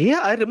that season. Yeah,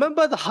 I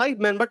remember the hype,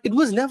 man, but it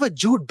was never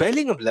Jude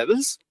Bellingham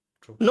levels.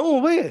 True. No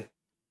way.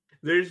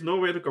 There is no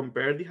way to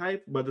compare the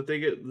hype, but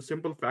the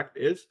simple fact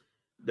is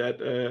that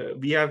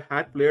we have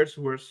had players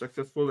who were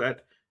successful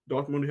at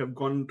Dortmund who have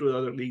gone to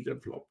other leagues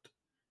and flopped.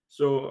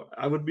 So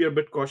I would be a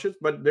bit cautious,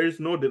 but there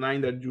is no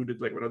denying that Jude is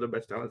like one of the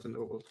best talents in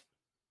the world.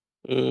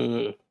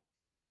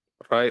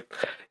 Right.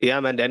 Yeah,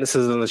 man. Dennis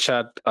is in the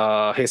chat.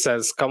 He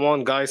says, "Come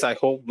on, guys. I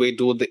hope we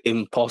do the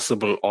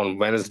impossible on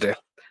Wednesday."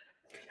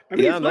 I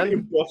mean, Yeah, it's not man.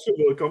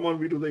 impossible. Come on,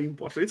 we do the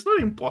impossible. It's not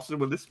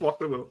impossible. It's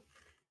possible.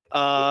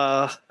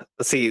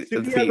 See, City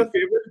are the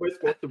favorite, but it's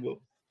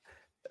possible.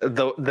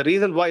 the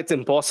reason why it's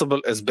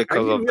impossible is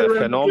because of we're their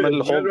Real phenomenal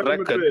Madrid. We're home Real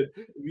record. Madrid.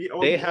 We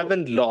all They know.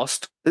 haven't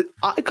lost.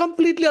 I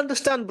completely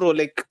understand, bro.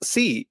 Like,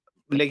 see,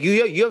 like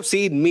you have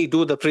seen me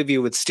do the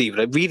preview with Steve,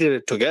 right? We did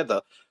it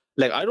together.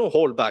 Like, I don't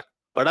hold back.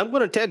 But I'm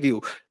going to tell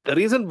you the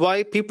reason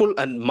why people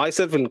and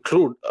myself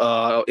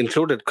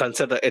included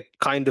consider it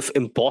kind of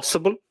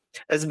impossible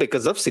is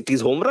because of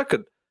City's home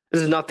record.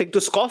 There's nothing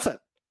to scoff at.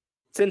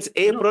 Since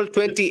April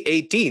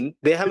 2018,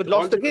 they haven't With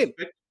all lost a due game.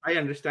 respect, I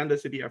understand the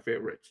City are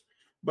favorites,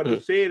 but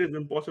to say it is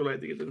impossible, I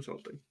think it's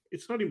insulting.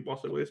 It's not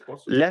impossible. It's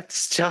possible.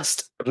 Let's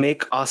just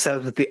make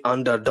ourselves the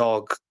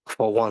underdog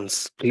for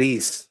once,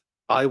 please.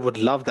 I would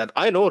love that.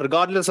 I know,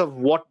 regardless of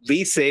what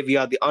we say, we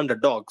are the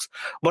underdogs,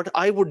 but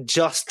I would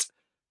just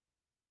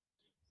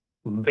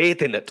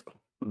bathe in it.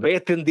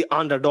 Bathe in the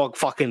underdog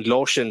fucking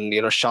lotion,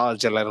 shower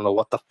gel. I don't know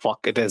what the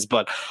fuck it is,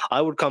 but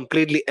I would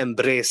completely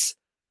embrace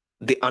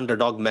the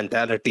underdog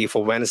mentality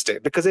for Wednesday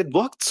because it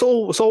worked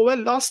so well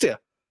last year.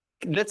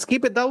 Let's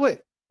keep it that way.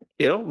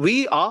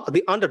 We are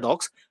the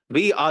underdogs.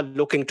 We are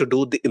looking to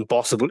do the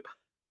impossible,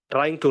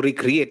 trying to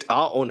recreate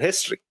our own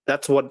history.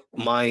 That's what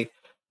my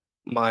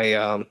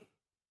motto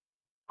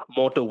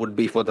would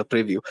be for the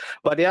preview.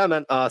 But yeah,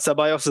 man,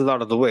 Ceballos is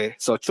out of the way.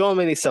 So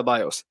Tchouaméni,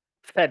 Ceballos,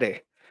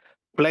 Fede,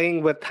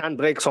 playing with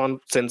handbrakes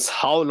on since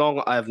how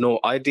long? I have no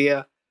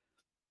idea.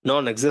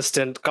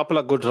 Non-existent, couple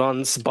of good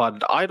runs,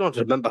 but I don't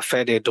remember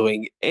Fede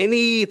doing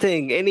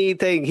anything.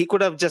 He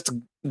could have just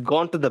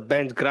gone to the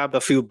bench, grabbed a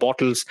few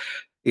bottles,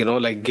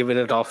 like giving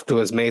it off to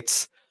his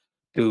mates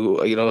to,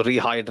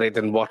 rehydrate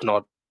and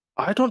whatnot.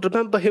 I don't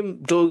remember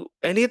him do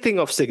anything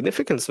of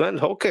significance,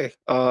 man. Okay,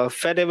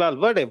 Fede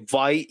Valverde,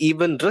 why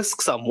even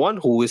risk someone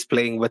who is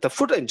playing with a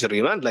foot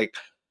injury, man? Like,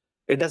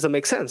 it doesn't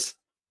make sense.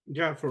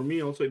 Yeah, for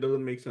me also, it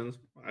doesn't make sense.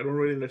 I don't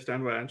really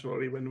understand why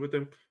Ancelotti went with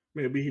him.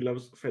 Maybe he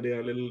loves Fede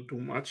a little too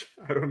much.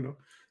 I don't know.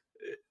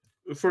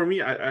 For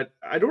me, I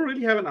don't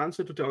really have an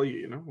answer to tell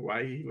you.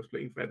 Why he was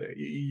playing Fede.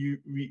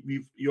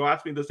 You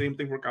asked me the same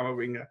thing for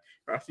Camavinga.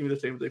 You asked me the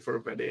same thing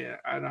for Fede,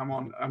 and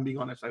I'm being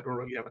honest. I don't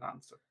really have an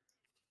answer.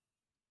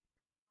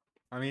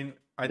 I mean,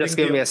 Just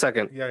give me a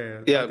second. Yeah.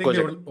 Yeah, I think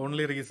the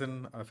only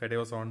reason Fede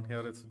was on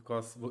here is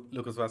because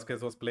Lucas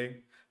Vazquez was playing,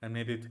 and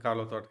maybe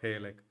Carlo thought, hey,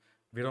 like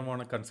we don't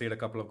want to concede a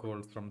couple of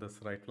goals from this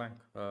right flank.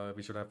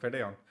 We should have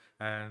Fede on,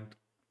 and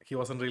he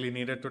wasn't really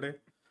needed today.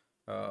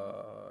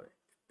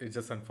 It's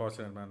just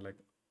unfortunate, man. Like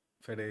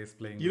Fede is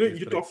playing with these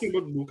You're bricks. talking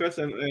about Lucas,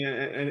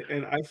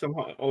 and I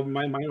somehow,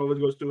 my mind always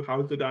goes to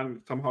how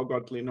Zidane somehow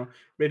got,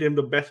 made him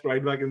the best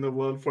right back in the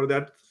world for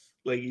that,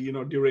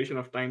 duration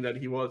of time that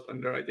he was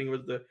under. I think it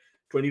was the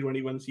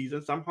 2021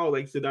 season. Somehow,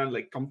 like Zidane,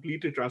 like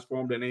completely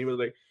transformed, and he was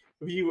like,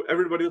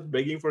 everybody was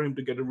begging for him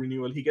to get a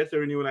renewal. He gets a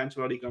renewal,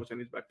 Ancelotti comes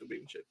and he's back to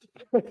being shit.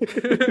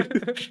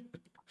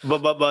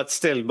 But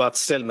still,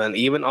 man.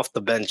 Even off the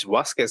bench,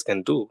 Vasquez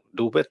can do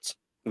bits.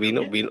 We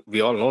know,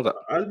 we all know that.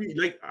 I'll be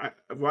like,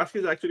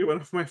 Vasquez is actually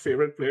one of my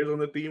favorite players on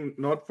the team,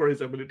 not for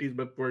his abilities,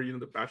 but for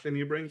the passion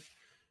he brings.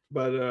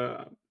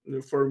 But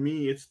for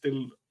me,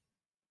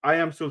 I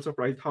am still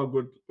surprised how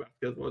good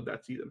Vasquez was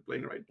that season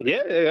playing right.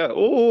 Yeah.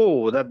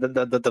 Oh,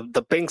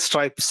 the pink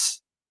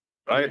stripes,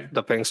 right? Yeah.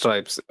 The pink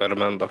stripes. I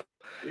remember.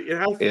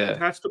 It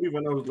has to be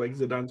one of like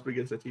Zidane's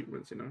biggest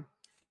achievements,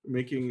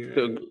 making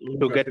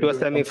To get to a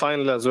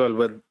semi-final as well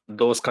with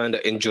those kind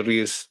of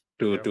injuries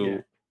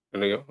to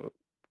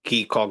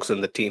key cogs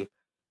in the team.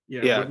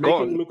 But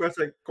making Lucas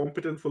a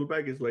competent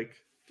fullback is like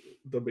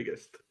the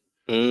biggest.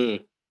 I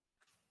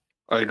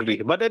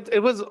agree, but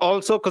it was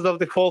also because of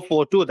the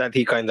 4-4-2 that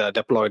he kind of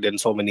deployed in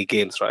so many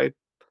games, right?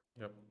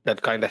 Yep.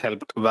 That kind of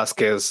helped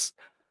Vasquez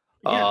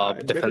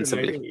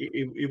defensively. I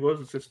think it was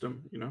a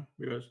system,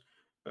 because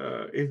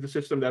it's the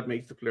system that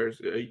makes the players.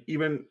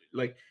 Even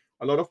like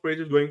a lot of praise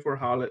is going for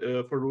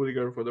for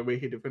Rudiger for the way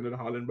he defended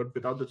Haaland, but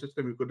without the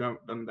system, he couldn't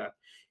have done that.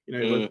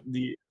 It was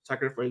the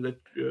sacrifice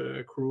that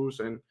Kroos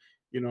and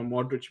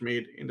Modric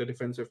made in the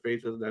defensive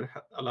phases that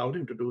allowed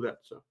him to do that.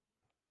 So.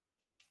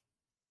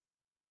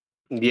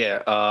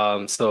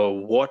 Yeah. So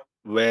what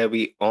were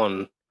we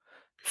on?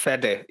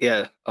 Fede.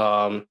 Yeah.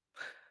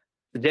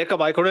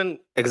 Jacob, I couldn't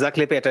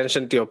exactly pay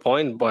attention to your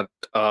point, but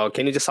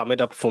can you just sum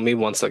it up for me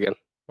once again?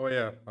 Oh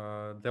yeah,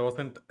 there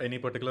wasn't any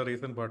particular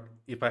reason, but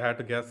if I had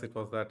to guess, it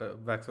was that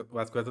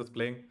Vasquez is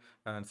playing,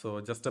 and so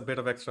just a bit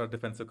of extra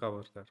defensive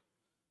cover there.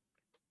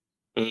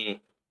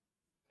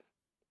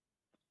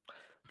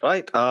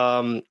 Right.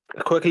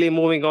 Quickly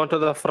moving on to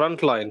the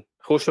front line.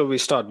 Who should we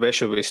start? Where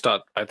should we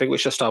start? I think we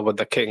should start with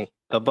the king,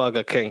 the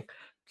Burger King.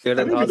 We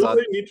don't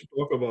really need to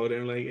talk about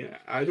him. Like,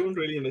 I don't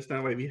really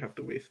understand why we have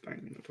to waste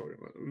time talking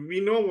about him.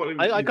 We know what.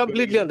 I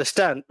completely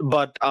understand,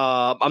 but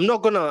I'm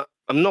not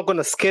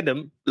gonna skid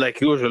him like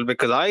usual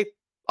because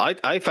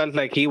I felt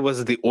like he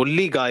was the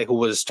only guy who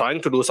was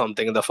trying to do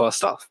something in the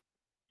first half.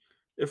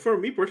 For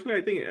me personally,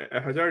 I think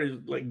Hazard is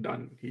like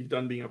done. He's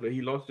done being a player.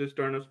 He lost his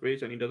turn of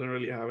space, and he doesn't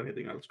really have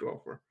anything else to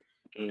offer.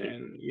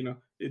 And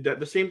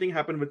the same thing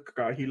happened with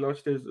Kaká. He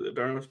lost his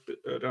turn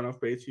of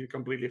space. He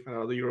completely fell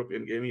out of the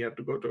European game. He had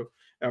to go to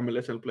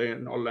MLS and play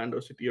in Orlando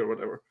City or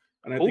whatever.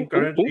 And I think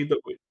currently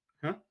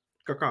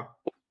Kaká.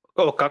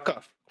 Oh,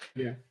 Kaká.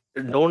 Yeah.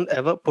 Don't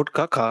ever put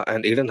Kaká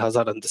and Eden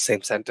Hazard in the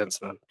same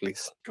sentence, man.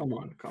 Please. Come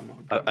on.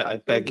 I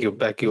beg you,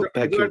 bro. Before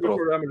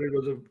Real Madrid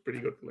was a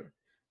pretty good player.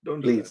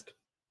 Don't do that.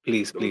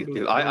 Please.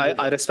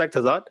 I respect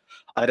Hazard.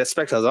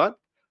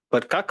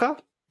 But Kaká,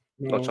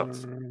 no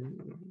chance.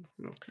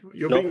 No.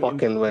 You're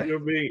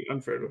being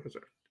unfair to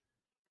Hazard.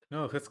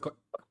 No,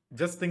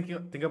 just think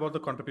about the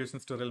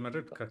contributions to Real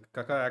Madrid.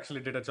 Kaká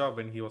actually did a job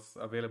when he was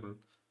available.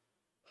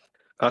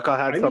 Kaká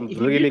had some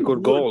really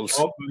good goals.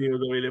 When he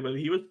was available,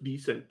 he was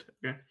decent.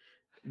 Okay?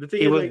 The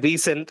thing he was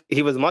decent.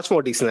 He was much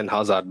more decent than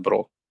Hazard,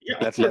 bro.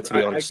 Yeah, let's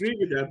be honest. I agree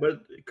with that,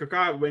 but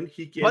Kaká, when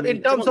he came... But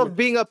in terms of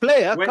being a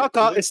player,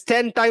 Kaká is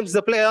 10 times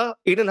the player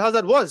Eden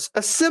Hazard was.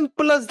 As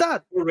simple as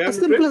that. As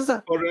simple as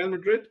that. For Real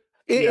Madrid?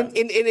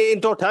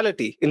 In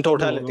totality. I'm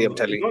telling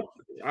you.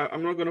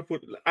 I'm not going to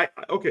put...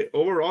 Okay,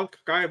 overall,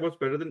 Kaká was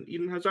better than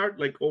Eden Hazard,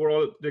 like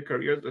overall their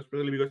careers,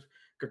 especially because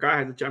Kaká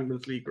had the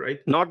Champions League, right?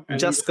 Not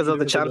just because of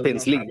the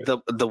Champions League,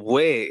 the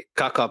way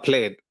Kaká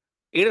played.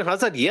 Eden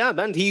Hazard, yeah,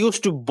 man, he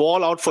used to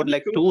ball out for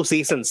like 2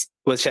 seasons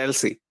with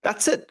Chelsea.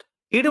 That's it.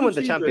 He didn't win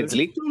the Champions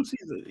League. 2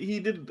 seasons. He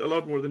did a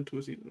lot more than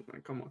 2 seasons,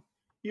 man. Come on.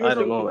 I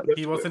don't know.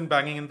 He wasn't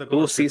banging in the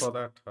goals before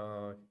that.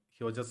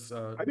 He was just...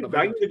 I think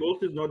banging the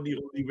goals is not the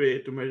only way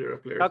to measure a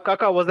player.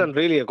 Kaká wasn't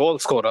really a goal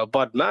scorer,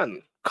 but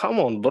man, come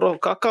on, bro.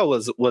 Kaká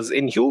was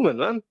inhuman,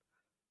 man.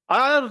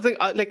 I don't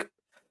think...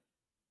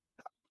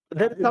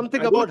 There's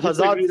something about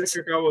Hazard. I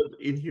disagree that Kaká was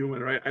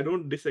inhuman, right? I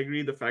don't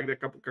disagree the fact that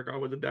Kaká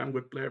was a damn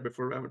good player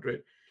before Real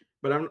Madrid.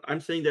 But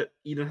I'm saying that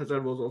Eden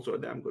Hazard was also a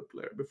damn good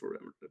player before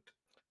Real Madrid.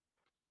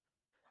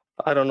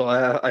 I don't know.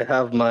 I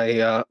have my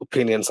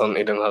opinions on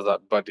Eden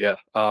Hazard, but yeah.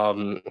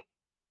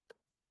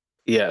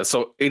 Yeah,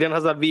 so Eden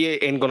Hazard we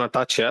ain't gonna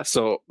touch here.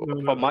 So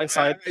from my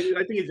side,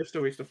 I think it's just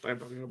a waste of time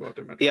talking about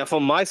him. Yeah,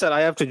 from my side,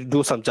 I have to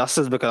do some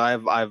justice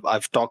because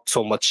I've talked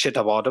so much shit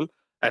about him.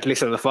 At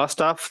least in the first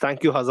half.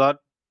 Thank you, Hazard.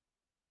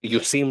 You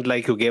seemed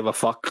like you gave a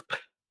fuck.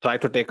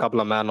 Tried to take a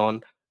couple of man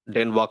on,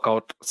 didn't work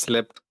out,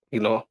 slipped,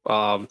 and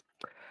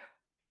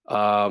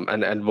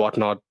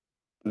whatnot.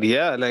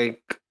 Yeah,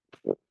 like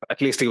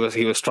at least he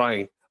was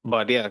trying.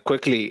 But yeah,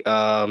 quickly,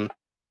 goal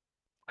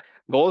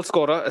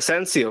scorer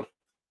Asensio,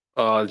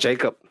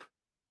 Jacob.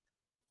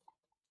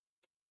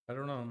 I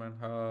don't know, man.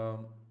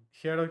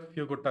 He had a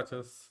few good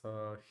touches.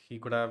 He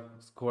could have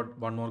scored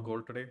one more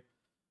goal today.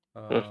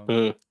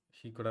 Mhm.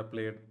 He could have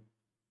played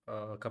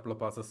a couple of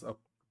passes a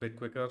bit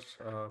quicker.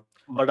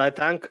 But I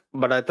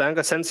thank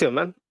Asensio,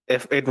 man.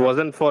 If it Yeah,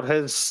 wasn't for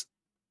his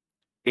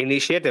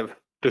initiative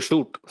to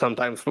shoot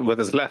sometimes with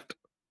his left,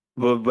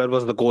 where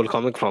was the goal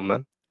coming from,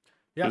 man?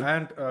 yeah,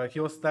 and he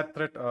was that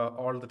threat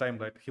all the time,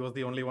 right? He was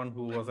the only one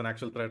who was an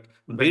actual threat.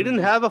 We didn't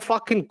When have a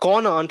fucking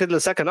corner until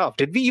the second half.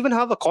 Did we even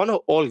have a corner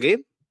all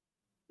game?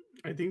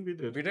 I think we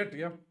did. we did,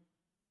 yeah.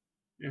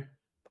 Yeah.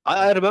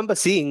 I remember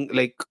seeing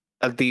like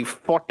at the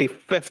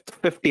 45th,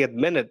 50th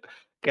minute,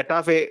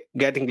 Getafe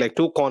getting like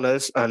two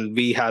corners and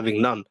we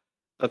having none.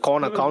 The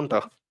corner No,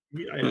 counter.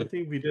 I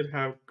think we did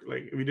have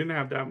we didn't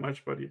have that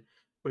much, but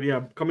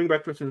yeah, coming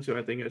back to Asensio,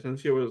 I think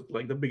Asensio was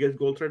like the biggest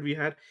goal threat we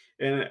had,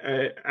 and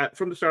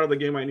from the start of the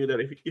game, I knew that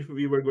if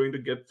we were going to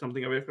get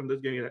something away from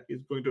this game,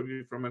 it's going to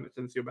be from an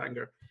Asensio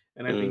banger,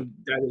 and I think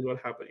that is what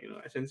happened.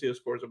 Asensio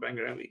scores a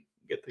banger and we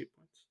get 3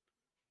 points.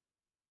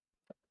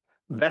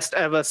 Best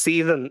ever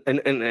season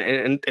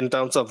in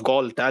terms of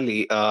goal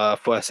tally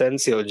for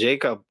Asensio.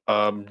 Jacob,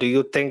 do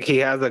you think he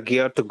has a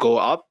gear to go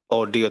up,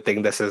 or do you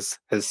think this is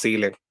his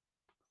ceiling?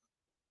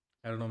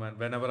 I don't know, man.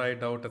 Whenever I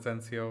doubt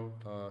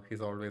Asensio, he's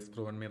always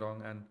proven me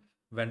wrong and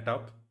went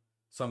up.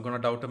 So I'm gonna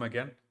doubt him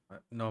again.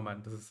 No,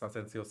 man, this is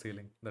Asensio's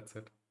ceiling. That's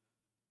it.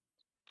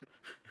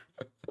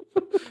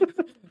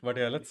 But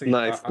yeah, let's see.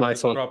 Nice, I'm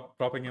nice just one.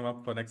 propping him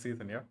up for next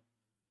season. Yeah.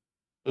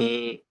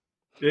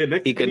 Yeah,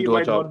 next He season can he do a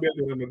might job. not be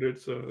at Real Madrid,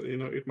 so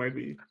it might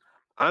be.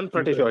 I'm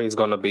pretty sure he's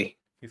gonna be,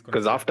 He's gonna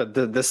because stay. after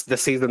this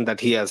season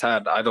that he has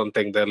had, I don't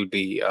think there'll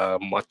be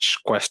much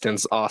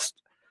questions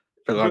asked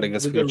regarding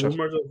his With the future.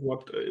 rumors of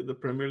what the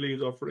Premier League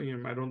is offering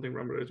him, I don't think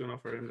Real Madrid is going to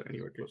offer him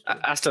anywhere close to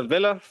that. Aston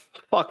Villa,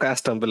 fuck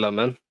Aston Villa,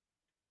 man.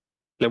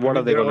 Like, what I are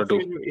mean, they they're gonna do?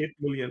 offering him 8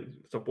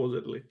 million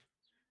supposedly,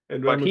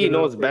 and Real But he Madrid are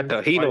knows offering better.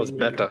 him He 5 knows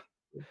million. better.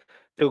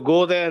 To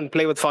go there and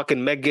play with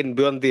fucking Megan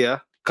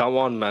Buendia, come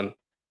on, man.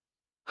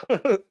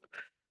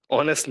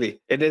 Honestly,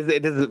 it is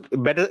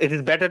better. It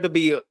is better to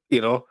be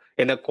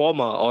in a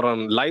coma or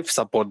on life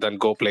support than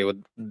go play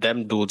with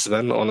them dudes.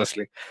 Then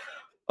honestly,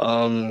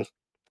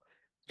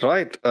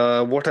 right.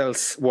 What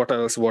else? What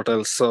else? What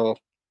else? So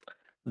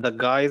the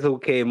guys who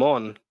came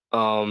on,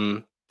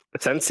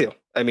 Asensio.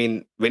 I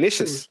mean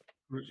Vinicius,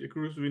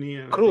 Cruz, Vinny,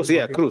 and I Cruz. think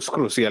Yeah, Modric.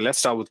 Cruz. Yeah, let's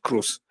start with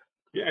Cruz.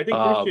 Yeah, I think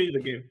Cruz changed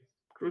the game.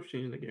 Cruz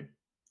changed the game.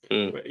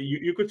 Mm. But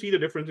you could see the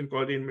difference in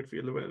quality in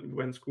midfield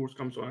when Cruz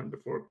comes on and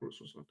before Cruz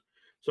was on.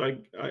 So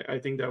I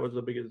think that was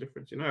the biggest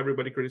difference.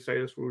 Everybody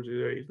criticizes Cruz.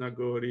 He's not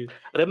good.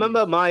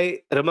 Remember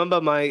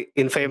my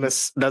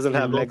infamous doesn't He's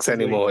have lost legs his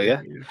legs. anymore.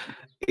 Yeah,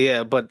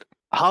 yeah. But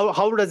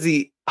how does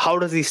he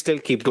still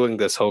keep doing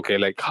this? Okay,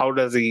 like how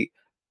does he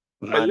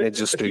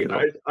manages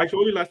to I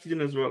told you last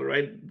season as well,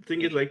 right? The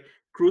thing is, like,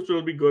 Cruz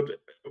will be good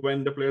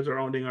when the players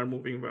around him are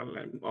moving well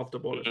and off the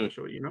ball,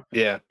 especially.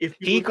 Yeah, If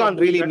he people stop can't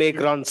doing really that, make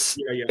runs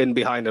in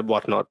behind and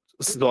whatnot.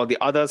 So the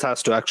others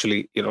has to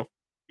actually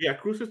Yeah,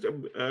 Cruz's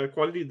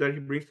quality that he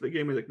brings to the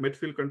game is like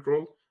midfield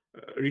control,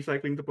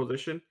 recycling the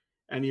possession,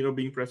 and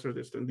being press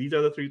resistant. These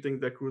are the three things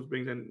that Cruz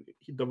brings, and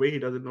the way he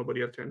does it,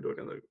 nobody else can do it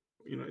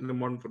in the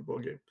modern football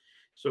game.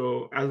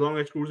 So as long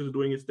as Cruz is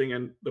doing his thing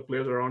and the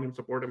players around him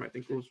support him, I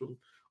think Cruz will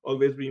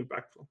always be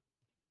impactful.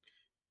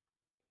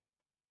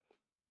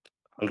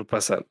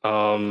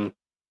 100%.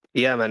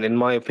 Yeah, man. In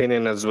my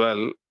opinion as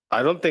well,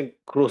 I don't think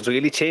Cruz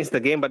really changed the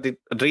game, but it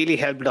really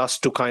helped us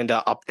to kind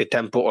of up the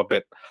tempo a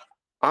bit.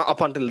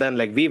 Up until then,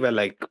 like we were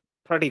like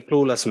pretty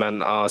clueless,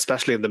 man.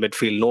 Especially in the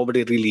midfield,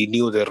 nobody really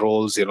knew their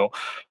roles. It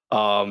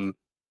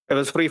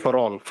was free for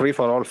all,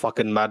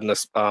 fucking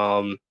madness.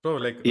 Bro,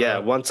 like yeah.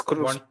 Once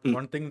Cruz,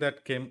 one thing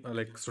that came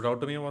stood out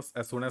to me was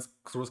as soon as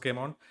Cruz came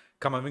on,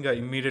 Kamavinga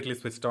immediately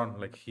switched on.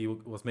 Like he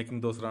was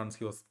making those runs,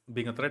 he was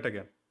being a threat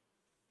again.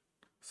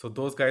 So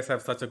those guys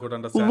have such a good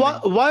understanding.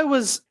 Why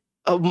was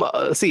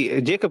see,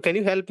 Jacob, can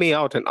you help me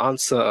out and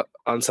answer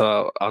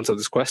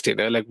this question?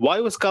 Like, why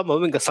was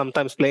Kamavinga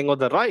sometimes playing on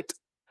the right?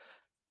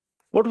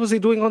 What was he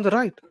doing on the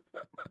right?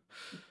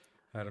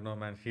 I don't know,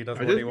 man. He does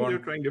I what just he think they're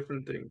wants. trying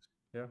different things.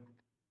 Yeah.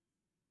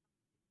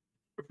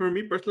 For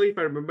me personally, if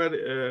I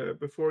remember,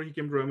 before he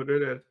came to Real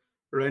Madrid at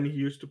Rennes, he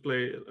used to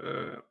play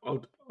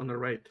out on the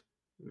right.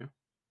 Yeah.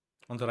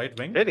 On the right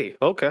wing? Did he?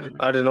 Okay,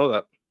 I didn't know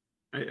that.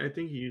 I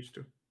think he used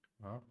to.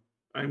 Wow.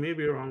 I may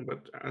be wrong,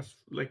 but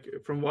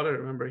from what I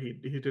remember, he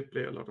did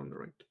play a lot on the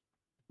right.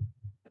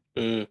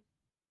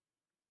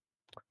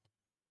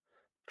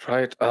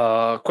 Right.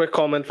 Quick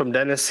comment from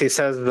Dennis. He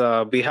says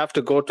we have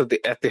to go to the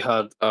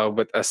Etihad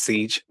with a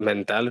siege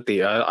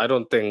mentality. I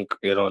don't think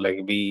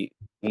like we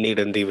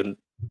needn't even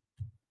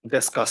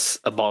discuss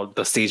about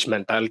the siege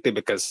mentality,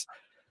 because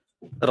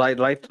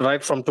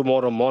right from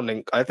tomorrow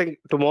morning. I think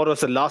tomorrow is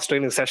the last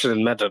training session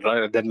in Madrid,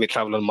 right? And then we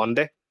travel on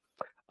Monday.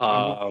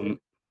 I'm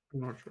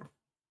not sure.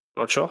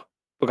 Not sure,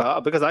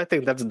 because I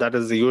think that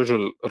is the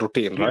usual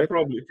routine, Yeah, right?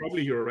 probably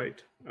you're right.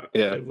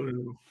 Yeah. I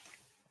wouldn't know.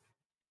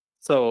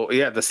 So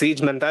yeah, the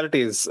siege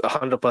mentality is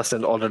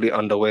 100% already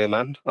underway,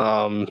 man.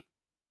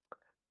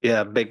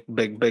 Yeah, big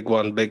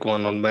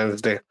one on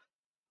Wednesday.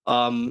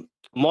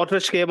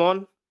 Modric came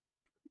on.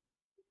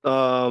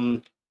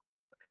 Um,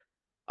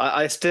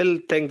 I still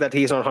think that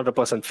he's not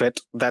 100% fit.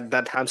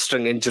 That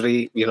hamstring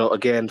injury,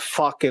 again,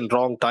 fucking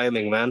wrong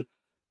timing, man.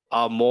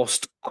 Our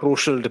most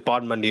crucial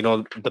department,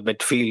 the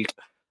midfield,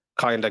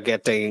 kind of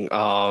getting,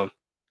 like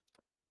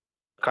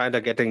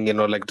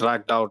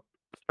dragged out,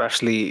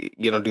 especially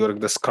during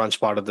this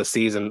crunch part of the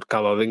season.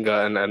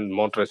 Kamavinga and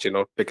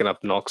Modric, picking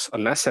up knocks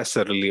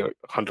unnecessarily,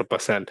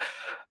 100%.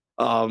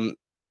 Um,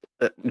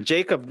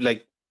 Jacob,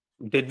 like,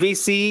 did we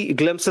see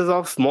glimpses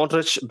of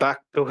Modric back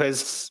to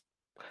his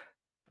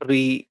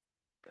pre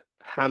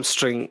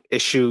hamstring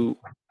issue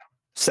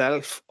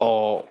self,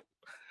 or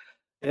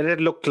did it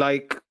look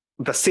like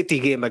the City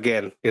game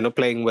again?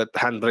 Playing with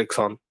handbrakes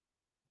on.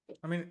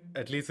 I mean,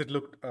 at least it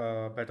looked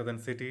better than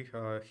City.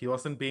 He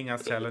wasn't being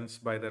as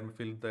challenged by their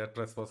midfield. Their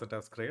press wasn't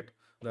as great.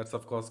 That's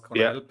of course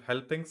gonna Yeah.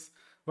 help things.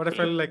 But I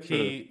felt like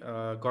he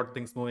got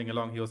things moving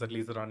along. He was at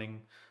least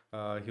running.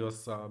 He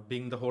was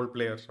being the whole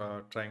player,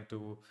 trying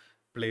to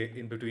play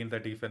in between the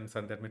defense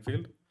and their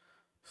midfield.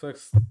 So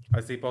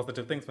I see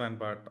positive things, man,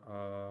 but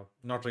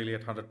not really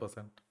at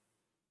 100%.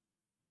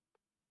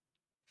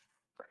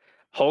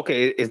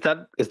 Okay, is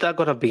that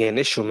gonna be an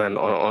issue, man,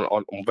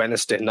 on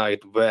Wednesday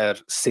night, where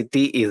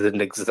City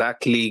isn't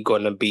exactly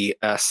gonna be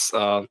as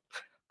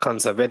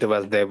conservative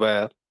as they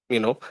were,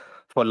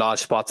 for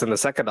large parts in the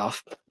second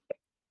half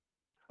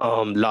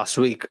last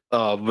week,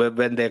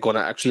 when they're gonna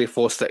actually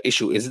force the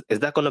issue? Is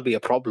that gonna be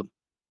a problem?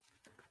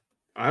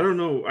 I don't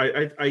know.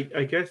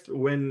 I guess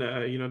when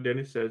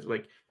Dennis says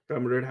like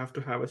Madrid have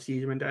to have a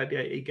siege mentality,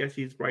 I guess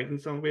he's right in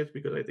some ways,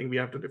 because I think we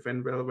have to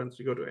defend well once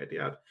we go to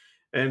Etihad,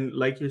 and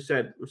like you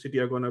said, City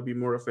are going to be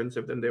more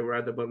offensive than they were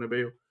at the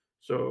Bernabeu.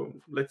 So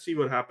let's see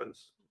what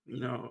happens.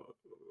 Militao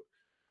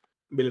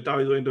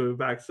is going to be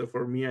back, so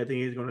for me, I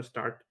think he's going to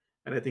start,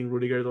 and I think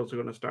Rudiger is also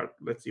going to start.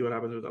 Let's see what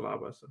happens with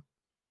Alaba. So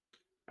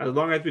as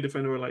long as we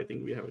defend well, I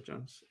think we have a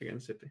chance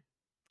against City.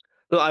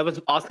 No, I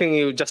was asking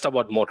you just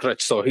about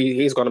Modric, so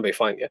he's gonna be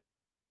fine, yeah.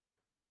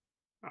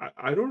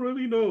 I don't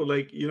really know.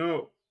 Like,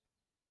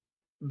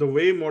 the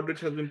way Modric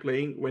has been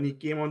playing when he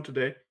came on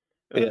today,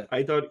 Yeah.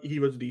 I thought he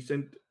was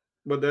decent,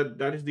 but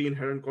that is the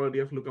inherent quality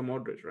of Luka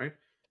Modric, right?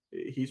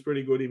 He's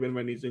pretty good even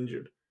when he's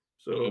injured.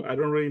 So I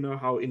don't really know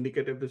how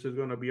indicative this is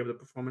going to be of the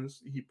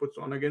performance he puts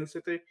on against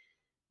City,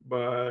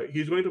 but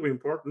he's going to be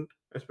important,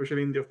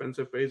 especially in the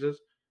offensive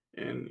phases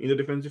and in the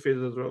defensive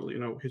phases as well.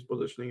 His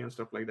positioning and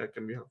stuff like that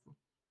can be helpful.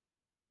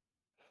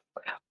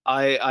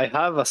 I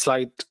have a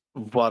slight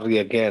worry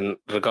again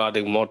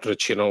regarding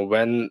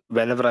Modric.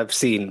 Whenever I've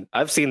seen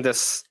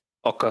this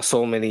occur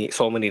so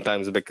many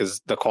times,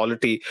 because the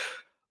quality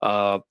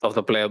of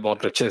the player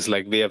Modric is,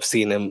 like, we have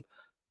seen him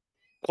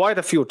quite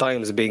a few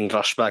times being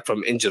rushed back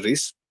from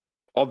injuries.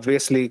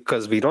 Obviously,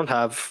 because we don't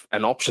have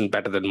an option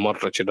better than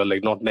Modric.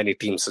 Like, not many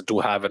teams do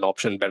have an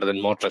option better than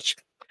Modric.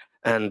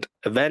 And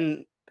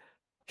when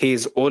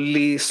he's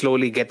only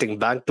slowly getting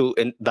back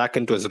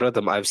into his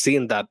rhythm, I've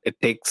seen that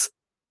it takes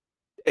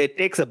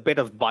a bit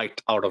of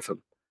bite out of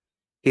him.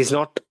 He's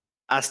not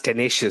as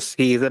tenacious.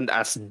 He isn't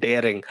as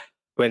daring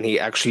when he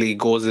actually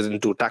goes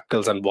into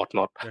tackles and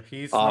whatnot. Yeah,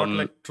 he's not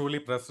like truly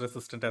press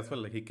resistant as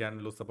well. Like he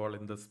can lose the ball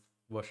in this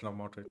version of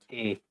Modric.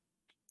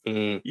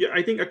 Yeah,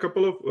 I think a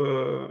couple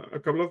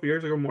of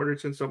years ago,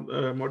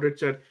 Modric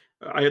said,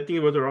 I think it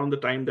was around the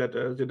time that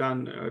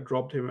Zidane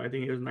dropped him. I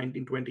think it was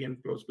 1920 and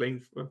was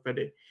playing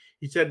Fede.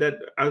 He said that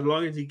as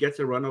long as he gets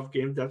a run of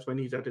games, that's when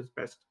he's at his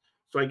best.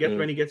 So I guess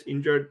when he gets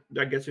injured,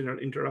 that gets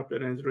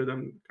interrupted and his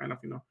rhythm kind of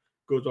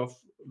goes off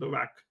the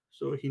whack.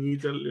 So he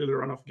needs a little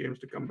run of games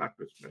to come back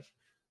to his best.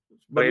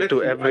 But Pray let's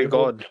to see. every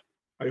god.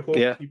 I hope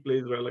Yeah. he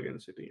plays well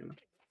against City.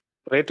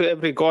 Pray to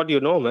every god,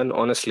 man,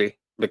 honestly.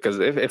 Because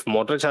if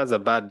Modric has a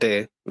bad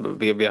day,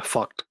 we are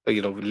fucked.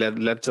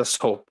 Let's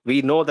just hope.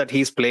 We know that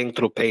he's playing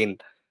through pain.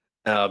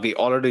 We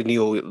already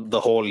knew the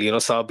whole,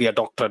 Serbia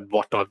doctrine,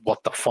 whatnot.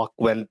 What the fuck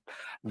went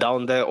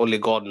down there? Only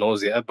God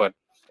knows, yeah. But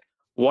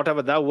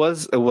whatever that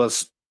was, it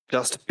was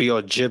just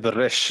pure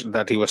gibberish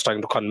that he was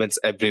trying to convince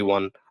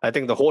everyone. I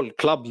think the whole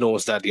club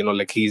knows that,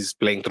 like, he's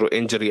playing through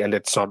injury and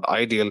it's not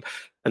ideal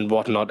and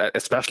whatnot,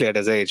 especially at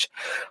his age.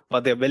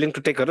 But they're willing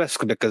to take a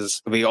risk,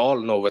 because we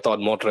all know without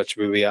Modric,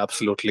 we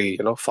absolutely,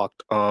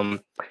 fucked.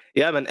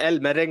 Yeah, man, El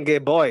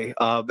Merengue Boy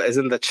is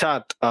in the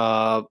chat.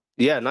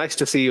 Yeah, nice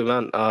to see you,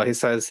 man. He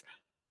says,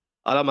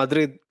 Ala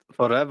Madrid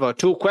forever.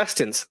 2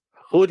 questions.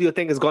 Who do you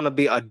think is going to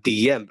be a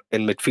DM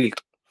in midfield?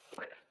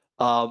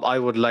 I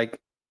would like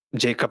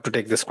Jacob to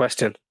take this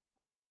question.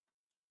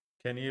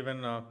 Can you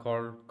even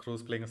call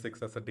Cruz playing a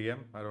 6 as a DM?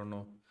 I don't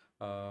know.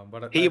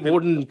 But He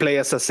wouldn't play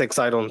as a 6,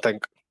 I don't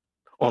think,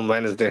 on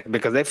Wednesday,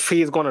 because if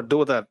he's going to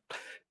do that,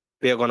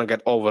 we are going to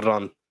get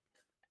overrun.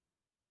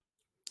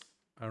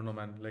 I don't know,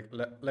 man.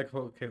 Like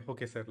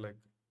okay said, like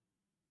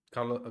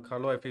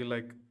Carlo, I feel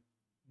like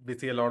we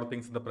see a lot of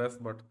things in the press,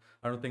 but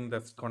I don't think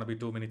that's going to be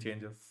too many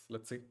changes.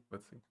 Let's see.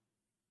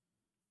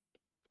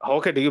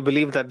 Okay, do you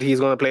believe that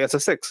he's going to play as a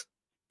 6?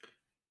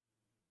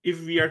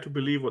 if we are to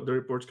believe what the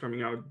reports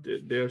coming out,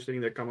 they're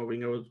saying that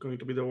Kamavinga was going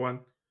to be the one.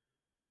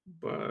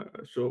 But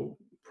so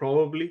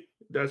probably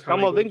that's how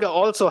he goes. Kamavinga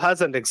also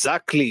hasn't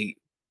exactly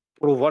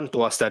proven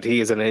to us that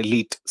he is an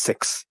elite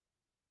six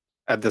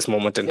at this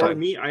moment in For time.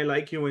 me, I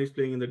like him when he's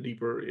playing in the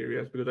deeper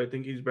areas because I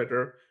think he's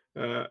better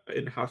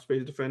in half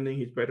space defending.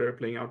 He's better at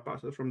playing out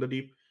passes from the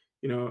deep.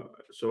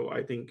 So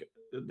I think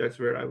that's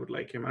where I would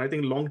like him. And I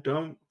think long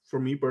term, for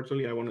me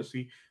personally, I want to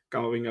see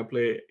Kamavinga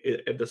play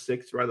at the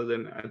six rather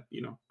than at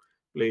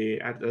play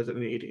at as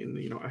an eight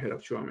in ahead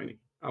of Chouameni.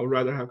 I would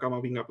rather have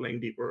Kamavinga playing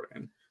deeper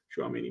and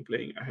Chouameni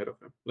playing ahead of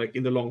him, like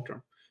in the long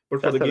term.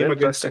 But for the That's an game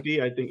against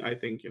interesting. City, I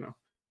think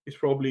it's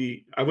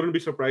probably, I wouldn't be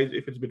surprised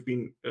if it's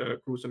between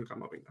Cruz and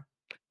Kamavinga.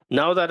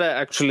 Now that I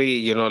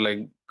actually,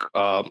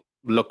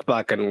 look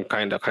back and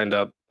kind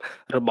of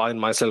remind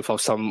myself of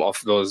some of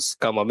those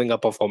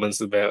Kamavinga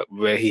performances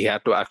where he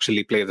had to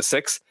actually play the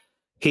six,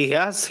 he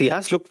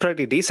has looked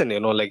pretty decent.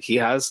 Like he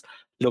has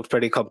looked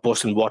pretty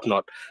composed and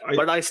whatnot. I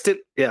But I still,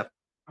 yeah,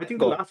 I think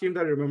the go. last game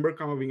that I remember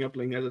Kamavinga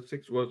playing as a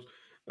six was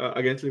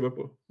against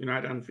Liverpool,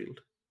 at Anfield.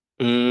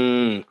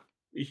 Mm,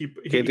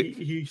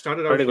 He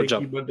started out pretty good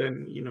shaky, job. but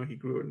then he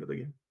grew into the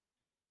game.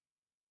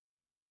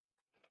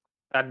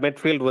 That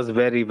midfield was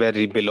very,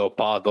 very below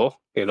par, though.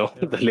 Yeah.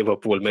 The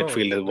Liverpool So,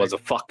 midfield was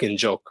like, a fucking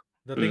joke.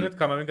 the thing with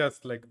Kamavinga is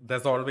like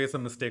there's always a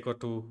mistake or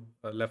two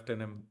left in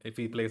him if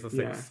he plays a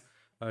Yeah. six.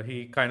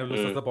 He kind of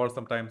loses the ball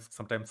sometimes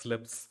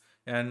slips.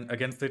 And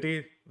against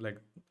City, like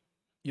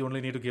you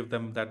only need to give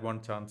them that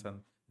one chance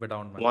and we're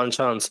down, man. One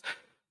chance.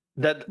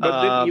 That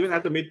But then even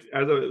at the mid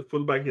as a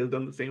fullback, he has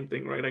done the same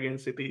thing, right?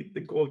 Against City, the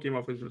goal came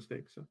off his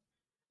mistakes. So.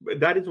 But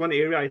that is one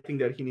area I think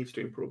that he needs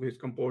to improve his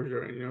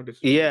composure and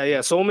discipline.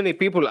 Yeah. So many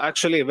people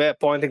actually were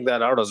pointing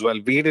that out as well.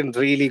 We didn't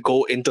really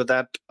go into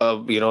that,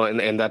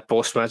 in that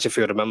post match. If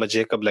you remember,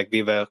 Jacob, like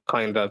we were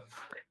kind of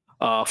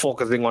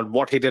focusing on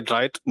what he did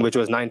right, which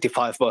was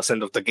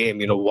 95% of the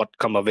game. What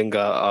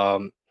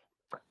Kamavinga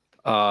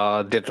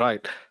did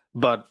right,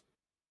 but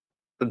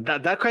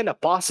that kind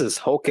of passes,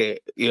 okay,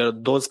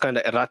 those kind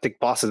of erratic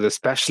passes,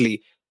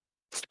 especially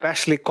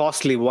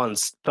costly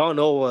ones,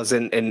 turnovers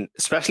in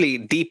especially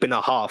deep in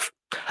a half.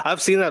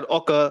 I've seen that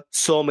occur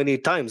so many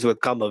times with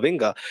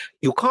Kamavinga.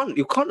 You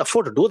can't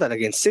afford to do that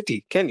against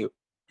City, can you?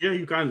 Yeah,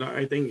 you can.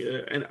 I think,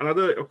 and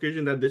another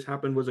occasion that this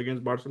happened was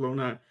against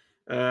Barcelona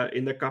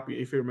in the cup,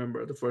 if you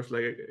remember, the first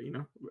leg,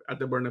 at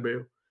the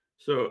Bernabeu.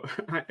 So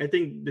I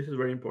think this is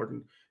very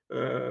important.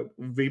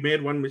 We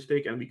made one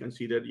mistake and we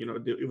conceded.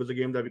 It was a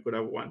game that we could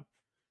have won.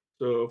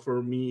 So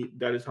for me,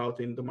 that is how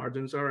thin the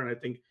margins are. And I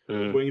think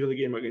going into the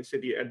game against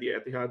City at the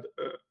Etihad,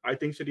 I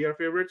think City are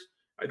favorites.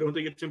 I don't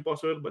think it's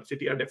impossible, but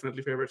City are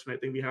definitely favorites. And I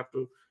think we have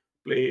to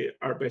play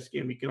our best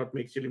game. We cannot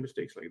make silly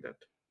mistakes like that.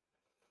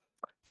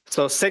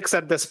 So 6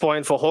 at this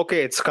point for Hoke.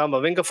 It's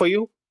Kamavinga for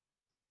you.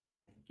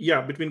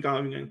 Yeah, between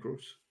Kamavinga and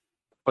Cruz.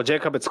 For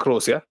Jacob, it's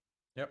Kroos, yeah?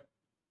 Yep.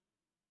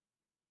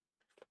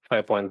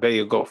 5 point. There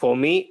you go. For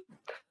me,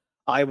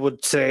 I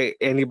would say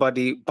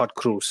anybody but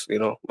Cruz.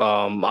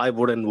 I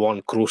wouldn't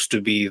want Cruz to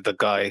be the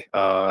guy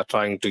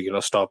trying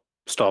to stop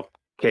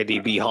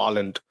KDB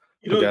Haaland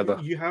together.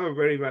 You have a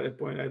very valid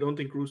point. I don't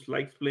think Cruz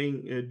likes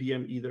playing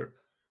DM either,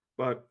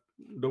 but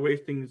the way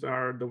things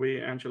are, the way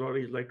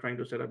Ancelotti is like trying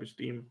to set up his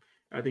team,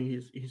 I think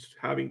he's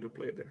having to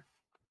play there.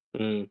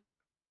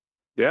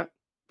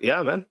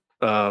 Yeah, man.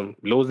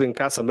 Losing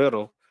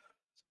Casemiro.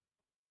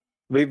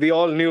 We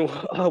all knew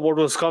what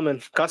was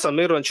coming.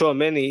 Casemiro and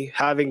Chouameni,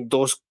 having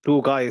those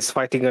two guys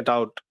fighting it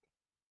out,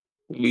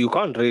 you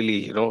can't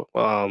really,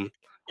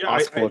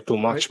 ask for too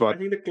much. I But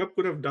think the club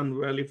could have done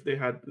well if they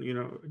had,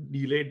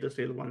 delayed the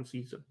sale one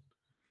season.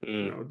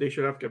 They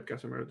should have kept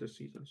Casemiro this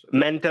season. So.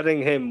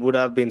 Mentoring him would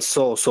have been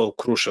so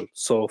crucial,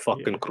 so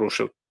fucking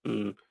crucial.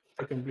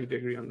 I completely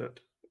agree on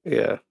that.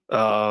 Yeah.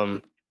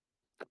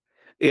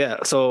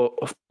 Yeah. So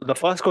the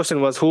first question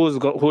was who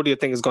do you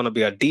think is going to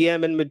be a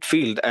DM in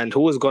midfield, and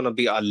who is going to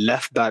be a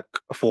left back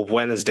for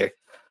Wednesday?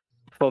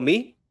 For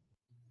me,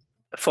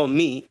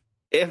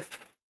 if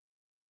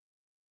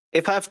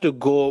I have to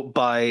go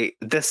by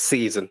this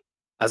season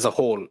as a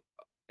whole,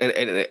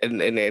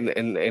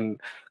 in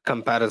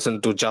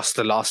comparison to just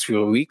the last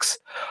few weeks,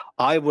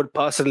 I would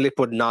personally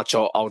put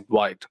Nacho out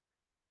wide.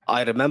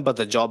 I remember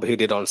the job he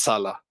did on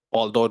Salah,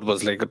 although it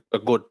was like a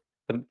good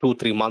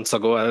 2-3 months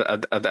ago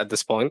at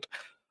this point.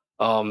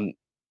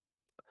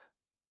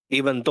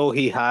 Even though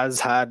he has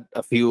had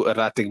a few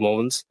erratic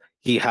moments,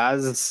 he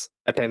has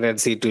a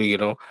tendency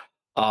to,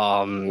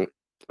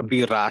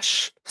 be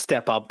rash,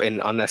 step up in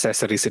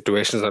unnecessary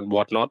situations and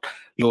whatnot,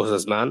 lose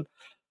his man.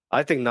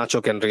 I think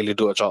Nacho can really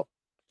do a job.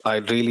 I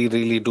really,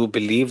 really do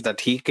believe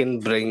that he can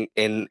bring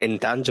in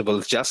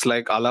intangibles just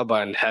like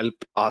Alaba and help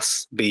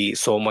us be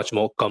so much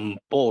more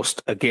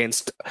composed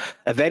against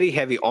a very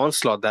heavy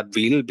onslaught that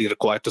we'll be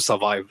required to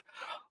survive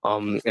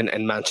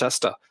in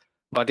Manchester.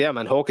 But yeah,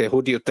 man, okay,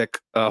 who do you think?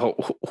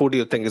 Who do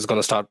you think is going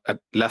to start at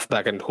left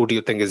back, and who do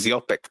you think is your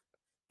pick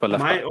for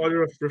left my back?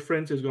 order of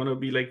preference is going to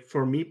be like,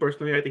 for me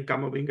personally, I think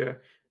Kamavinga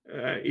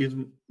is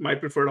my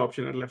preferred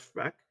option at left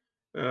back.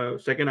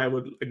 Second, I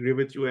would agree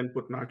with you and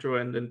put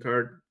Nacho, and then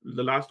third,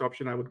 the last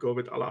option I would go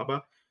with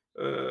Alaba,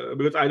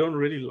 because I don't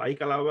really like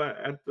Alaba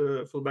at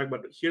the fullback.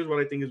 But here's what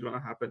I think is going to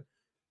happen: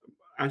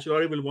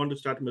 Ancelotti will want to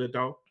start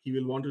Militao. He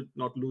will want to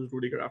not lose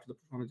Rudiger after the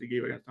performance he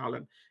gave against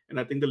Haaland, and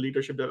I think the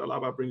leadership that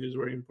Alaba brings is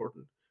very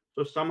important.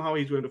 So somehow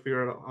he's going to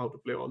figure out how to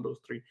play all those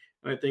three,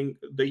 and I think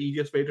the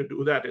easiest way to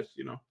do that is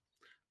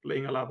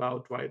playing Alaba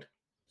out wide.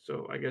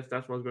 So I guess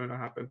that's what's going to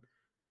happen.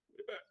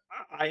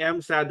 I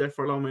am sad that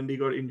Ferland Mendy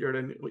got injured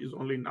and is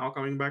only now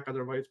coming back.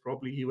 Otherwise,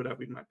 probably he would have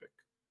been my pick,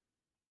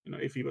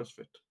 if he was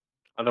fit.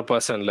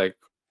 100%. Like,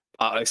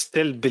 I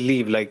still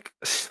believe, like,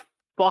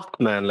 fuck,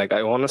 man. Like,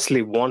 I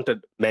honestly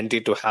wanted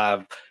Mendy to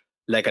have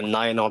like a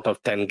 9 out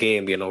of 10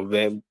 game,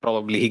 where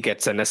probably he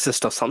gets an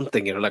assist or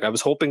something, like I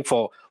was hoping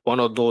for one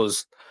of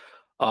those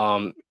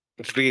um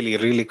really,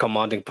 really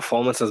commanding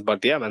performances.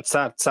 But yeah, man,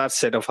 sad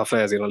state of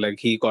affairs, like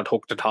he got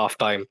hooked at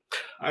halftime.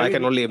 I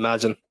can only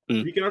imagine.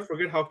 We cannot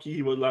forget how key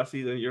he was last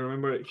season. You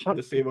remember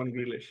the save on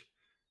Grealish?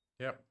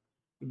 Yeah.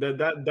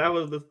 That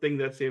was the thing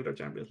that saved our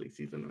Champions League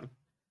season, man.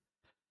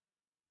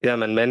 Yeah,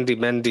 man,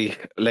 Mendy,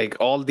 like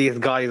all these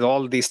guys,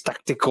 all these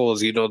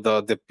tacticals,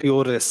 the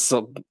purists,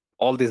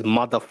 all these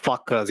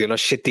motherfuckers,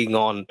 shitting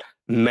on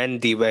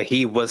Mendy, where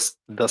he was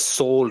the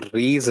sole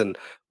reason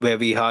where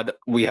we had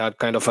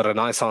kind of a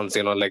renaissance,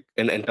 like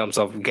in terms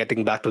of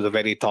getting back to the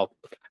very top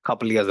a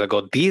couple of years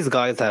ago. These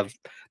guys have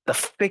the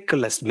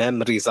ficklest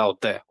memories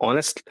out there.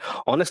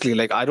 Honestly,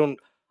 like I don't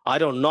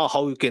know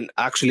how you can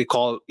actually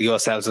call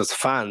yourselves as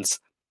fans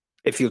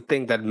if you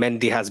think that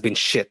Mendy has been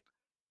shit.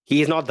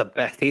 He's not the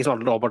best. He's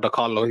not Roberto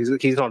Carlos.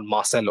 He's not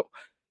Marcelo.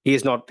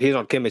 He's not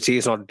Kimmich.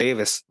 He's not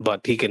Davis.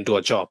 But he can do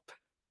a job.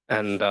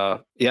 And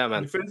yeah,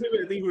 man. Defensively,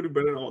 I think he would be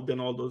better than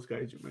all those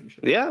guys you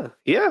mentioned.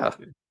 Yeah.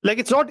 Like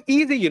it's not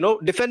easy,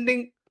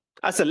 Defending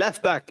as a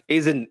left back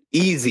isn't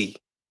easy.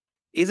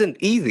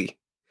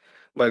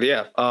 But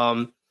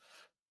yeah,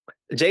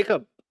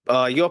 Jacob,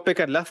 your pick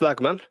at left back,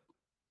 man.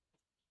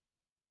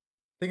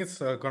 I think it's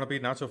going to be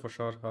Nacho for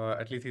sure.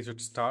 At least he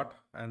should start.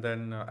 And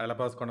then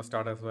Alaba is going to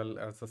start as well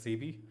as a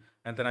CB.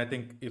 And then I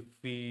think if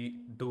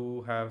we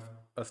do have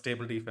a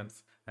stable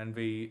defense and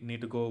we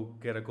need to go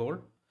get a goal,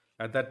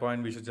 at that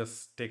point we should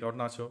just take out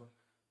Nacho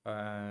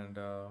and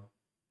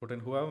put in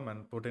whoever,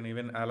 man. Put in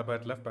even Alaba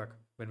at left back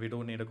when we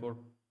do need a goal.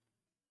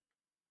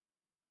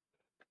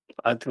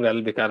 I think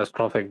that'll be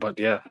catastrophic. But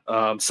yeah.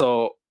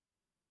 So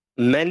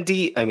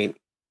Mendy, I mean,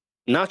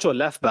 Nacho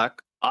left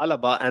back,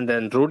 Alaba, and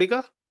then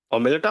Rudiger. Or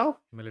Militao,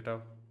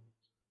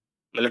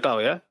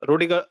 yeah.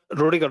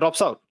 Rudiger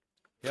drops out.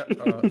 Yeah,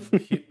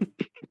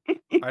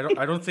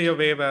 I don't see a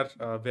way where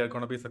we are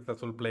going to be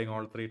successful playing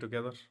all three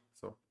together.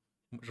 So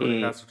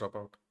Rudiger has to drop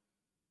out.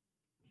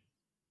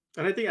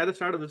 And I think at the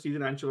start of the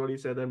season, Ancelotti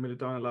said that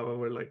Militao and Alaba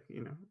were like,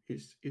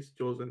 he's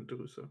chosen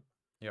to. So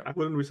yeah, I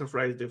wouldn't be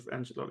surprised if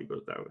Ancelotti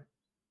goes that way.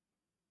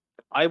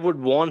 I would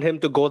want him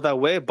to go that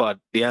way, but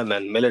yeah,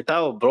 man,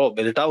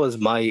 Militao is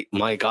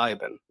my guy,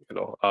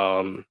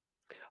 man.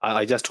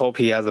 I just hope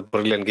he has a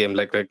brilliant game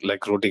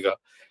like Rudiger.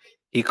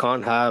 He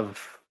can't have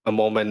a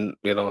moment,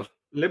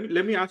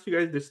 Let me ask you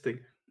guys this thing: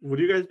 would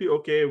you guys be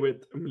okay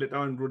with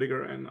Militao and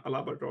Rudiger and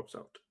Alaba drops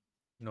out?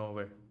 No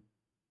way,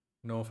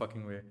 no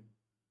fucking way.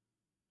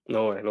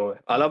 No way.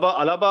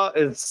 Alaba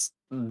is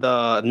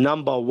the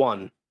number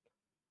one,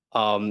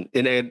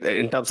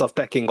 in terms of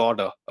pecking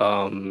order,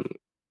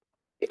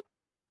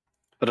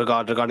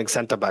 regarding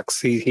centre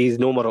backs. He's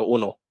numero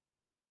uno,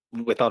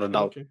 without a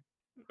doubt.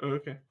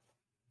 Okay.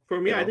 For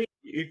me, I think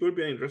it could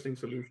be an interesting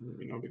solution,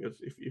 because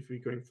if we're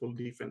going full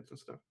defense and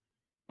stuff,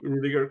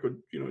 Rudiger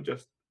could,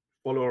 just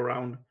follow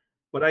around.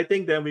 But I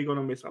think then we're going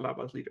to miss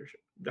Alaba's leadership.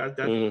 That's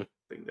the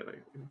thing that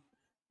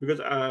because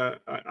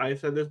I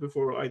said this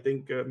before. I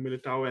think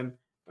Militao and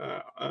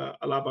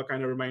Alaba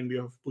kind of remind me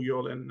of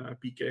Puyol and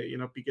Piqué.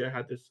 Piqué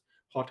had this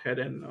hot head,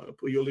 and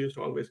Puyol used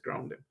to always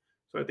ground him.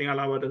 So I think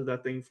Alaba does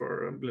that thing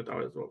for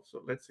Militao as well.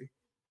 So let's see.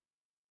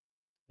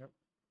 Yep.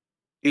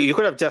 You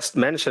could have just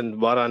mentioned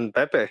Varane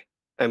Pepe.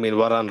 I mean,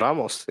 Varane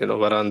Ramos,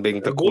 Varane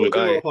being the cool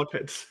guy.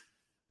 Hotheads.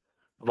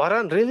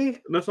 Varane,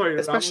 really? No, sorry,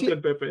 especially Ramos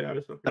and Pepe.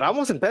 Yeah,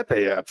 Ramos and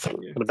Pepe, yeah.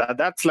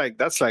 That's like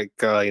that's like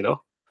Ramos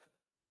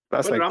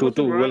like two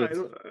villains.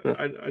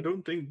 I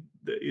don't think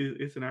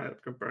it's an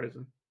added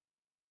comparison.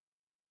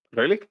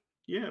 Really?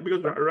 Yeah,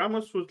 because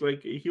Ramos was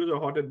like, he was a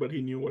hothead, but he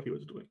knew what he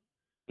was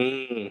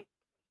doing.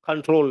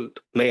 Controlled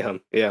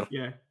mayhem. Yeah.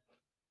 Yeah.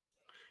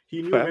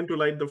 He knew when to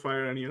light the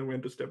fire and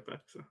when to step back.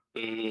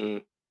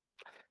 So.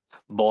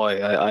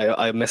 Boy,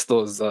 I miss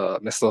those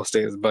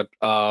days. But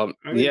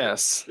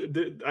yes,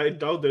 I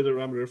doubt there's a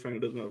Real fan who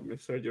does not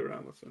miss Sergio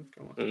Ramos.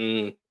 Come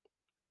on.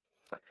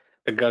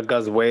 It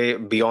goes way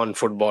beyond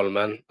football,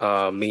 man.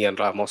 Me and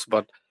Ramos,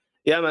 but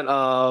yeah, man.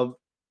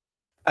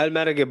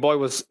 Almerige boy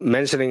was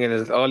mentioning in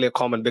his earlier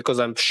comment, because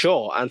I'm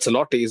sure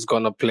Ancelotti is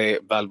gonna play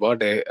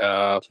Valverde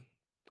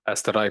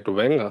as the right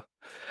winger.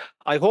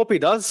 I hope he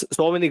does.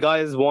 So many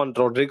guys want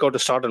Rodrigo to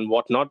start and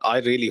whatnot. I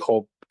really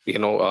hope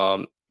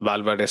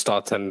Valverde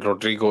starts and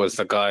Rodrigo is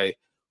the guy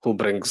who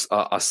brings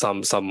us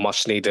some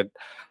much needed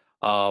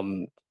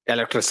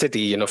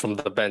electricity, from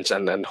the bench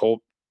and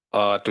hope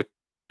to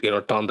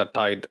turn the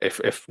tide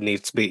if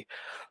needs be.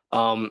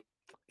 Um,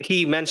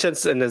 he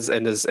mentions in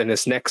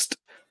his next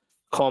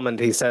comment,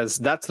 he says,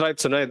 "That's right,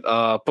 Sunaid.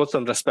 Put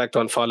some respect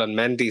on Falan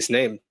Mendy's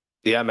name."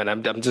 Yeah, man,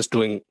 I'm just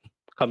doing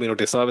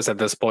community service at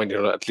this point.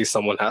 At least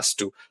someone has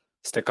to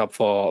stick up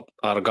for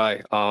our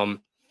guy.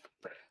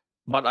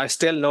 But I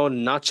still know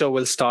Nacho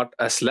will start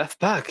as left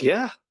back.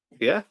 Yeah,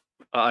 yeah.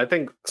 I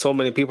think so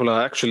many people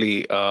are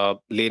actually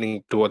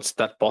leaning towards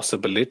that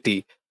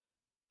possibility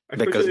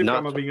because Especially if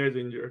Nacho. Kamavinga is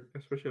injured.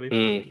 Especially if Mm,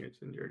 Kamavinga is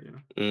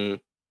injured. mm.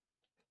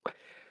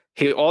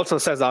 He also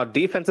says our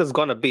defense is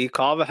going to be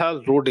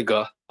Carvajal,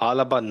 Rudiger,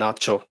 Alaba,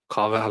 Nacho.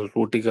 Carvajal,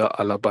 Rudiger,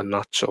 Alaba,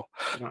 Nacho.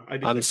 No, I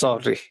I'm disagree.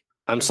 sorry.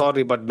 I'm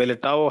sorry, but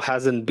Militao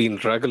hasn't been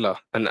regular,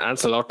 and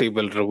Ancelotti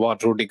will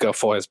reward Rudiger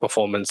for his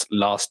performance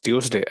last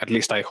Tuesday. At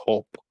least I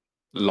hope.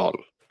 Lol.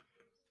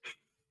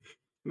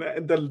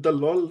 The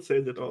lol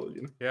says it all.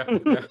 Yeah,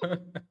 yeah.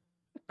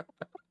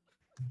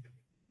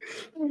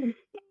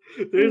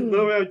 There is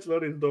no way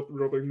Ancelotti is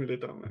dropping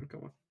Militao, man.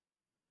 Come on.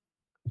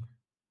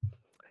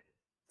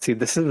 See,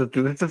 this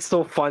is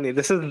so funny.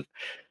 This is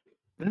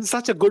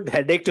such a good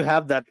headache to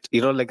have. That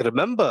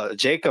remember,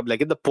 Jacob,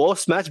 like in the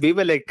post match, we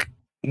were like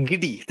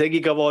giddy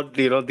thinking about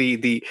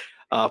the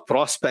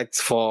prospects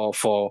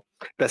for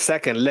the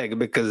second leg,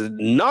 because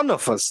none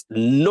of us,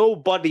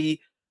 nobody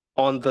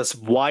on this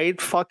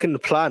wide fucking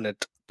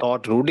planet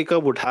thought Rudiger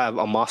would have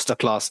a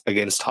masterclass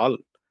against Hull.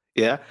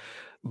 Yeah,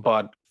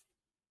 but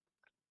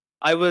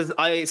so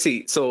I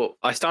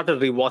started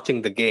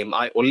rewatching the game.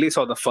 I only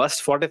saw the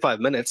first 45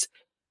 minutes.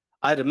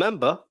 I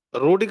remember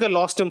Rudiger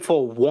lost him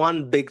for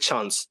one big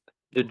chance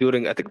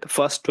during, I think, the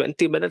first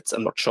 20 minutes.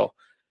 I'm not sure.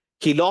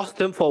 He lost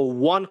him for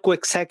one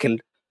quick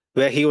second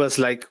where he was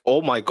like,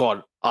 oh my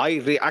God,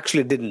 I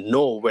actually didn't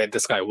know where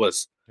this guy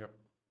was. Yep.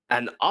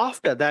 And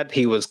after that,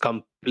 he was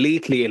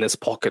completely in his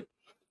pocket.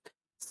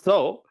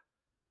 So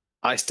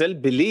I still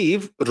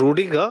believe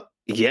Rudiger,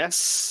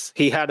 yes,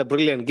 he had a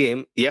brilliant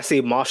game. Yes,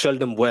 he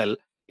marshaled him well.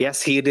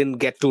 Yes, he didn't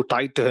get too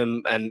tight to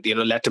him and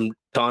let him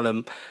turn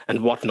him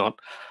and whatnot.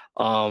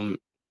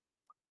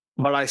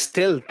 But I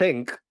still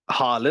think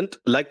Haaland,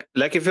 like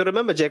if you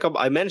remember, Jacob,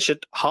 I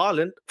mentioned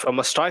Haaland from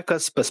a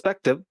striker's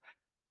perspective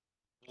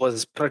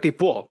was pretty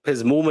poor.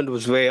 His movement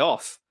was way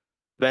off.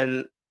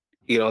 When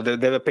they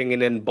were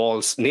pinging in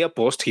balls near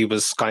post, he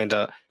was kind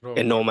of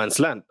in no man's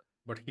land.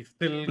 But he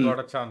still got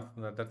a chance.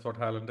 That's what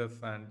Haaland is,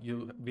 and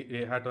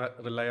we had to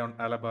rely on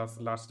Alaba's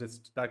last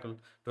tackle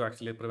to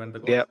actually prevent the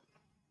goal. Yeah.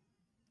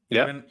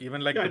 Yeah.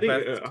 Even like I the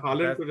think best.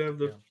 Haaland could have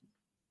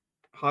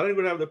Haaland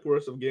would have the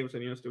poorest of games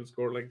and still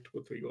score like 2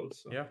 or 3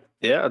 goals. So.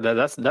 Yeah.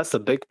 That's a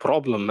big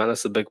problem, man.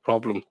 That's a big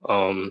problem.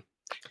 I'm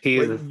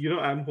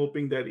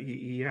hoping that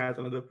he has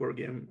another poor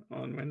game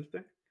on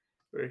Wednesday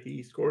where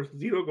he scores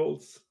 0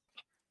 goals.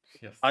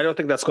 Yes. I don't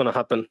think that's going to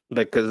happen,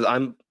 because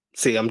I'm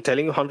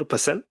telling you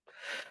 100%.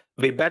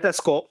 We better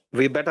score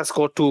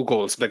 2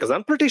 goals, because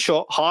I'm pretty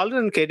sure Haaland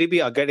and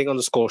KDB are getting on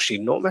the score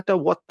sheet no matter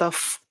what the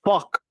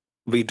fuck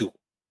we do.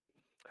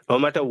 No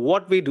matter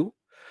what we do,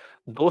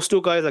 those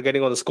 2 guys are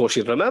getting on the score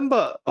sheet.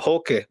 Remember,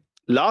 okay,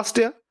 last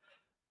year,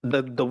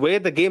 the way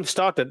the game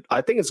started,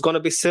 I think it's going to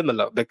be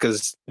similar,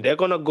 because they're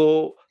going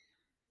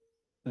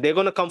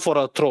to come for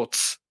our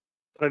throats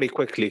pretty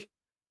quickly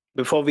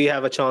before we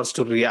have a chance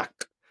to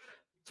react.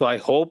 So I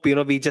hope,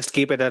 we just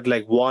keep it at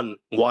like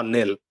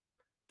 1-0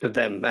 to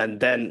them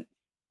and then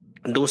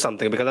do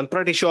something, because I'm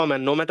pretty sure,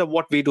 man, no matter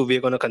what we do,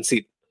 we're going to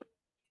concede.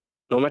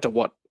 No matter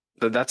what.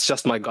 That's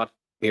just my gut,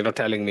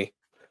 telling me.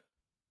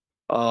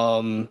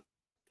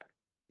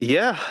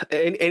 Yeah.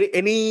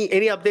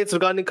 Any updates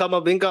regarding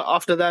Kamavinga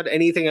after that?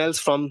 Anything else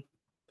from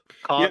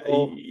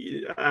Carlo?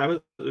 Yeah,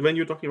 when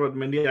you were talking about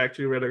Mendy, I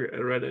actually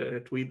read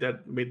a tweet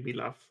that made me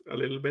laugh a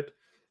little bit.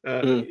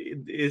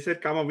 It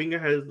said Kamavinga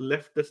has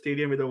left the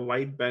stadium with a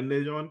white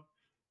bandage on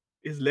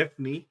his left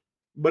knee,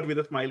 but with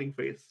a smiling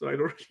face. So I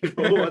don't really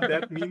know what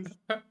that means.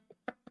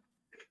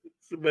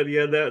 But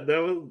yeah, that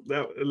was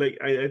like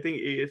I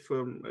think it's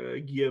from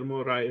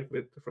Guillermo Rai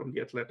from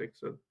the Athletic.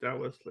 So that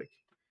was like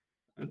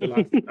the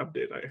last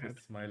update I had.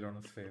 Smile on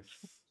his face.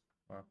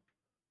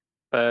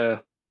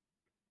 Wow.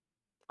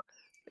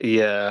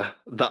 Yeah,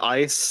 the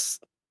ice.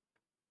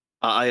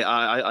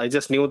 I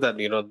just knew that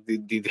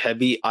the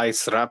heavy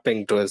ice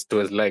wrapping to his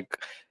leg.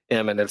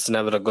 Yeah, man, it's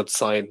never a good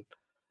sign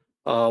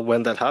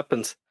when that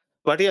happens.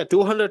 But yeah,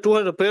 200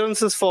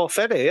 appearances for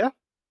Fede. Yeah,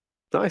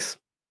 nice.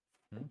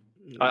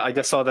 I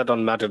just saw that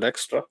on Madrid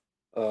Extra.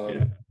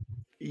 Yeah.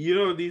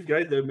 These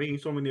guys, they're making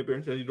so many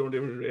appearances, you don't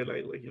even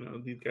realize,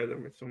 these guys have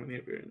made so many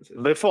appearances.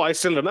 Before, I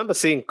still remember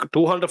seeing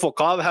 200 for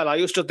Carvajal. I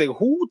used to think,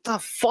 who the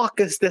fuck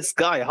is this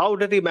guy? How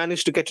did he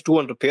manage to get to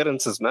 200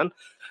 appearances, man?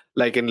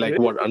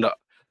 What,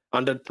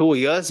 under 2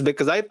 years?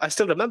 Because I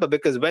still remember,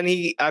 because when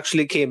he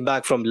actually came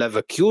back from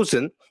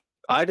Leverkusen,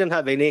 I didn't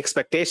have any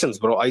expectations,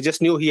 bro. I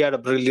just knew he had a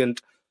brilliant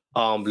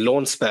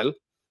loan spell,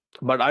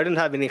 but I didn't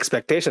have any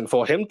expectation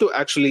for him to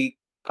actually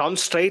come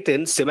straight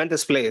in, cement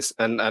his place,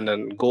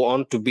 and go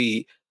on to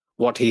be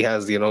what he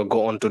has,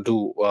 go on to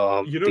do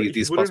He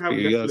these wouldn't past have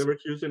few left years.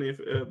 Leverkusen if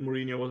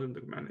Mourinho wasn't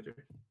the manager.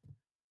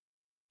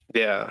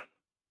 Yeah.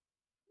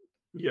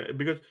 Yeah,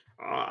 because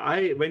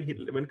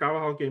when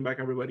Carvajal came back,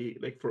 everybody,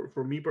 like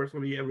for me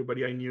personally,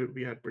 everybody I knew,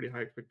 we had pretty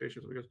high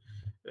expectations because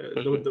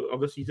of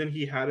the season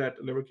he had at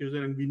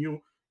Leverkusen, and we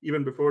knew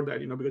even before that,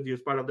 because he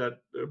was part of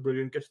that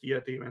brilliant Castilla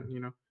team,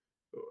 and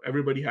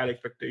everybody had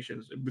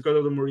expectations because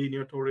of the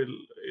Mourinho Toril.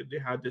 They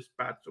had this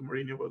path, so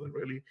Mourinho wasn't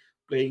really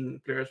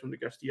playing players from the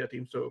Castilla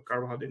team, so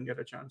Carvajal didn't get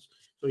a chance.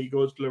 So he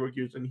goes to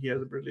Leverkusen, he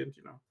has a brilliant,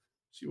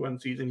 one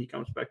season, he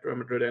comes back to Real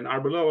Madrid, and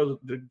Arbeloa was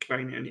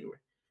declining anyway,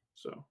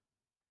 so.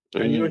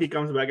 And he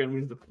comes back and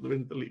wins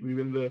the league. We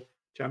win the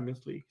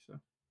Champions League. So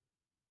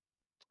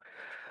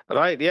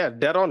Right, yeah.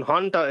 Deron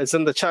Hunter is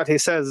in the chat. He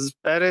says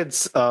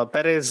Perez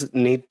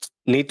need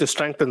to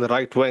strengthen the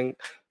right wing.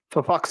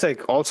 For fuck's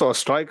sake, also a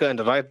striker and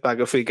a right back.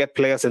 If we get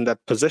players in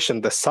that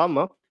position this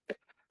summer,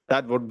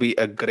 that would be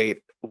a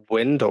great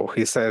window.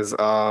 He says.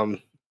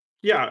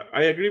 Yeah,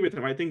 I agree with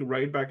him. I think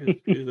right back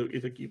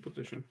is a key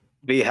position.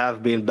 We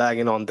have been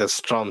bagging on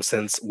this drum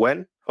since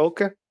when?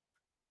 Okay.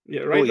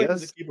 Yeah, right back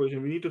is a key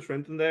position. We need to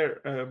strengthen there,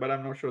 but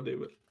I'm not sure they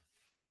will.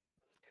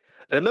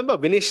 Remember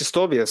Vinicius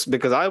Tobias,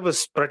 because I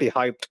was pretty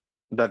hyped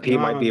that he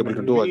might be able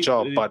to do a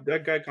job, but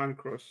that guy can't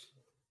cross.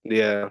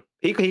 Yeah,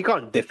 he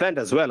can't defend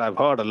as well. I've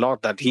heard a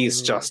lot that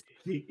he's just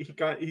he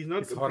can't. He's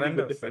not a pretty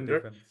good defender.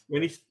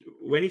 Defense.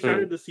 When he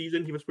started the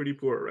season, he was pretty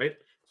poor, right?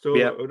 So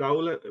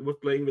Raul was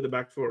playing with the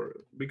back four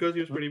because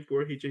he was pretty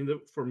poor. He changed the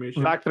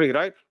formation. Back three,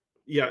 right?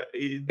 Yeah,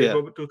 they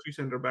go to 3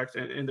 center backs,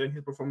 and then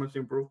his performance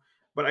improved.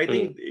 But I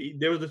think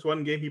there was this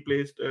one game he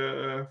placed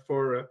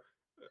for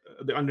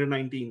the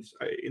under-19s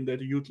in the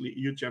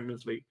youth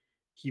Champions League.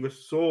 He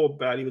was so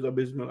bad; he was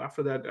abysmal.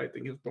 After that, I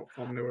think his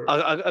form never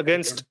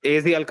against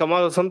AZ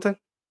Alkmaar or something.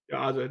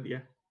 Yeah, Azad,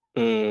 yeah.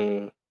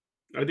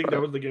 I think Right.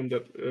 that was the game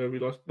that we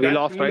lost. We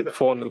lost, right?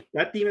 4-0.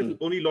 That team has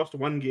only lost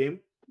one game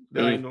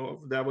that I know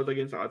of. That was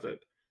against Azad.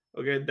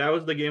 Okay, that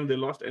was the game they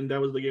lost, and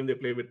that was the game they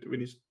played with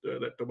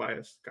that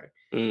Tobias guy.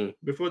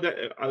 Before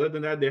that, other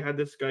than that, they had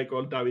this guy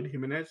called David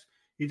Jimenez.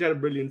 He's had a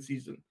brilliant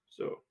season.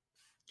 So,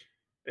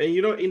 and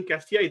in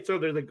Castilla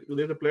itself,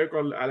 there's a player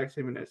called Alex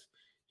Jimenez.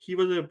 He's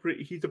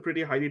a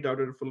pretty highly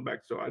touted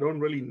fullback. So I don't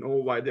really know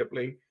why they're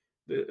playing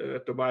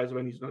the Tobias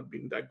when he's not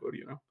been that good.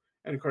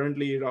 And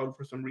currently, Raul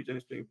for some reason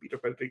is playing Peter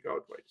Federico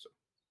out wide. So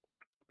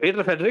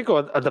Peter Federico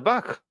at the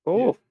back.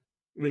 Oh,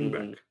 yeah. Wing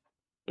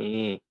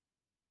back.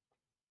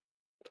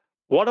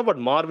 What about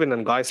Marvin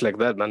and guys like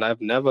that, man?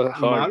 I've never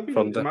heard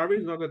from them.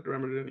 Marvin's not at Real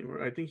Madrid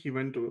anymore. I think he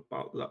went to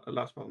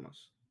Las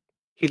Palmas.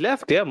 He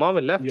left, yeah.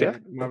 Marvin left, yeah.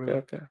 Marvin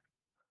Okay.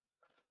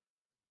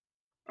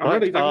 I'm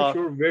not exactly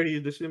sure where he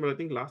is this season, but I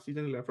think last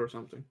season he left or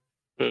something.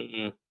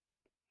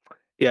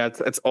 Yeah,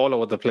 it's all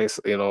over the place,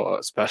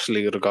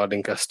 especially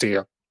regarding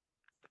Castilla.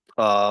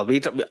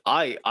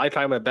 I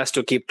try my best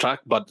to keep track,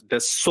 but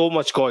there's so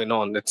much going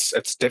on.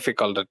 It's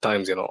difficult at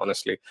times,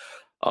 honestly.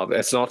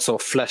 It's not so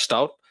fleshed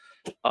out.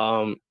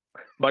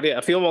 But yeah,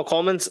 a few more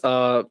comments.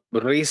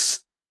 Reese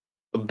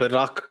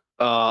Barak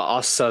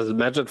asks us,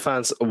 Madrid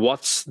fans,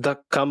 what's the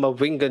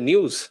Camavinga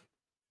news?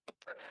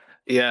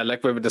 Yeah,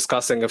 like we were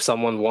discussing, if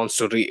someone wants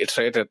to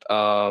reiterate it,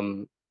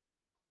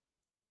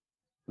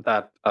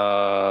 that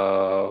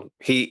I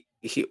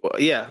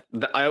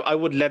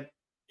would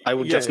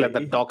just let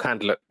the doc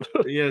handle it.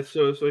 Yeah,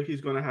 so he's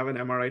gonna have an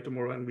MRI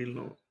tomorrow, and we'll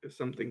know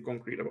something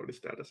concrete about his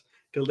status.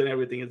 Till then,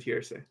 everything is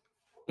hearsay.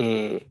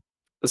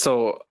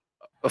 So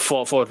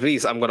for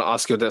Reese, I'm gonna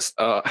ask you this: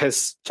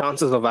 his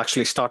chances of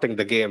actually starting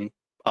the game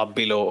are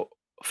below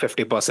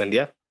 50%.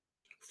 Yeah.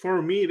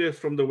 For me, it is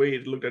from the way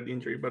it looked at the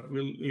injury, but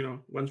we'll,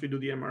 once we do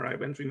the MRI,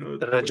 once we know.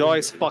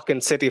 Rejoice,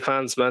 fucking City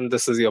fans, man!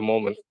 This is your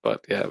moment.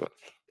 But yeah,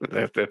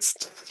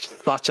 it's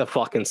such a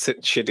fucking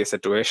shitty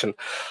situation.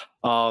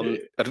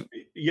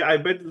 Yeah, I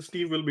bet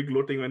Steve will be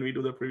gloating when we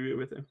do the preview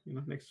with him,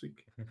 next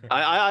week.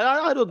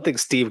 I don't think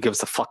Steve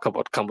gives a fuck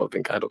about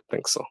Camavinga. I don't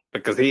think so,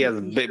 because he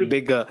has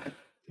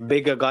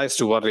bigger guys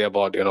to worry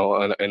about, in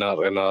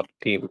our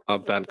team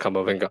than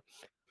Camavinga.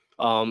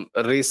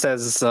 Reese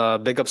says,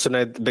 big up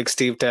Sunay. Big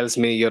Steve tells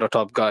me you're a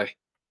top guy.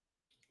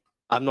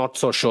 I'm not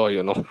so sure,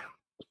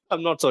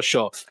 I'm not so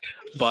sure.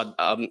 But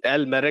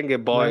El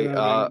Merengue boy.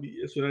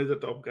 Sunay is a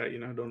top guy,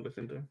 don't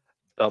listen to him.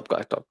 Top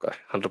guy,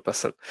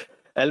 100%.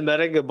 El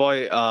Merengue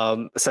boy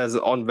says,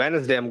 on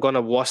Wednesday, I'm going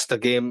to watch the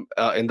game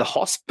in the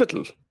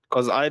hospital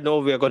because I know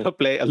we're going to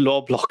play a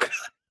low block.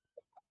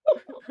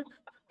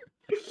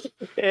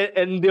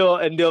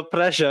 endure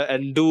pressure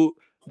and do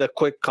the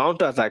quick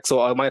counter attack, so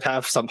I might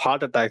have some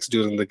heart attacks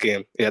during the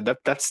game. Yeah,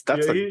 that's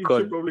he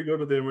should probably go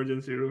to the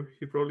emergency room.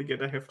 He'd probably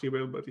get a hefty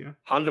bill, but yeah,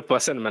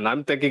 100%, man.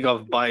 I'm thinking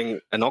of buying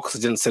an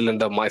oxygen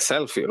cylinder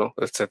myself.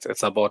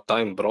 It's about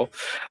time, bro.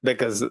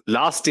 Because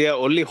last year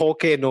only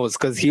Hoke knows,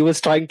 because he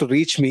was trying to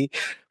reach me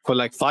for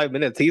like 5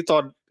 minutes. He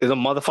thought the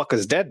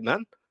motherfucker's dead,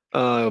 man.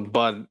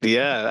 But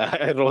yeah,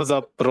 I rose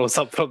up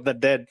from the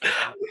dead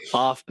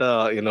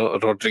after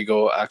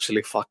Rodrigo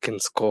actually fucking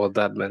scored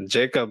that, man.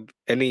 Jacob,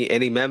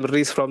 any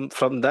memories from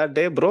that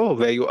day, bro?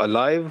 Were you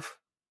alive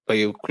Were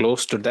you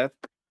close to death?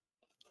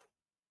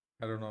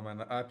 I don't know,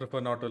 man. I prefer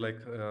not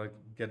to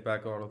get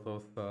back all of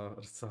those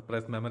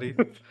suppressed memories.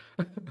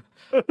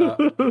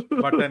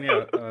 But then,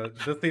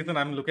 this season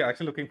I'm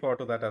actually looking forward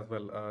to that as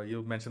well.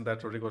 You mentioned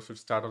that Rodrigo should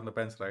start on the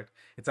bench, right?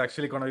 It's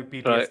actually going to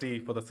be Right.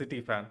 PTSD for the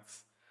City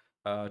fans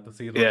to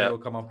see Yeah. Rodrigo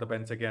come off the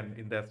bench again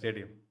in their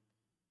stadium.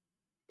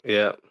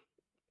 Yeah.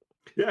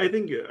 Yeah, I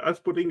think us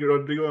putting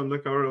Rodrigo on the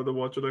cover of the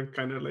Watch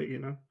kind of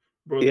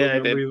brought Yeah,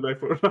 those memories back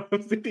for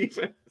City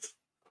fans.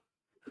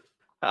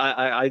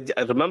 I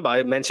remember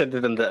I mentioned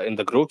it in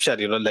the group chat.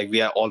 Like we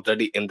are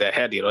already in their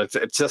head.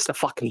 It's just a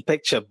fucking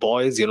picture,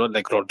 boys.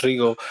 Like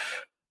Rodrigo,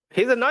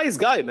 he's a nice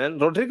guy, man.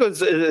 Rodrigo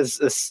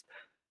is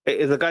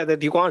a guy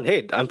that you can't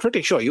hate. I'm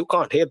pretty sure you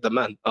can't hate the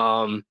man.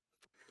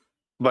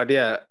 But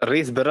yeah,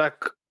 Reese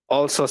Barak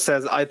also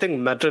says, I think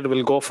Madrid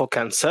will go for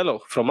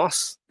Cancelo from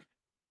us.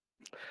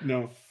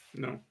 No,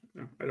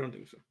 I don't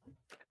think so.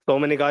 So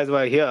many guys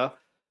were here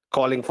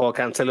calling for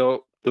Cancelo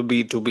to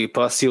be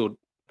pursued.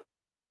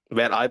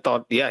 Where I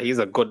thought, yeah, he's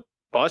a good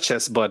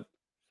purchase, but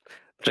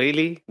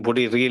really, would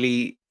he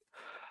really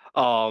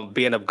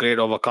be an upgrade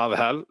over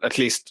Carvajal? At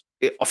least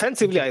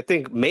offensively, I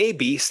think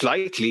maybe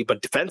slightly,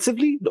 but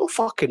defensively, no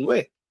fucking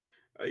way.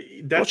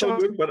 That's all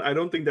good, but I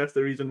don't think that's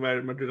the reason why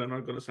Madrid are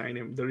not going to sign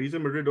him. The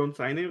reason Madrid don't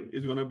sign him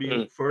is going to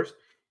be first,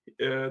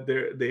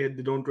 they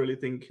don't really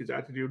think his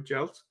attitude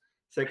gels.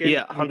 Second,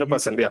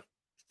 100%. Yeah.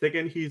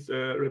 Second, he's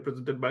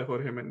represented by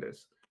Jorge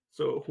Mendes.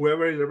 So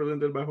whoever is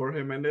represented by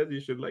Jorge Mendes, you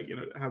should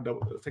have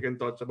second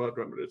thoughts about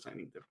Madrid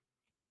signing them.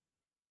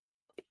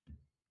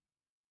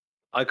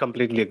 I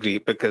completely agree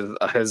because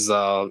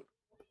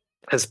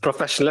his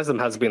professionalism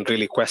has been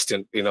really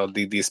questioned.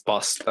 These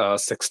past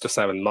 6 to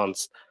 7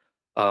 months.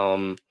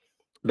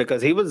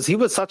 Because he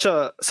was such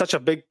a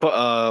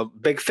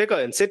big figure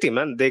in City,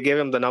 man. They gave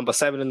him the number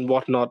 7 and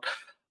whatnot.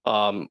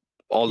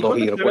 Although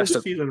he requested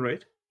this season,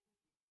 right?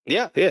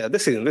 Yeah,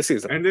 this season.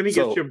 And then he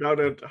gets shipped out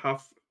at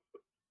half.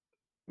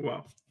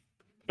 Wow.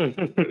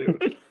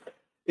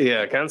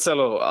 Yeah,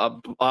 Cancelo.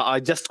 I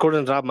just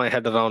couldn't wrap my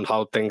head around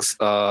how things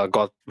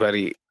got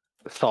very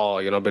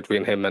sour,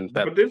 between him and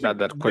Pep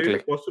that quickly.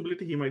 There's a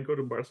possibility he might go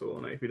to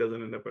Barcelona if he doesn't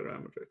end up at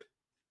Real Madrid.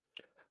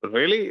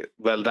 Really?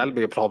 Well, that'll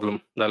be a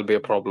problem.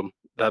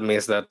 That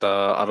means that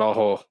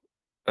Araujo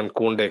and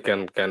Koundé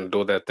can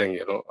do their thing,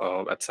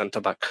 at centre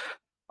back.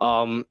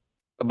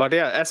 But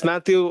yeah, as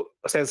Matthew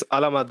says,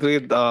 a la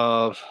Madrid,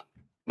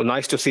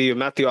 nice to see you,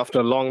 Matthew,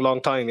 after a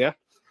long time, yeah?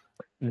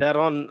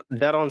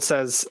 Daron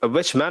says,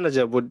 which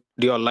manager would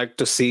you like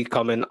to see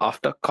come in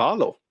after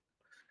Carlo?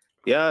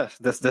 Yeah,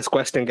 this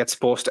question gets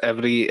posed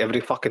every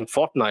fucking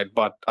fortnight.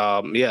 But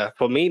yeah,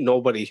 for me,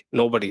 nobody.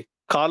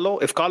 Carlo,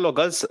 if Carlo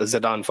goes,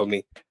 Zidane for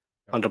me,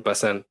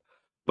 100%.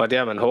 But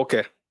yeah, man,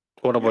 okay.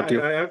 What about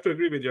you? I have to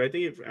agree with you. I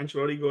think if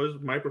Ancelotti goes,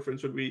 my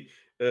preference would be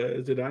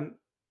Zidane.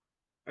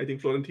 I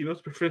think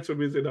Florentino's preference would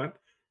be Zidane,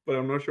 but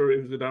I'm not sure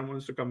if Zidane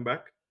wants to come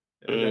back.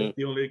 That's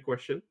the only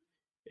question.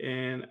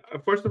 And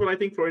first of all, I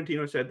think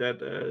Florentino said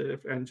that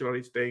if Ancelotti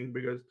is staying,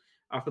 because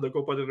after the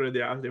Copa del Rey,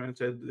 they asked him and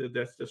said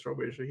that's just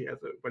rubbish. He has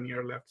 1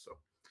 year left. So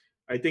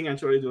I think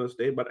Ancelotti is going to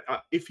stay. But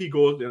if he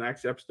goes and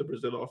accepts the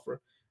Brazil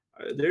offer,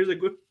 there's a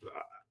good...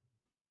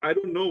 I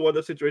don't know what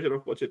the situation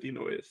of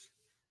Pochettino is.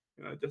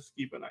 Just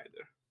keep an eye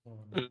there.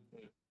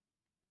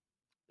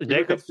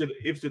 Jacob?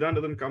 If Zidane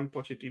doesn't come,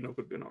 Pochettino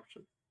could be an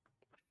option.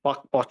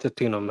 Fuck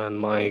Pochettino, man.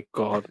 My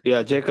God.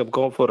 Yeah, Jacob,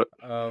 go for it.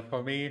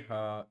 For me,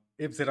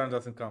 if Zidane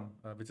doesn't come,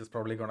 which is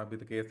probably going to be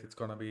the case, it's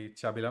going to be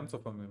Xabi Alonso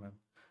for me, man.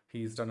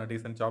 He's done a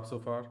decent job so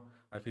far.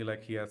 I feel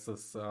like he has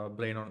this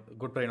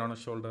good brain on his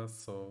shoulders.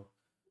 So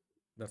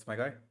that's my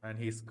guy. And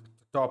he's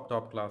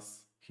top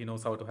class. He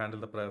knows how to handle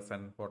the press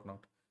and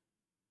whatnot.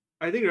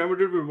 I think Real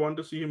Madrid will want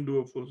to see him do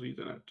a full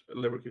season at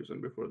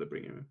Leverkusen before they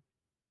bring him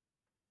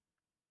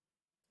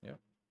in. Yeah.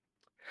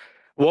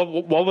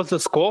 What was the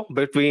score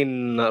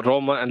between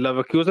Roma and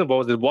Leverkusen? What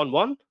was it,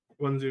 1-1?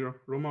 1-0.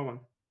 Roma won.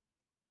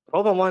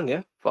 Roma won,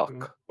 yeah?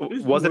 Fuck.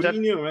 Was it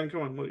Mourinho, man?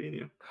 Come on,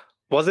 Mourinho.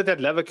 Was it at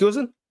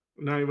Leverkusen?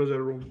 No, it was at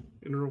Rome.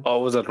 In Rome. Oh,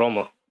 it was at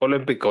Roma.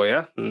 Olimpico,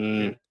 yeah?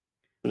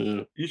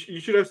 You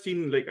should have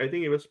seen, I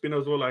think it was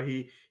Spinazzola.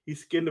 He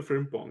skinned a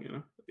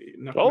Frimpong,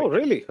 Oh,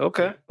 really?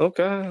 Okay.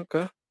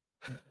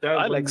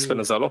 I like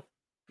Spinazzola.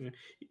 Yeah.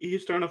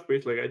 His turn of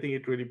pace, I think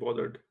it really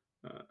bothered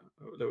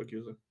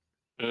Leverkusen.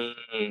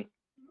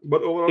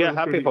 But overall, yeah,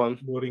 happy for him.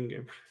 Boring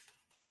game.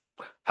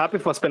 Happy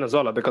for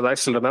Spinazzola because I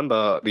still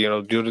remember,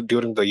 during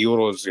the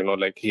Euros,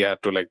 he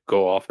had to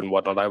go off and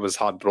whatnot. I was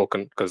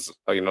heartbroken because,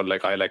 I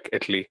like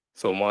Italy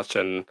so much.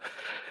 And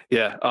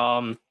yeah,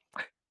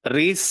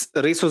 Reese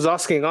was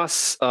asking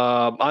us,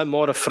 I'm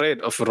more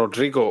afraid of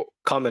Rodrigo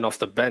coming off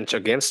the bench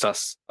against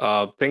us.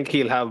 Think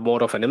he'll have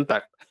more of an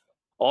impact.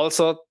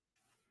 Also,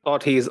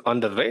 thought he's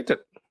underrated.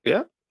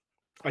 Yeah.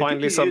 I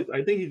think he's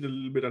a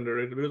little bit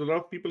underrated because a lot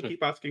of people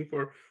keep asking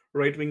for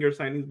right winger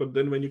signings, but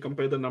then when you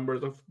compare the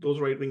numbers of those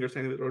right winger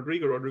signings with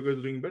Rodrigo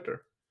is doing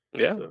better.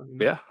 Yeah, so,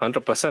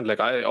 100%.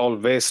 I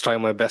always try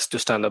my best to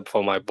stand up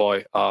for my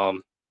boy.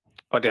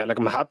 But yeah,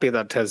 I'm happy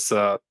that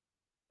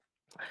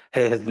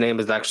His name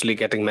is actually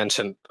getting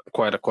mentioned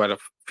quite a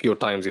few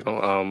times,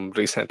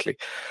 recently.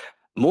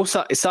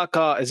 Musa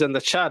Isaka is in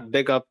the chat.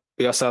 Big up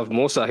yourself,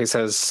 Musa. He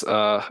says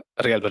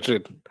Real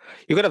Madrid.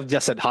 You could have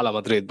just said Hala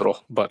Madrid, bro.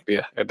 But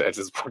yeah, it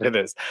is what it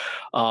is.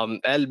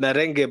 El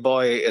Merengue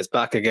boy is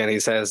back again. He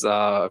says,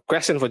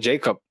 question for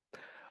Jacob.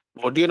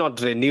 Would you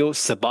not renew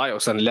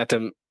Ceballos and let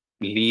him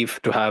leave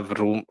to have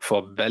room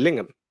for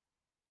Bellingham?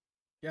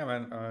 Yeah,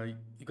 man.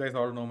 You guys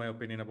all know my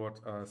opinion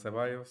about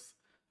Ceballos.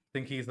 I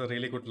think he's a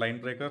really good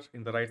line breaker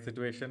in the right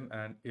situation.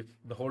 And if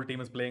the whole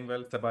team is playing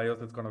well,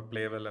 Ceballos is going to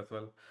play well as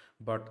well.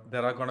 But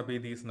there are going to be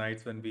these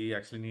nights when we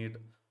actually need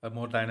a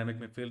more dynamic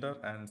midfielder,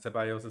 and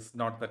Ceballos is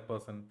not that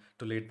person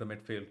to lead the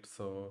midfield.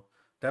 So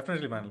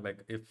definitely, man. Like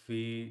if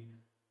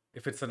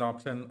it's an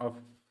option of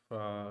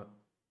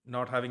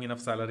not having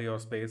enough salary or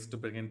space to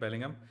bring in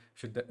Bellingham,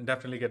 should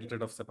definitely get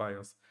rid of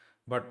Ceballos.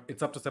 But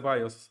it's up to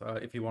Ceballos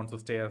if he wants to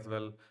stay as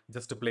well,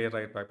 just to play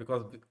right back.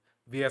 Because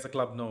we as a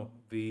club know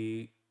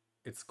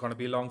it's going to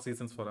be long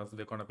seasons for us.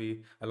 We're going to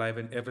be alive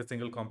in every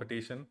single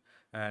competition,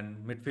 and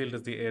midfield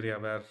is the area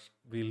where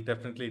we'll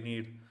definitely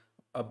need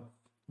a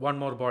one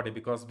more body,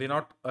 because we're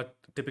not a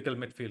typical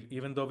midfield.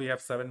 Even though we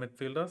have 7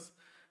 midfielders,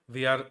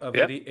 we are a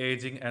very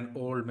aging and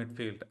old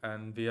midfield,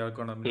 and we are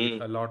going to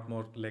need a lot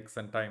more legs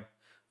and time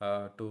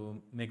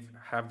to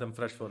have them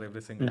fresh for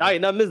every single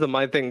game. Dynamism,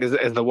 I think,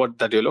 is the word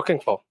that you're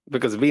looking for,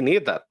 because we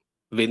need that.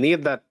 We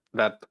need that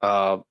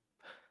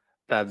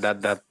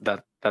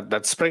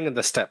spring in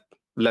the step.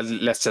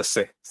 Let's just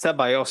say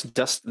Ceballos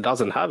just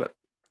doesn't have it.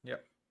 Yeah.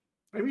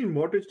 I mean,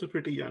 Modric is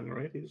pretty young,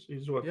 right?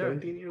 He's what,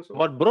 17 years old?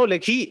 But bro,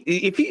 like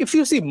if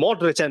you see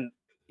Modric, and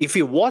if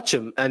you watch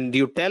him and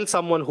you tell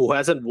someone who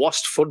hasn't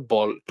watched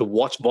football to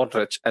watch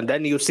Modric, and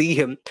then you see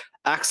him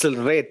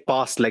accelerate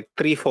past like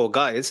 3-4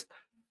 guys,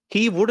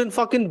 he wouldn't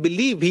fucking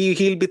believe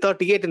he'll be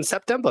 38 in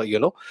September,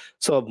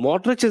 So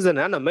Modric is an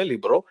anomaly,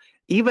 bro.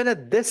 Even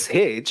at this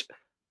age,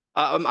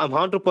 I'm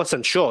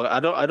 100% sure. I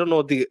don't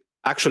know the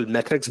actual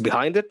metrics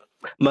behind it,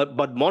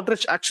 but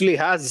Modric actually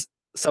has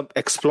some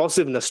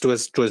explosiveness to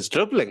his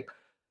dribbling,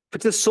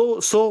 which is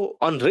so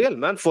unreal,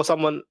 man, for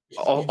someone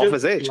of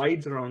his age. He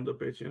slides around the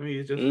pitch,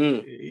 He's just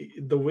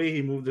the way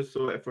he moves is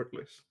so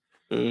effortless.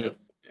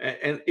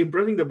 And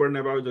impressing the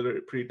Bernabeu is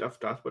a pretty tough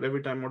task. But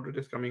every time Modric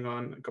is coming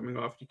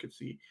off, you could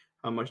see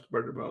how much the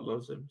Bernabeu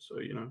loves him. So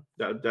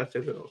that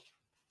says it all.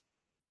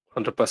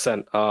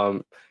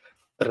 100%.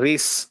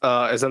 Reese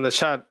is in the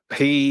chat.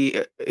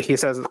 He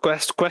says,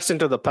 question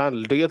to the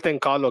panel: do you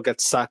think Carlo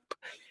gets sacked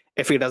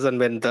if he doesn't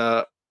win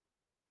the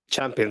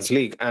Champions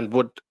League? And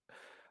would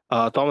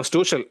Thomas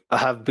Tuchel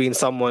have been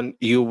someone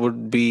you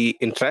would be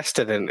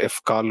interested in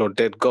if Carlo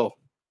did go?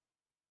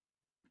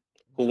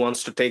 Who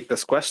wants to take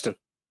this question?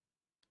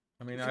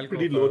 I mean, it's a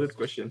pretty loaded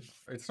question.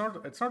 It's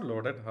not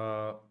loaded.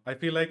 I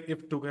feel like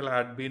if Tuchel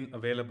had been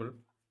available,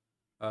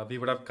 we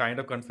would have kind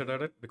of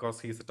considered it, because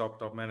he's a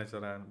top manager.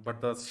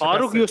 But the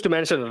Farooq used to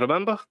mention it,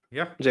 remember?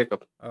 Yeah,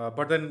 Jacob.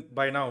 But then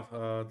by now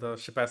the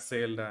ship has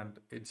sailed, and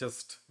it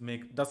just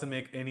doesn't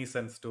make any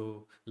sense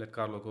to let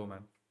Carlo go,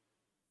 man.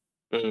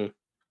 Mm-hmm.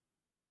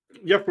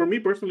 Yeah, for me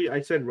personally,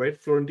 I said, right,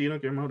 Florentino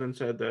came out and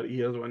said that he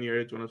has 1 year,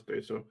 it's going to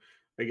stay. So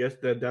I guess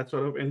that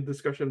sort of ends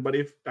discussion. But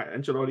if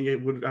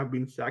Ancelotti would have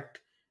been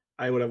sacked,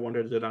 I would have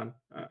wanted Zidane,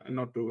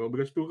 not Tuchel,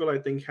 because Tuchel, I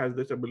think, has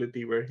this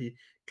ability where he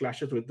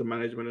clashes with the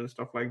management and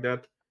stuff like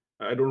that.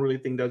 I don't really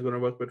think that's going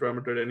to work with Real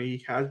Madrid, and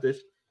he has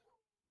this.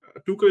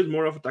 Tuchel is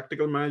more of a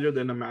tactical manager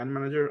than a man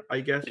manager, I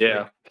guess.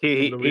 Yeah,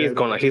 he's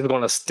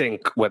gonna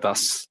stink with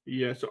us.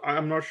 Yeah, so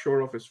I'm not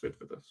sure of his fit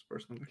with us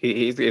personally.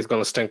 He's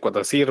gonna stink with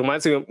us. He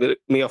reminds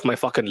me of my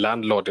fucking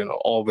landlord.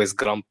 Always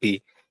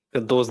grumpy.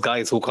 Those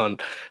guys who can't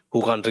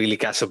really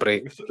catch a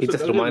break. He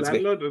just reminds me.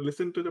 Landlord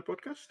listen to the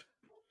podcast?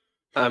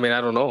 I mean,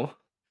 I don't know.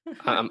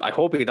 I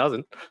hope he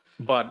doesn't.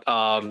 But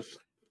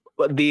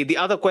the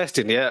other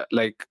question,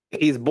 like,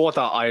 he's both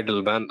our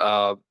idol, man.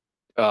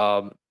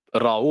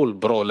 Raul,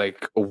 bro,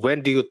 like,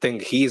 when do you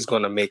think he's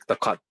gonna make the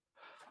cut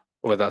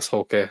with us?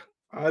 Okay,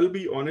 I'll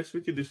be honest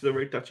with you, this is a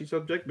very touchy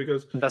subject,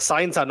 because the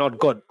signs are not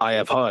good. I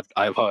have heard.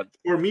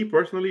 For me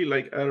personally,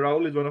 like,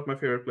 Raul is one of my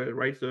favorite players,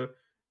 right? So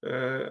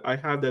I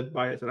have that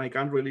bias, and I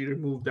can't really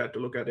remove that to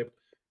look at it.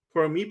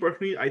 For me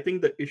personally, I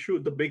think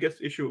the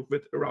biggest issue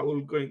with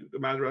Raul going to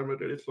Real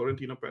Madrid is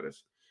Florentino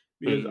Perez,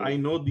 because I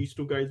know these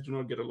two guys do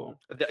not get along.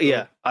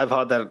 Yeah, I've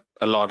heard that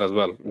a lot as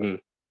well.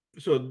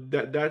 So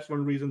that's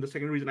one reason. The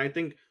second reason, I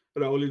think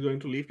Raul is going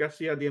to leave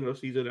Castilla at the end of the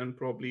season and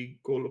probably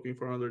go looking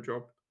for another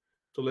job.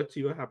 So let's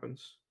see what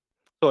happens.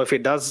 So if he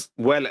does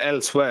well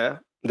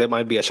elsewhere, there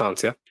might be a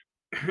chance, yeah?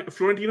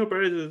 Florentino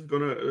Perez is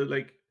going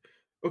to,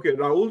 okay,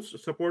 Raul's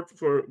support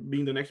for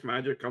being the next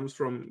manager comes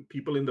from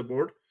people in the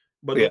board,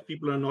 but those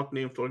people are not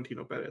named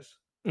Florentino Perez.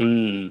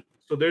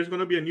 So there's going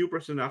to be a new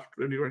person after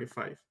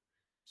 2025.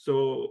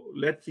 So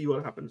let's see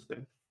what happens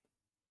then.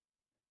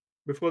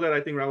 Before that,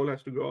 I think Raul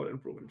has to go out and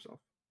prove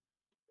himself.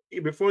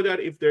 Before that,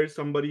 if there's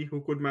somebody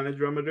who could manage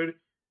Real Madrid,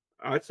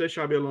 I'd say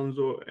Xabi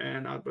Alonso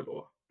and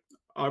Arbeloa.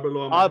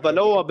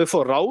 Arbeloa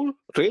before Raul?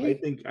 Really?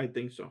 I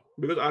think so.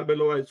 Because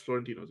Arbeloa is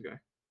Florentino's guy.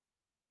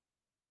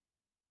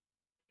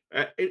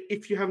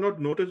 If you have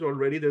not noticed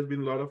already, there's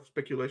been a lot of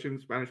speculation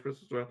in Spanish press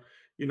as well.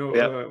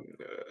 Yeah.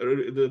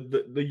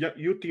 The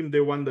youth team,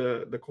 they won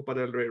the Copa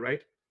del Rey,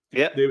 right?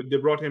 Yeah. They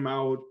brought him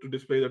out to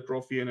display the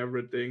trophy and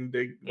everything.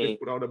 They Mm.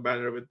 put out a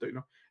banner with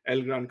the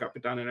El Gran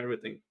Capitan and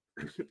everything,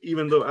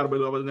 even though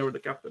Arbeloa was never the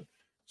captain.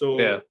 So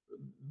Yeah.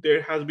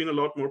 there has been a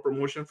lot more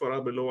promotion for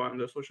Arbeloa on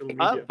the social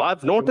media.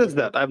 I've noticed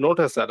that. I've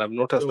noticed that.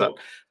 So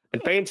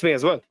It pains me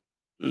as well.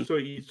 Mm.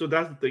 so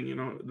that's the thing,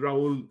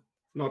 Raul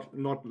not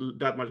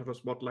that much of a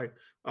spotlight.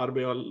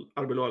 Arbeloa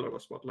a lot of a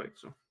spotlight.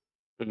 So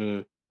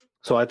Mm.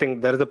 So I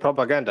think there is a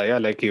propaganda. Yeah,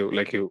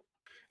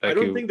 I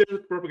don't think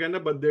there's propaganda,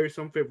 but there is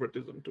some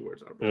favoritism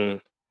towards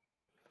Arbeloa.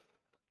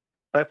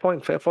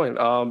 Mm. Fair point.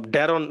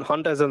 Darren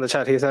Hunter is in the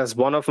chat. He says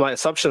one of my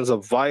assumptions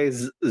of why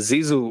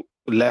Zizou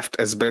left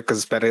is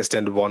because Perez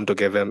didn't want to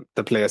give him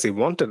the players he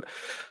wanted.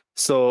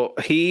 So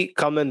him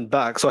coming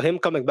back,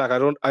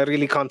 I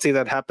really can't see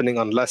that happening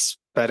unless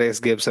Perez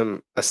gives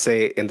him a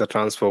say in the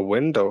transfer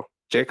window.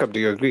 Jacob, do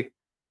you agree?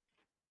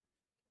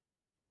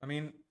 I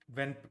mean,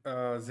 when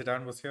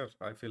Zidane was here,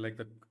 I feel like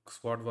the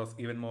squad was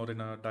even more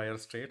in a dire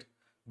state.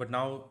 But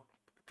now,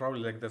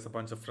 probably like there's a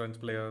bunch of French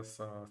players,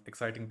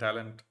 exciting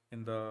talent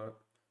in the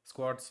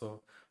squad.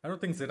 So I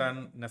don't think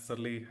Zidane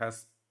necessarily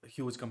has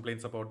huge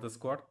complaints about the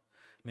squad.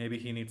 Maybe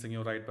he needs a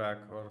new right back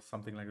or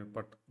something like that.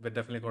 But we're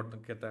definitely going to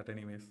get that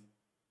anyways.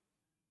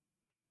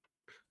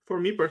 For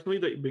me personally,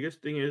 the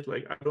biggest thing is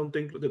I don't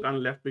think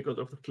Zidane left because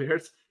of the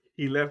players.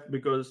 He left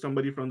because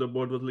somebody from the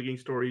board was leaking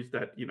stories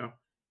that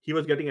he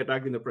was getting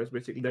attacked in the press,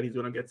 basically, that he's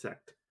going to get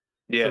sacked.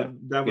 Yeah.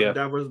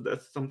 So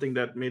that's something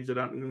that made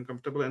Zidane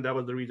uncomfortable, and that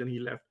was the reason he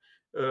left.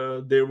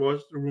 There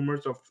was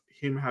rumors of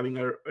him having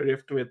a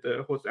rift with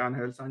Jose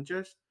Angel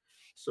Sanchez.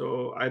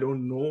 So I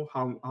don't know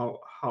how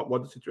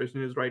what the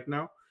situation is right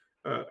now.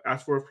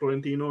 As for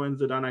Florentino and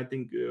Zidane, I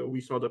think we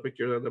saw the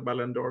picture at the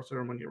Ballon d'Or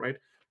ceremony, right?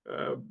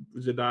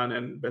 Zidane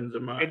and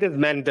Benzema. It is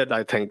mended,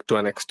 I think, to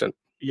an extent.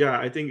 Yeah,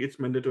 I think it's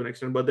mended to an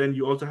extent. But then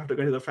you also have to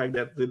consider the fact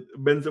that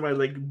Benzema is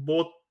like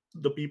both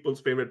the people's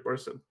favorite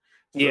person.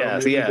 So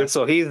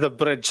So he's the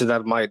bridge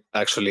that might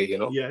actually,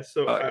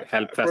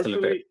 help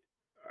facilitate.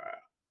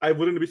 I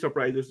wouldn't be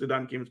surprised if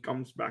Zidane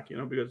comes back,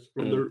 because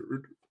from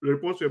the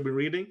reports we've been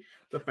reading,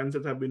 the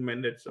fences have been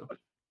mended.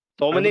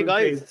 So many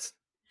guys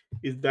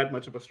is that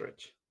much of a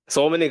stretch.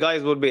 So many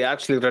guys would be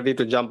actually ready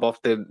to jump off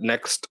the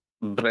next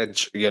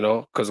bridge,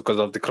 because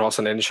of the cross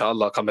and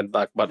inshallah coming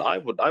back. But I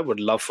would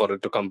love for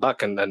it to come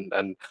back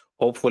and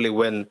hopefully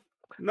win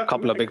a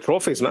couple of big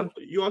trophies, man.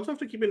 You also have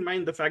to keep in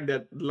mind the fact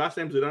that last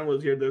time Zidane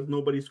was here, there's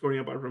nobody scoring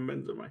apart from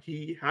Benzema.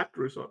 He had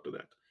to resort to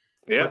that.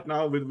 Yeah. But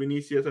now with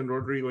Vinicius and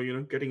Rodrigo,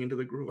 getting into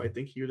the groove, I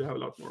think he would have a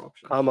lot more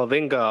options.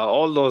 Camavinga,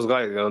 all those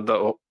guys,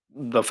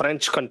 the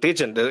French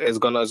contingent is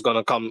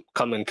gonna come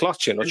in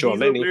clutch, These are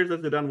players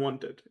that Zidane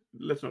wanted.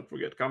 Let's not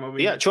forget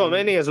Camavinga. Yeah,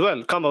 Chouameni as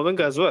well,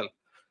 Camavinga as well.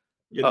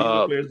 Yeah, these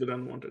are players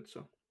Zidane wanted.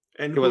 So,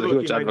 and who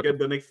knows, he might get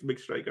the next big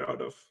striker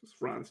out of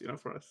France,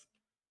 for us.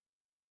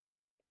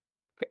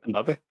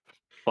 Mbappe?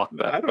 Fuck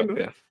that. I don't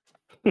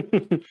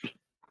know.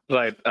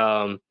 Right.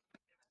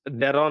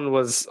 Deron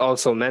was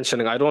also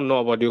mentioning, I don't know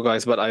about you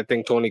guys, but I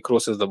think Toni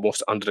Kroos is the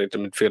most underrated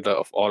midfielder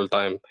of all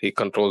time. He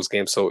controls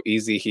games so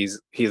easy.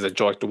 He's a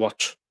joy to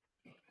watch.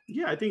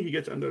 Yeah, I think he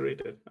gets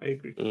underrated. I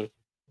agree.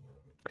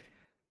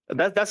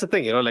 That's the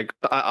thing,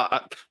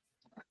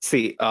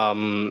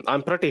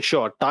 I'm pretty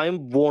sure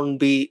time won't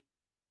be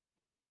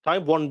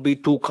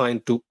too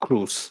kind to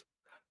Kroos.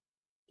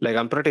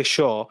 I'm pretty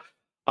sure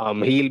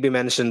he'll be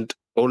mentioned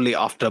only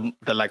after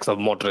the likes of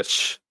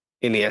Modric,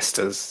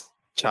 Iniestas,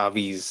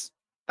 Xavi's.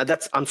 And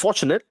that's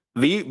unfortunate.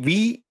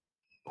 We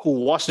who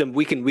watch them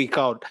week in, week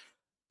out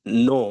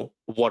know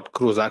what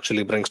Kroos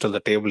actually brings to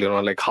the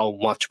table, how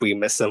much we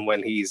miss him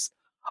when he's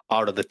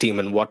out of the team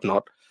and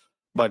whatnot.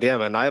 But yeah,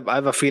 man, I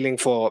have a feeling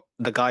for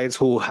the guys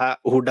who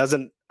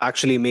doesn't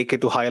actually make it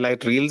to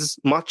highlight reels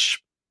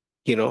much.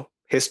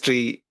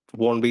 History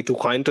won't be too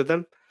kind to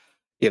them.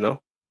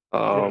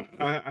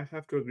 I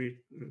have to agree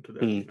to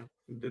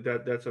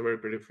that. That's a very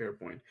pretty fair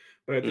point.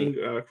 But I think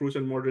Kroos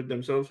and Modric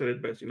themselves said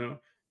it best.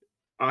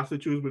 Asked to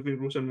choose between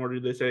Kroos and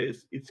Modric, they say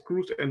it's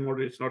Kroos and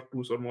Modric. It's not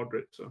Kroos or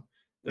Modric. So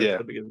that's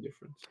the biggest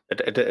difference.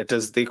 It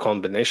is the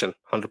combination,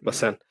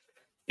 100%.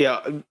 Yeah,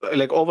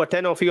 over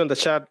 10 of you in the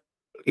chat.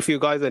 If you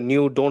guys are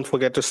new, don't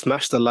forget to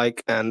smash the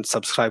like and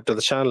subscribe to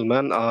the channel,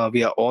 man.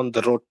 We are on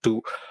the road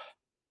to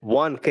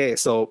 1K.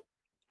 So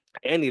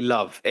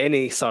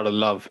any sort of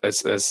love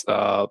is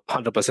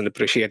 100%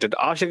 appreciated.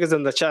 Ashik is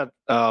in the chat.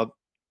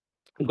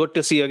 Good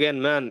to see you again,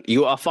 man.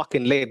 You are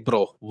fucking late,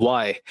 bro.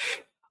 Why?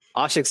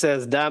 Ashik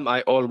says, damn,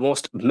 I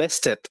almost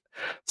missed it.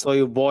 So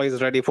you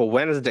boys ready for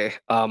Wednesday?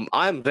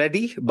 I'm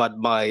ready, but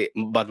my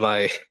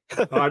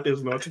heart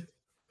is not.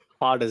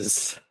 Heart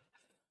is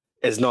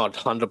not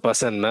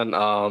 100%, man.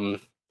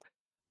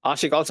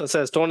 Ashik also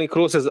says Toni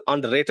Kroos is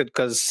underrated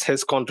because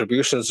his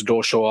contributions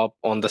don't show up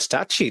on the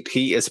stat sheet.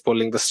 He is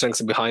pulling the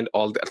strings behind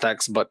all the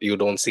attacks, but you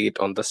don't see it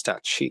on the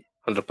stat sheet.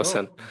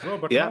 100%. Bro,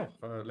 but yeah,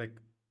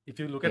 if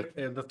you look at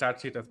the stat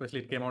sheet, especially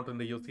it came out in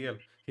the UCL,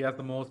 he has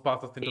the most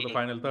passes into the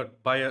final third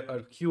by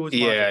a huge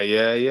Yeah,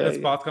 margin. His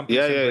pass yeah,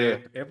 completion yeah.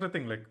 rate,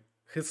 everything, like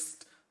his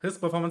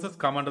performances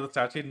come under the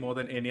stat sheet more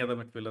than any other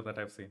midfielder that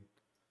I've seen.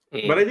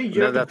 But I think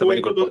you have to That's a go very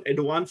into good those point.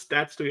 advanced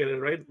stats to get it,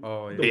 right?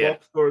 Oh, The yeah.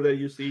 box score that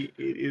you see,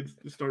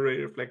 it's not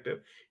really reflective.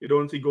 You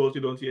don't see goals,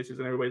 you don't see assists,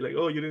 and everybody's like,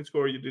 "Oh, you didn't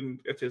score, you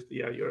didn't assist.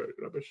 Yeah, you're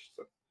rubbish."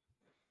 So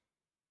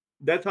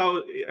that's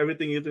how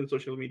everything is in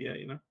social media,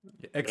 you know.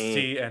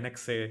 XG and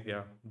XA,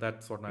 yeah,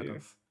 that's what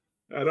matters.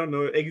 I don't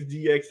know,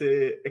 XG,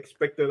 XA,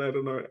 expected, I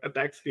don't know,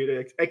 attack speed,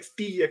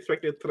 XT,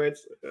 expected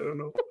threats, I don't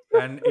know.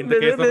 And in the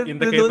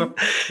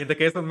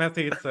case of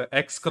Messi, it's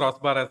X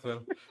crossbar as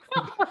well.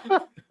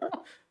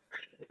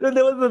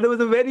 There was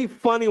a very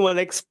funny one.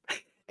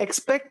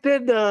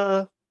 Expected.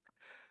 I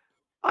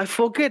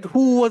forget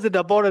who was it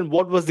about and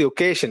what was the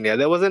occasion. Yeah,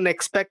 there was an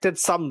expected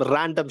some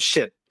random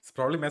shit It's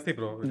probably Messi,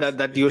 bro.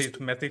 that It's used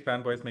Messi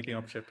fanboys making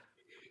up shit.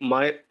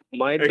 might be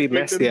Expected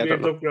messy. I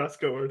don't blades know. of grass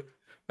covered.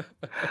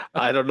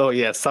 I don't know.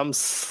 Yeah, some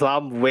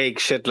vague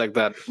shit like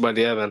that. But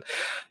yeah, man.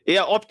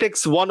 Yeah,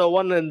 Optics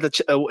 101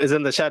 is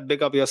in the chat.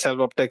 Big up yourself,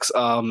 Optics.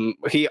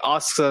 He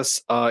asks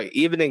us,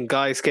 evening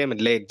guys came in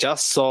late.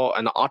 Just saw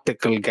an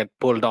article get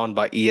pulled down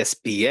by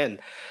ESPN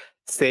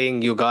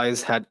saying you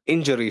guys had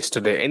injuries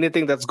today.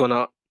 Anything that's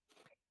gonna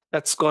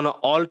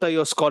alter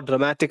your score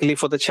dramatically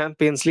for the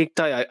Champions League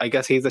tie? I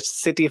guess he's a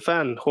City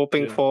fan,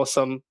 hoping for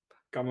some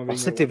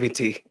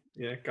positivity.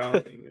 Yeah,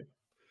 Kamavinga.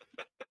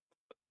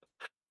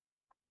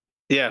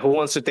 Yeah, who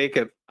wants to take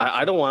it?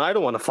 I don't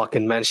want to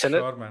fucking mention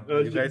Sure, man.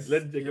 You guys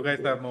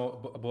go. have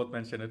both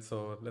mentioned it,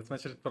 so let's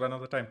mention it for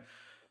another time.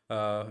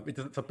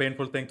 It's a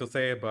painful thing to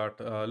say,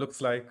 but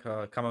looks like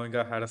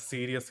Kamavinga had a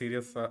serious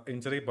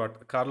injury.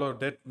 But Carlo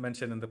did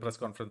mention in the press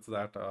conference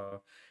that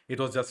it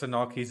was just a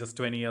knock. He's just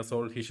 20 years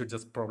old. He should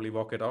just probably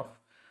walk it off.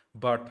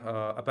 But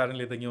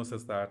apparently the news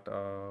is that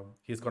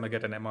he's going to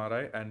get an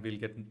MRI, and we'll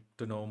get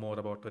to know more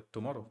about it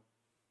tomorrow.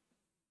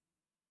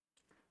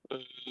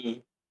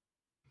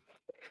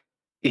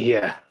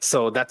 Yeah,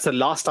 so that's the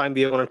last time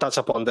we are going to touch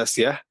upon this.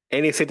 Yeah,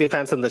 any City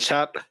fans in the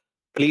chat,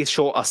 please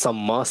show us some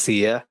mercy.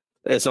 Yeah,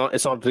 it's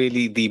not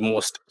really the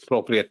most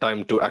appropriate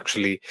time to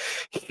actually,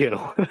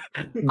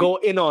 go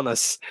in on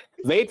us.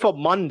 Wait for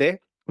Monday.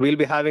 We'll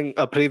be having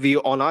a preview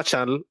on our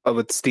channel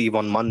with Steve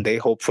on Monday,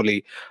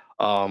 hopefully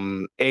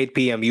 8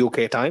 p.m.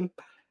 UK time,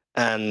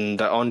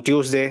 and on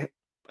Tuesday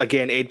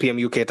again 8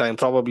 p.m. UK time.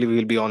 Probably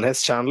we'll be on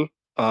his channel.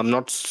 I'm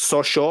not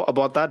so sure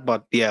about that,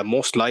 but yeah,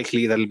 most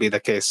likely that'll be the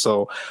case.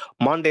 So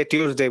Monday,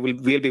 Tuesday, we'll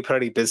be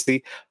pretty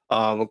busy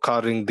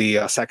covering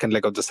the second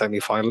leg of the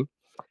semi-final.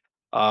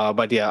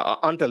 But yeah,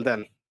 until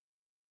then,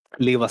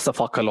 leave us the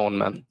fuck alone,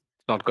 man.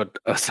 Not good.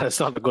 It's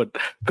not a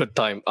good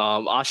time.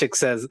 Ashik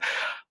says,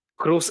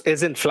 Kroos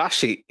isn't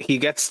flashy. He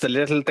gets the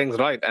little things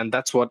right, and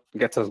that's what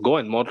gets us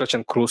going. Modric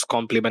and Kroos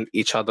complement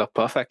each other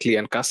perfectly,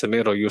 and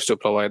Casemiro used to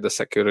provide the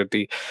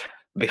security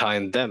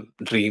behind them.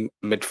 Dream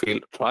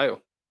midfield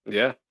trio.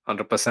 Yeah,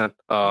 100%.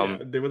 Yeah,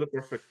 they were the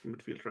perfect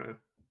midfield trio.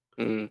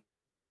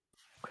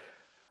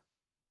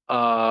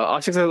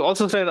 Ashik says,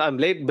 also said, I'm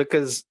late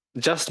because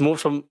just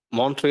moved to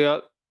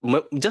Montreal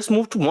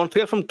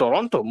from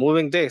Toronto.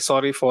 Moving day.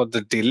 Sorry for the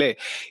delay.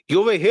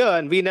 You were here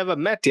and we never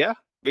met, yeah?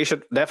 We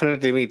should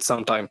definitely meet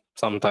sometime.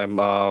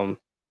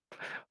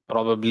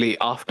 Probably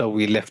after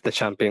we left the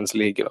Champions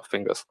League,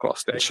 fingers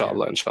crossed.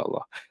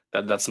 Inshallah.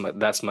 That's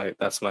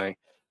my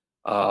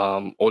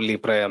only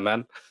prayer,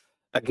 man.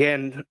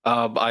 Again,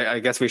 I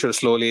guess we should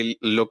slowly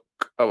look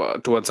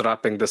towards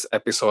wrapping this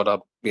episode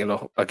up.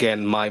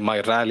 Again,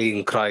 my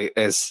rallying cry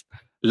is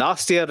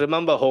last year.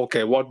 Remember,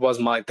 okay, what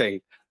was my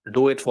thing?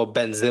 Do it for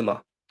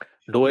Benzema.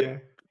 Do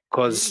it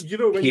because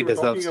when he you were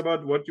deserves. talking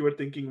about what you were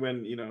thinking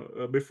when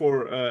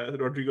before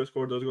Rodrigo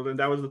scored those goals, and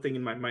that was the thing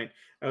in my mind.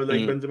 I was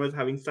like, Benzema is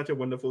having such a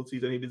wonderful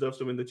season. He deserves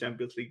to win the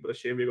Champions League, but a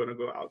shame we're going to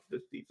go out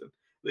this season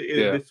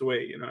this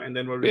way, And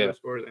then Rodrigo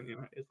scored, and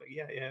it's like,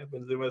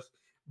 Benzema's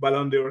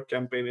Ballon d'Or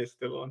campaign is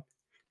still on.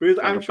 Because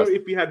I'm 100%. sure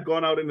if we had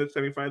gone out in the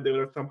semi-final, they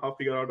would have somehow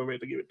figured out a way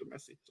to give it to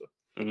Messi.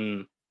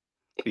 So.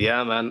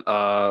 Yeah, man.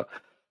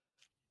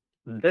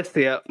 This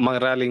year, my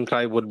rallying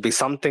cry would be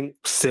something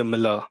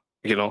similar.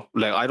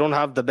 Like I don't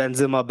have the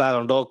Benzema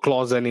Ballon d'Or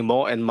clause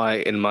anymore in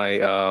my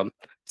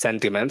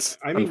sentiments.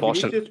 I mean,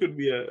 unfortunately, Vinicius could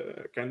be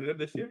a candidate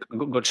this year.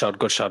 Good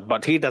shot.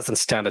 But he doesn't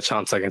stand a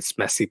chance against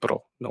Messi,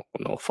 bro. No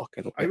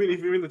fucking way. I mean,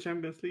 if we win the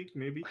Champions League,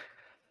 maybe.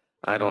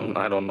 I don't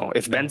know.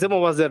 If Benzema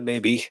was there,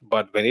 maybe.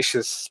 But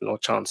Vinicius, no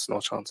chance.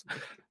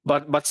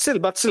 But still,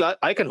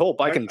 I can hope.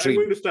 I can dream.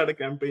 I'm going to start a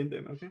campaign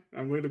then. Okay,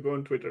 I'm going to go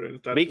on Twitter and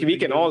start. We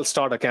can all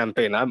start a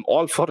campaign. I'm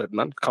all for it,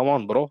 man. Come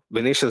on, bro.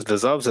 Vinicius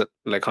deserves it,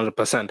 like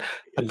 100%.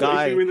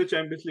 If we win the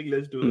Champions League,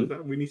 let's do this.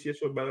 Vinicius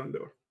for Ballon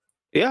d'Or.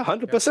 Yeah,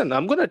 100%.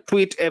 I'm gonna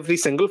tweet every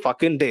single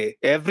fucking day.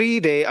 Every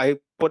day, I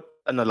put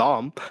an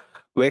alarm.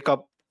 Wake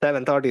up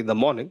 7:30 in the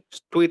morning.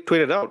 Just tweet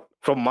it out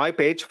from my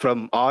page,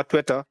 from our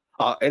Twitter,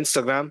 our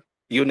Instagram.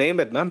 You name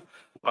it, man.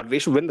 But we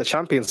should win the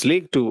Champions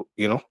League to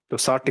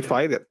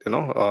certify that,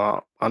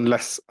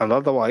 unless and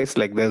otherwise,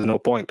 like there's no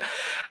point.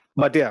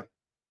 But yeah,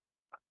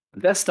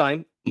 This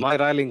time, my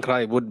rallying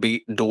cry would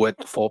be do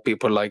it for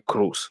people like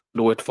Cruz,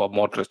 do it for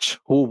Modric,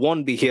 who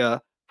won't be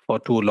here for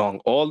too long.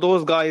 All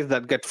those guys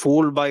that get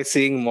fooled by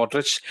seeing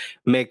Modric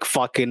make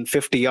fucking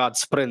 50-yard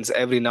sprints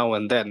every now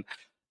and then.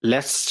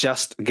 Let's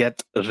just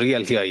get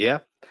real here, yeah?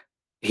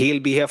 He'll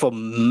be here for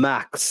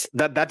max.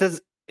 That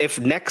is if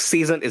next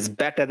season is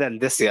better than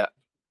this year.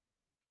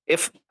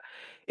 If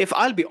if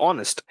I'll be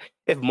honest,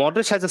 if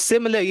Modric has a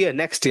similar year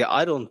next year,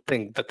 I don't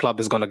think the club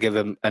is going to give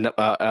him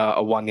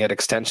a 1 year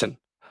extension,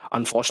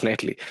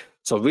 unfortunately.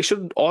 So we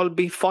should all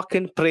be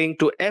fucking praying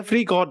to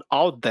every god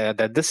out there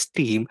that this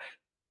team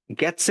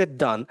gets it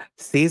done,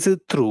 sees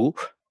it through,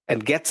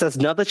 and gets us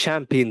another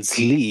Champions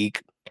League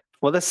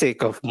for the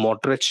sake of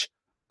Modric,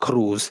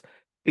 Cruz,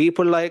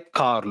 people like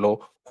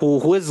Carlo,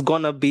 who is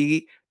gonna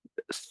be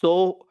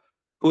so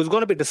who's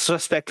going to be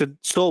disrespected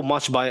so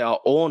much by our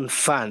own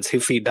fans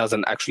if he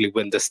doesn't actually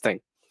win this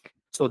thing.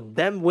 So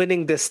them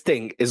winning this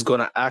thing is going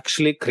to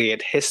actually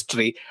create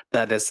history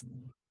that is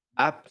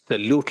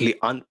absolutely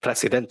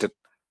unprecedented.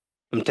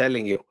 I'm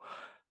telling you.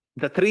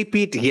 The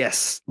three-peat,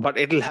 yes, but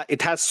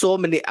it has so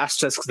many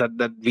asterisks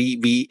that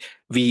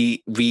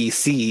we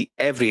see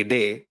every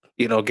day,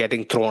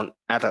 getting thrown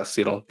at us.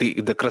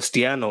 The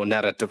Cristiano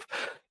narrative,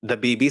 the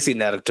BBC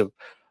narrative,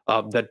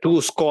 the two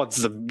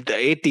squads, the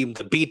A team,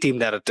 the B team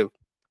narrative,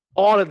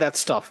 all of that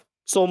stuff.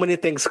 So many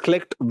things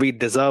clicked. We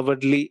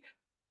deservedly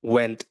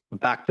went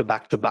back to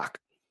back to back.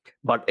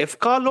 But if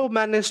Carlo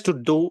managed to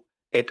do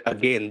it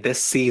again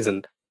this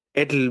season,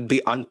 it'll be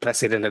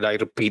unprecedented. I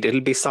repeat, it'll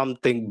be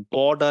something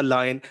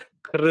borderline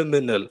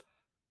criminal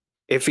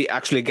if he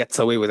actually gets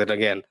away with it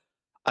again.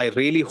 I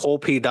really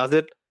hope he does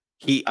it.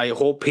 I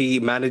hope he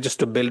manages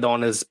to build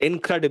on his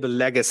incredible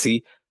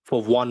legacy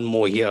for one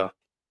more year.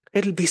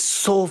 It'll be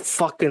so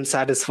fucking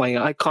satisfying.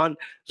 I can't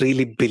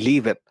really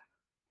believe it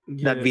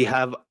that we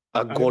have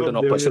a golden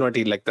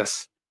opportunity like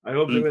this. I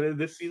hope they win it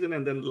this season,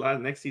 and then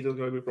next season is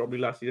going to be probably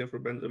last season for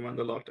Benzema and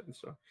the lot, and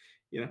so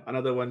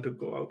another one to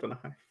go out on a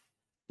high.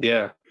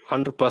 Yeah,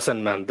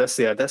 100%, man. This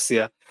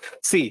year.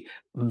 See,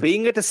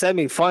 being at a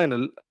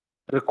semi-final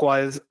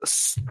requires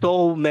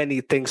so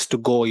many things to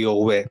go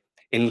your way,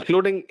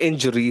 including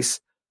injuries,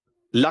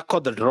 luck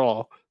of the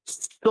draw,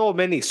 so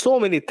many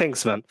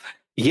things, man.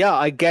 Yeah,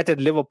 I get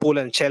it. Liverpool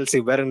and Chelsea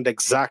weren't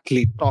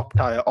exactly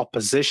top-tier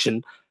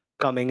opposition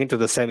coming into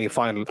the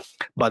semi-final,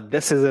 but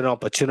this is an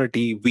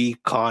opportunity we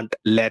can't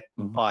let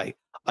by.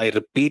 I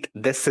repeat,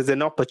 this is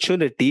an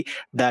opportunity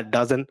that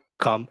doesn't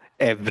come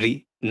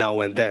every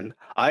now and then.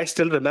 I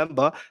still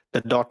remember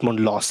the Dortmund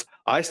loss.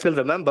 I still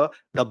remember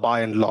the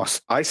Bayern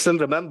loss. I still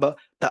remember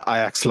the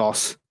Ajax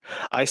loss.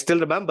 I still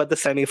remember the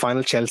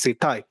semi-final Chelsea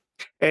tie.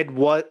 It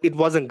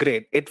wasn't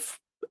great.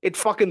 It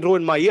fucking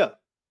ruined my year.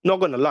 Not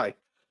gonna lie.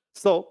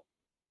 So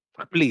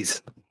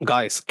please,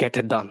 guys, get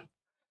it done.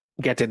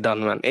 Get it done,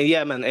 man. And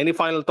yeah, man. Any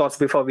final thoughts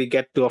before we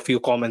get to a few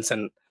comments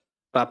and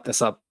wrap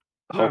this up?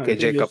 No, okay,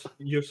 Jacob.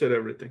 You said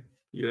everything.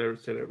 You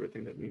said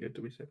everything that needed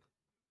to be said.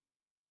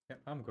 Yeah,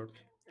 I'm good.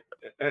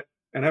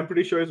 And I'm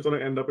pretty sure it's going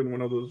to end up in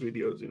one of those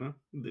videos,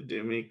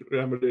 they make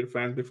Real Madrid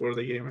fans before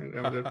the game and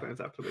Real Madrid fans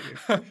after the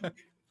game.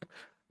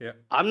 Yeah.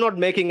 I'm not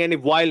making any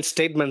wild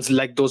statements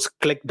like those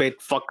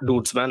clickbait fuck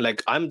dudes, man.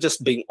 Like, I'm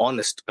just being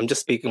honest. I'm just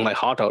speaking my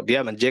heart out.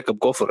 Yeah, man. Jacob,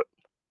 go for it.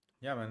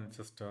 Yeah, man. It's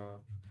just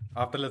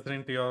after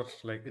listening to your,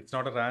 it's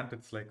not a rant.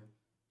 It's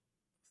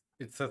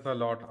it says a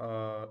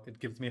lot.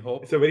 It gives me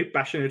hope. It's a very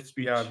passionate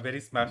speech. Yeah,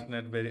 very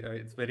passionate.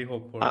 It's very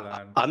hopeful.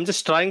 And I'm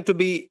just trying to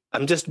be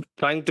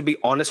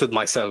honest with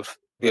myself,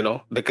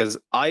 because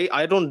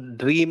I don't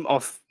dream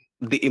of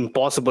the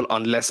impossible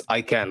unless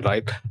I can.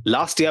 Right?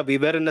 Last year we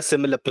were in a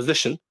similar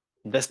position.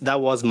 That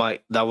was my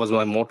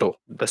motto.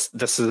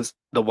 This is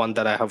the one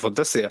that I have for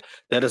this year.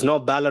 There is no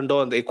Ballon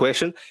d'Or in the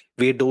equation.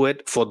 We do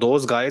it for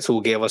those guys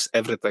who gave us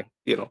everything.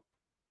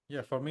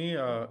 Yeah, for me,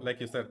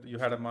 like you said, you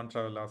had a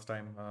mantra last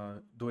time.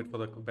 Do it for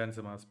the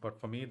Benzemas, but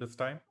for me this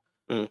time,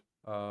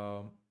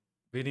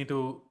 we need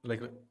to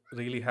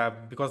really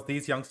have, because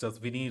these youngsters,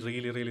 Vinny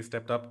really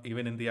stepped up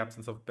even in the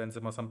absence of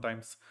Benzema.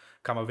 Sometimes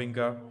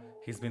Camavinga,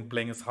 he's been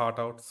playing his heart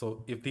out.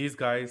 So if these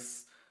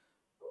guys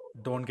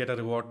don't get a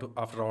reward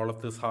after all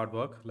of this hard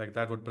work,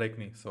 that would break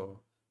me. So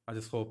I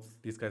just hope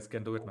these guys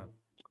can do it, man.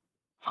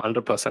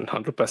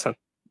 100%.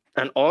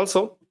 And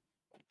also,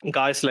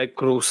 guys like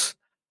Cruz,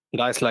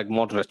 guys like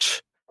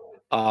Modric,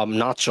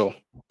 Nacho,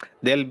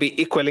 they'll be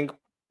equaling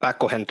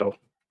Paco Gento.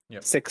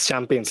 Yep. 6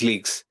 Champions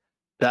Leagues.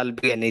 That'll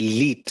be an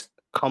elite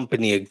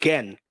company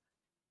again.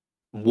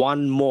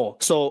 One more.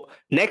 So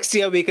next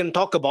year we can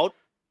talk about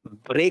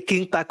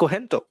breaking Paco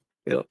Gento.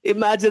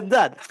 Imagine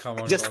that.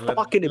 Come on, just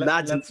fucking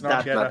imagine let's not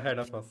that. Get ahead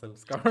of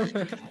ourselves.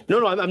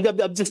 No,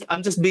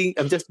 I'm just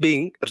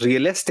being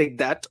realistic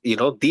that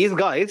these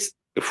guys,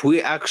 if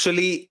we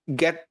actually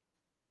get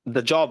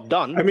the job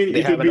done, I mean,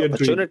 they have an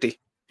opportunity.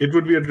 It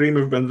would be a dream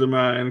if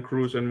Benzema and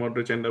Cruz and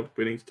Modric end up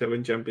winning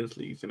 7 Champions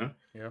Leagues,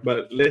 Yeah.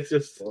 But let's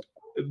just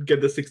get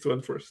the 6th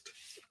one first.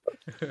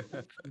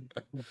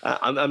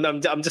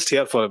 I'm just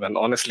here for it, man.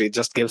 Honestly, it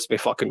just gives me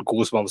fucking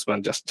goosebumps,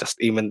 man. Just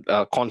even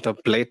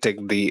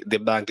contemplating the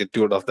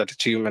magnitude of that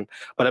achievement.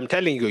 But I'm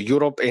telling you,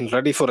 Europe ain't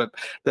ready for it.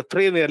 The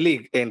Premier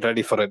League ain't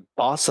ready for it.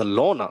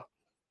 Barcelona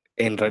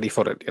ain't ready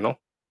for it.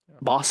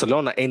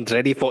 Barcelona ain't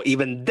ready for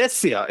even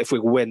this year. If we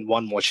win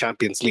one more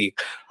Champions League,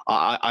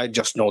 I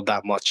just know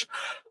that much.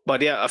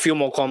 But yeah, a few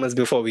more comments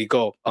before we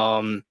go.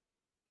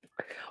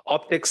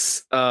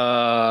 Optics.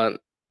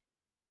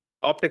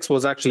 Optics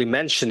was actually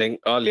mentioning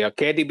earlier,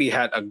 KDB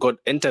had a good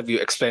interview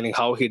explaining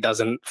how he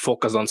doesn't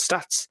focus on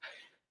stats.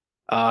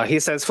 He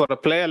says for a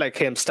player like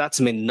him, stats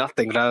mean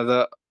nothing.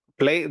 Rather,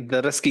 play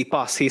the risky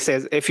pass. He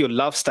says if you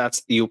love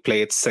stats, you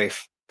play it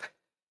safe.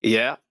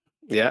 Yeah.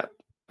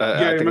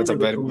 I think it's a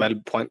very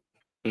valid point.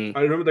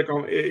 I remember the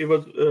comment. It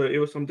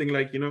was something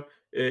like,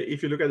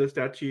 if you look at the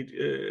stat sheet,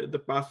 the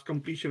pass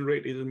completion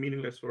rate is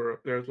meaningless for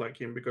players like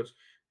him because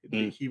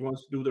he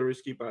wants to do the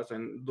risky pass,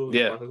 and those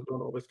passes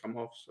don't always come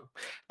off. So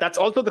that's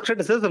also the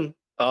criticism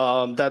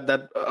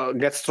that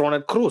gets thrown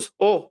at Cruz.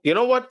 Oh, you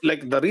know what?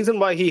 Like the reason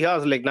why he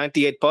has like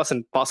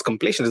 98% pass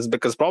completion is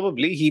because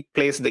probably he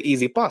plays the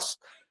easy pass.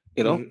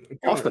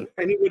 Often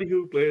anybody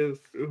who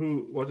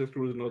watches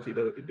Cruz knows he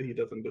doesn't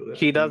do that.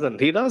 He doesn't.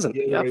 He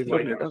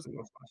absolutely doesn't.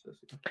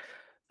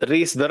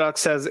 Reese Virak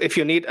says, if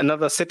you need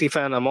another City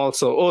fan, I'm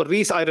also. Oh,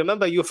 Reese, I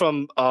remember you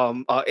from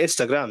our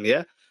Instagram,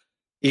 yeah?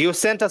 You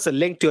sent us a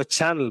link to your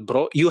channel,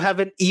 bro. You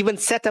haven't even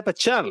set up a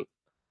channel.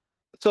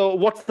 So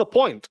what's the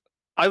point?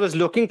 I was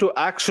looking to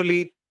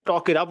actually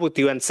talk it up with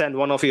you and send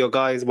one of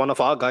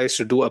our guys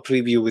to do a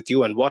preview with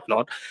you and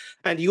whatnot.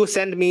 And you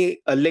send me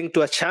a link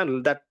to a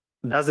channel that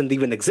doesn't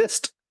even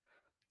exist.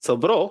 So,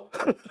 bro,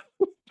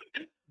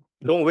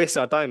 don't waste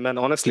our time, man.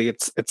 Honestly,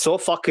 it's so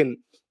fucking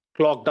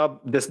clogged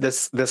up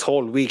this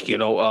whole week,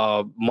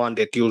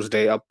 Monday,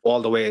 Tuesday, up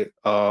all the way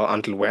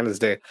until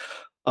Wednesday.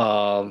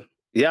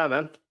 Yeah,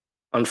 man.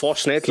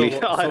 Unfortunately,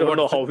 I don't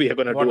know how we are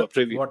going to do a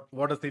preview.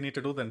 What does he need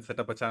to do then? Set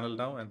up a channel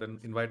now and then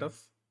invite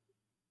us?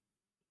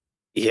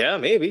 Yeah,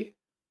 maybe.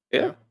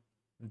 Yeah.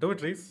 Do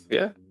it, Reese.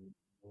 Yeah.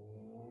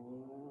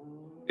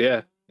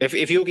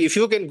 If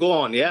you can go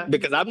on, yeah,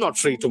 because I'm not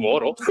free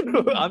tomorrow.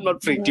 I'm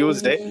not free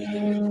Tuesday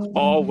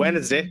or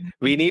Wednesday.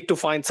 We need to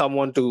find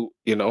someone to,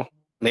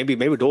 maybe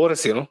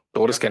Doris,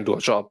 Doris can do a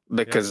job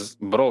because,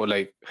 bro,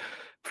 like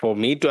for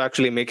me to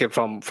actually make it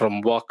from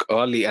work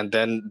early and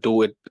then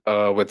do it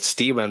with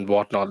Steve and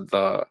whatnot,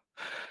 the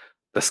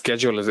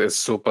schedule is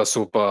super,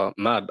 super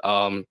mad.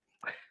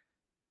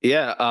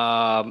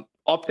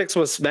 Optics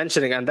was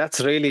mentioning, and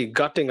that's really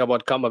gutting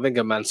about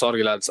Kamavinga, man.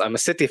 Sorry, lads. I'm a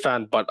City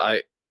fan, but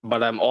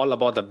I'm all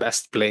about the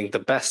best playing the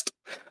best.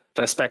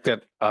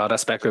 Respected,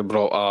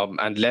 bro.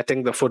 And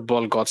letting the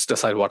football gods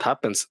decide what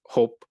happens.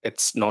 Hope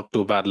it's not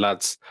too bad,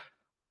 lads.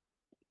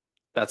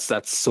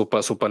 That's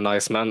super, super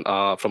nice, man.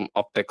 From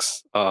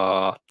Optics.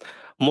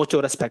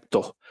 Mucho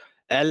respecto.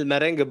 El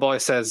Merengue Boy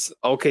says,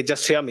 okay,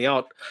 just hear me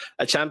out.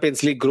 A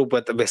Champions League group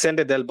with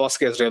Vicente Del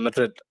Bosque's Real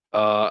Madrid,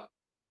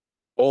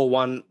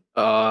 2000,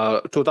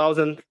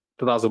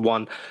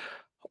 2001.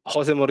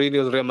 Jose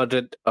Mourinho's Real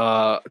Madrid,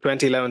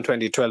 2011,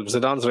 2012.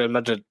 Zidane's Real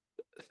Madrid,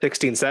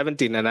 16,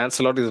 17. And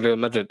Ancelotti's Real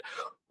Madrid.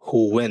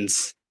 Who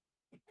wins?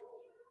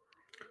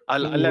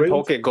 I'll let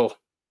Hoke go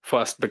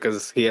first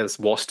because he has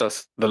watched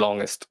us the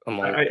longest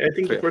among. I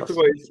think first of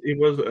all, it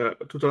was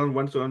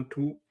 2001,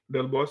 2002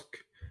 Del Bosque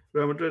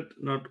Real Madrid,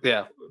 not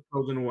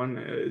 2001.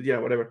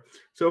 Whatever.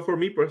 So for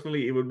me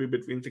personally, it would be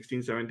between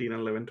 16, 17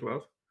 and 11,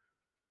 12.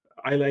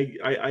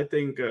 I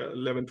think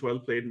 11,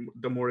 12 played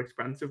the more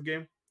expansive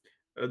game.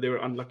 They were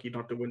unlucky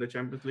not to win the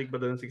Champions League,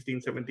 but then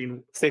 16,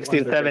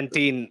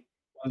 17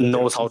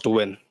 knows how to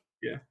win.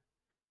 Yeah.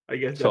 I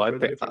guess that's where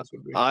the difference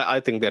would be. I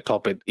think they're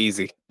top it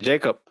easy.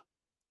 Jacob?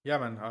 Yeah,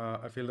 man.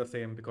 I feel the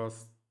same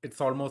because it's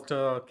almost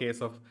a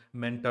case of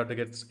mentor to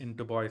get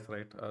into boys,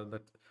 right?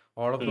 That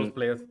all of those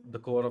players, the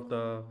core of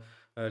the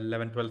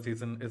 11-12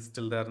 season is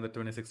still there in the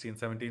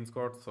 2016-17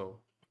 squad. So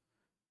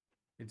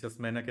it's just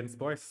men against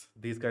boys.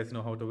 These guys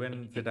know how to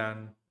win.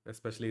 Zidane,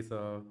 especially,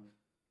 so.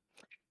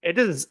 It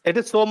is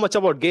so much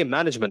about game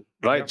management,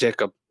 right,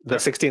 Jacob? The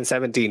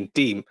 16-17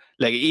 team,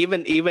 like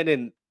even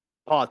in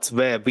parts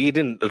where we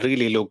didn't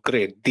really look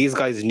great, these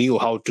guys knew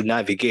how to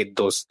navigate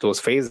those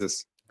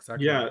phases.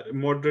 Exactly. Yeah,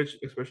 Modric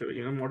especially.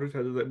 Modric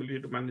has the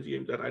ability to manage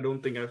games that I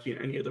don't think I've seen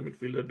any other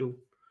midfielder do.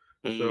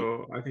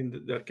 So I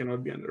think that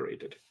cannot be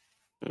underrated.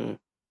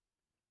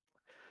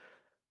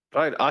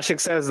 Right.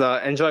 Ashik says,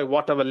 enjoy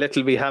whatever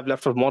little we have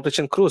left of Modric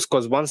and Cruz,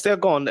 because once they're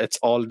gone, it's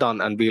all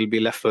done and we'll be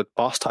left with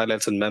past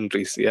highlights and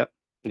memories.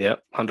 Yeah,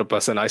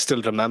 100%. I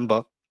still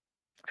remember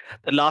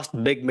the last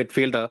big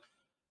midfielder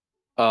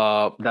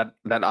that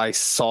I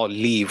saw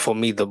leave. For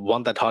me, the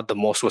one that hurt the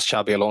most was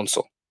Xabi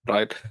Alonso,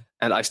 right?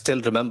 And I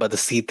still remember the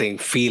seething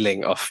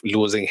feeling of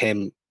losing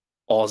him,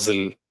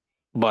 Ozil.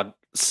 But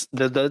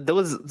there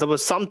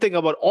was something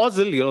about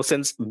Ozil,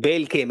 since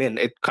Bale came in,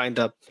 it kind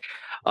of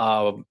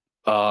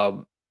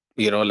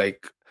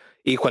like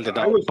equaled it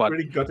out. I was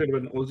pretty gutted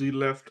when Ozil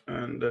left,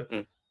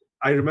 and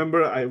I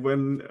remember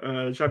when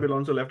Xabi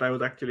Alonso left, I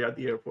was actually at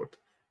the airport.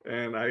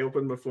 And I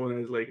opened my phone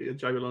and it's like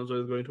Xabi Alonso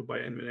is going to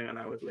Bayern Munich, and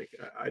I was like,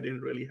 I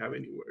didn't really have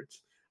any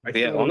words. I Yeah,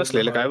 still don't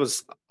honestly, know like how.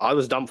 I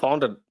was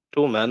dumbfounded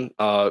too, man.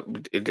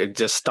 It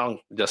just stung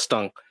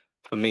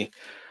for me.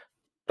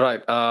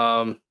 Right.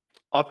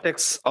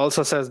 Optics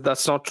also says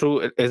that's not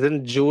true.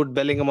 Isn't Jude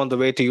Bellingham on the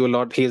way to you a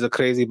lot? He's a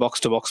crazy box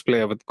to box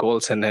player with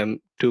goals in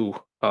him too.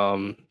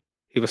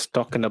 He was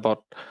talking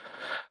about.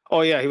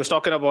 Oh yeah, he was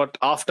talking about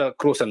after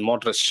Cruz and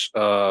Modric.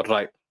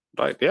 Right.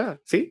 Right. Yeah.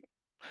 See,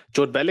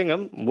 Jude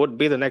Bellingham would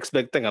be the next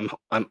big thing.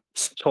 I'm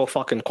so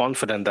fucking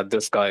confident that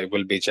this guy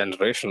will be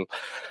generational.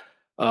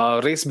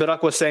 Reese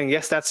Birak was saying,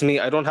 yes, that's me.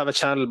 I don't have a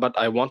channel, but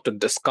I want to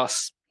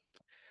discuss.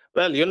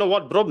 Well, you know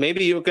what, bro?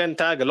 Maybe you can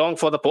tag along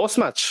for the post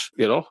match.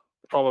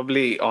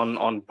 Probably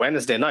on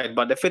Wednesday night.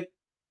 But if it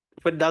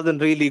doesn't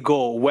really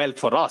go well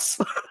for us,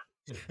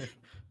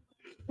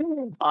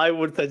 I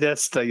would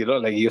suggest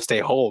like you stay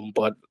home.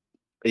 But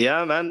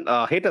yeah, man,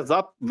 hit us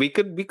up. We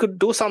could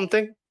do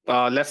something.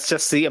 Let's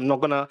just see. I'm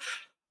not gonna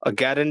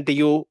guarantee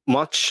you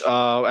much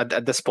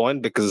at this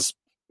point because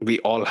we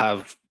all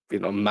have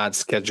mad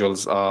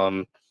schedules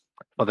for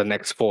the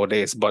next 4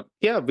 days. But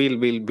yeah,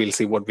 we'll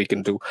see what we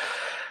can do.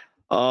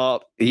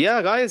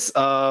 Yeah, guys.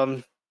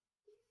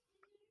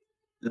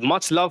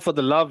 Much love for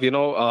the love,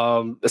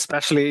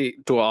 especially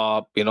to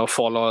our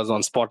followers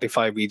on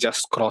Spotify. We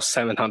just crossed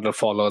 700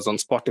 followers on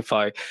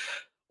Spotify,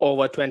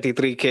 over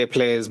 23k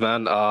plays,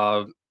 man.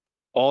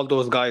 All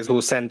those guys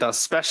who sent us,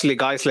 especially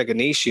guys like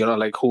Anish,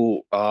 like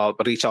who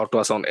reach out to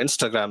us on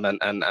Instagram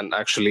and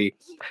actually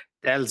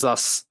tells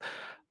us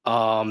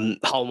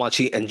how much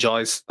he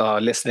enjoys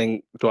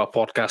listening to our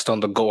podcast on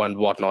the go and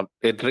whatnot.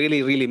 It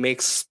really, really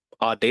makes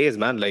our days,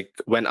 man. Like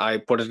when I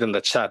put it in the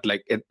chat,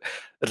 like it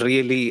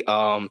really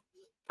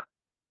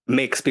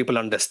makes people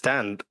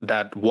understand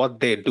that what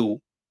they do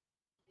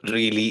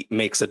really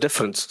makes a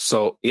difference.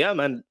 So yeah,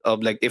 man,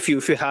 like if you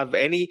have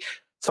any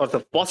sort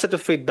of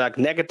positive feedback,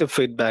 negative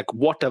feedback,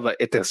 whatever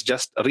it is,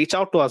 just reach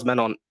out to us, man,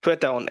 on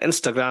Twitter, on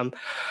Instagram.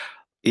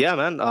 Yeah,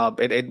 man,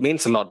 it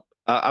means a lot.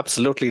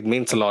 Absolutely, it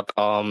means a lot.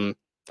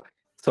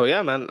 So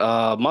yeah, man,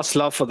 much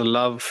love for the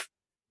love.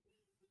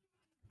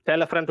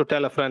 Tell a friend to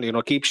tell a friend.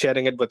 Keep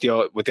sharing it with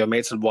your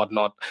mates and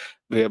whatnot.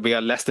 We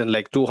are less than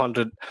like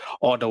 200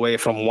 odd away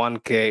from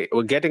 1K.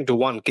 We're getting to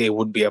 1K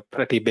would be a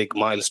pretty big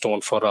milestone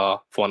for a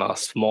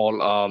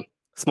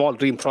small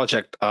dream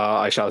project,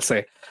 I shall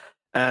say.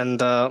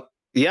 And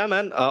yeah,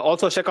 man.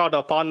 Also check out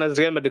our partners,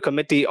 Real Madrid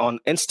Committee, on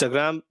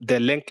Instagram. Their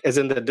link is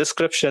in the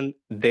description.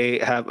 They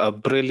run a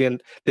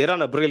brilliant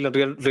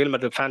Real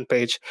Madrid fan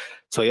page.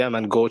 So yeah,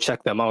 man, go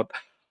check them out.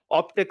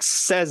 Optics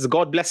says,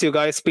 God bless you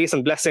guys. Peace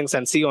and blessings,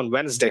 and see you on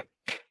Wednesday.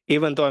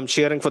 Even though I'm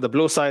cheering for the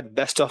blue side,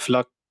 best of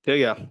luck to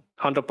you.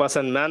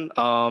 100%,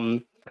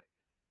 man.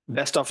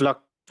 Best of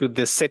luck to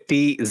the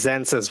city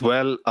Zens as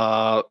well.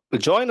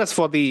 Join us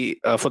for the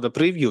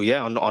preview,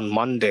 yeah, on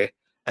Monday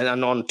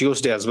and on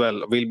Tuesday as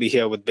well. We'll be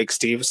here with Big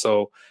Steve.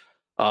 So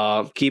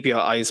keep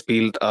your eyes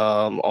peeled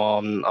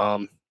on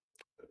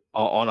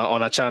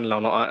our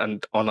channel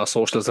and on our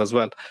socials as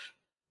well.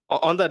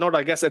 On that note,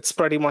 I guess it's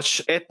pretty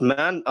much it,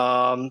 man.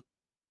 On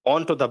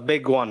to the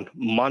big one,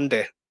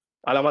 Monday.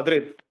 Ala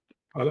Madrid.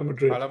 Hala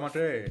Madrid. Hala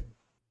Madrid.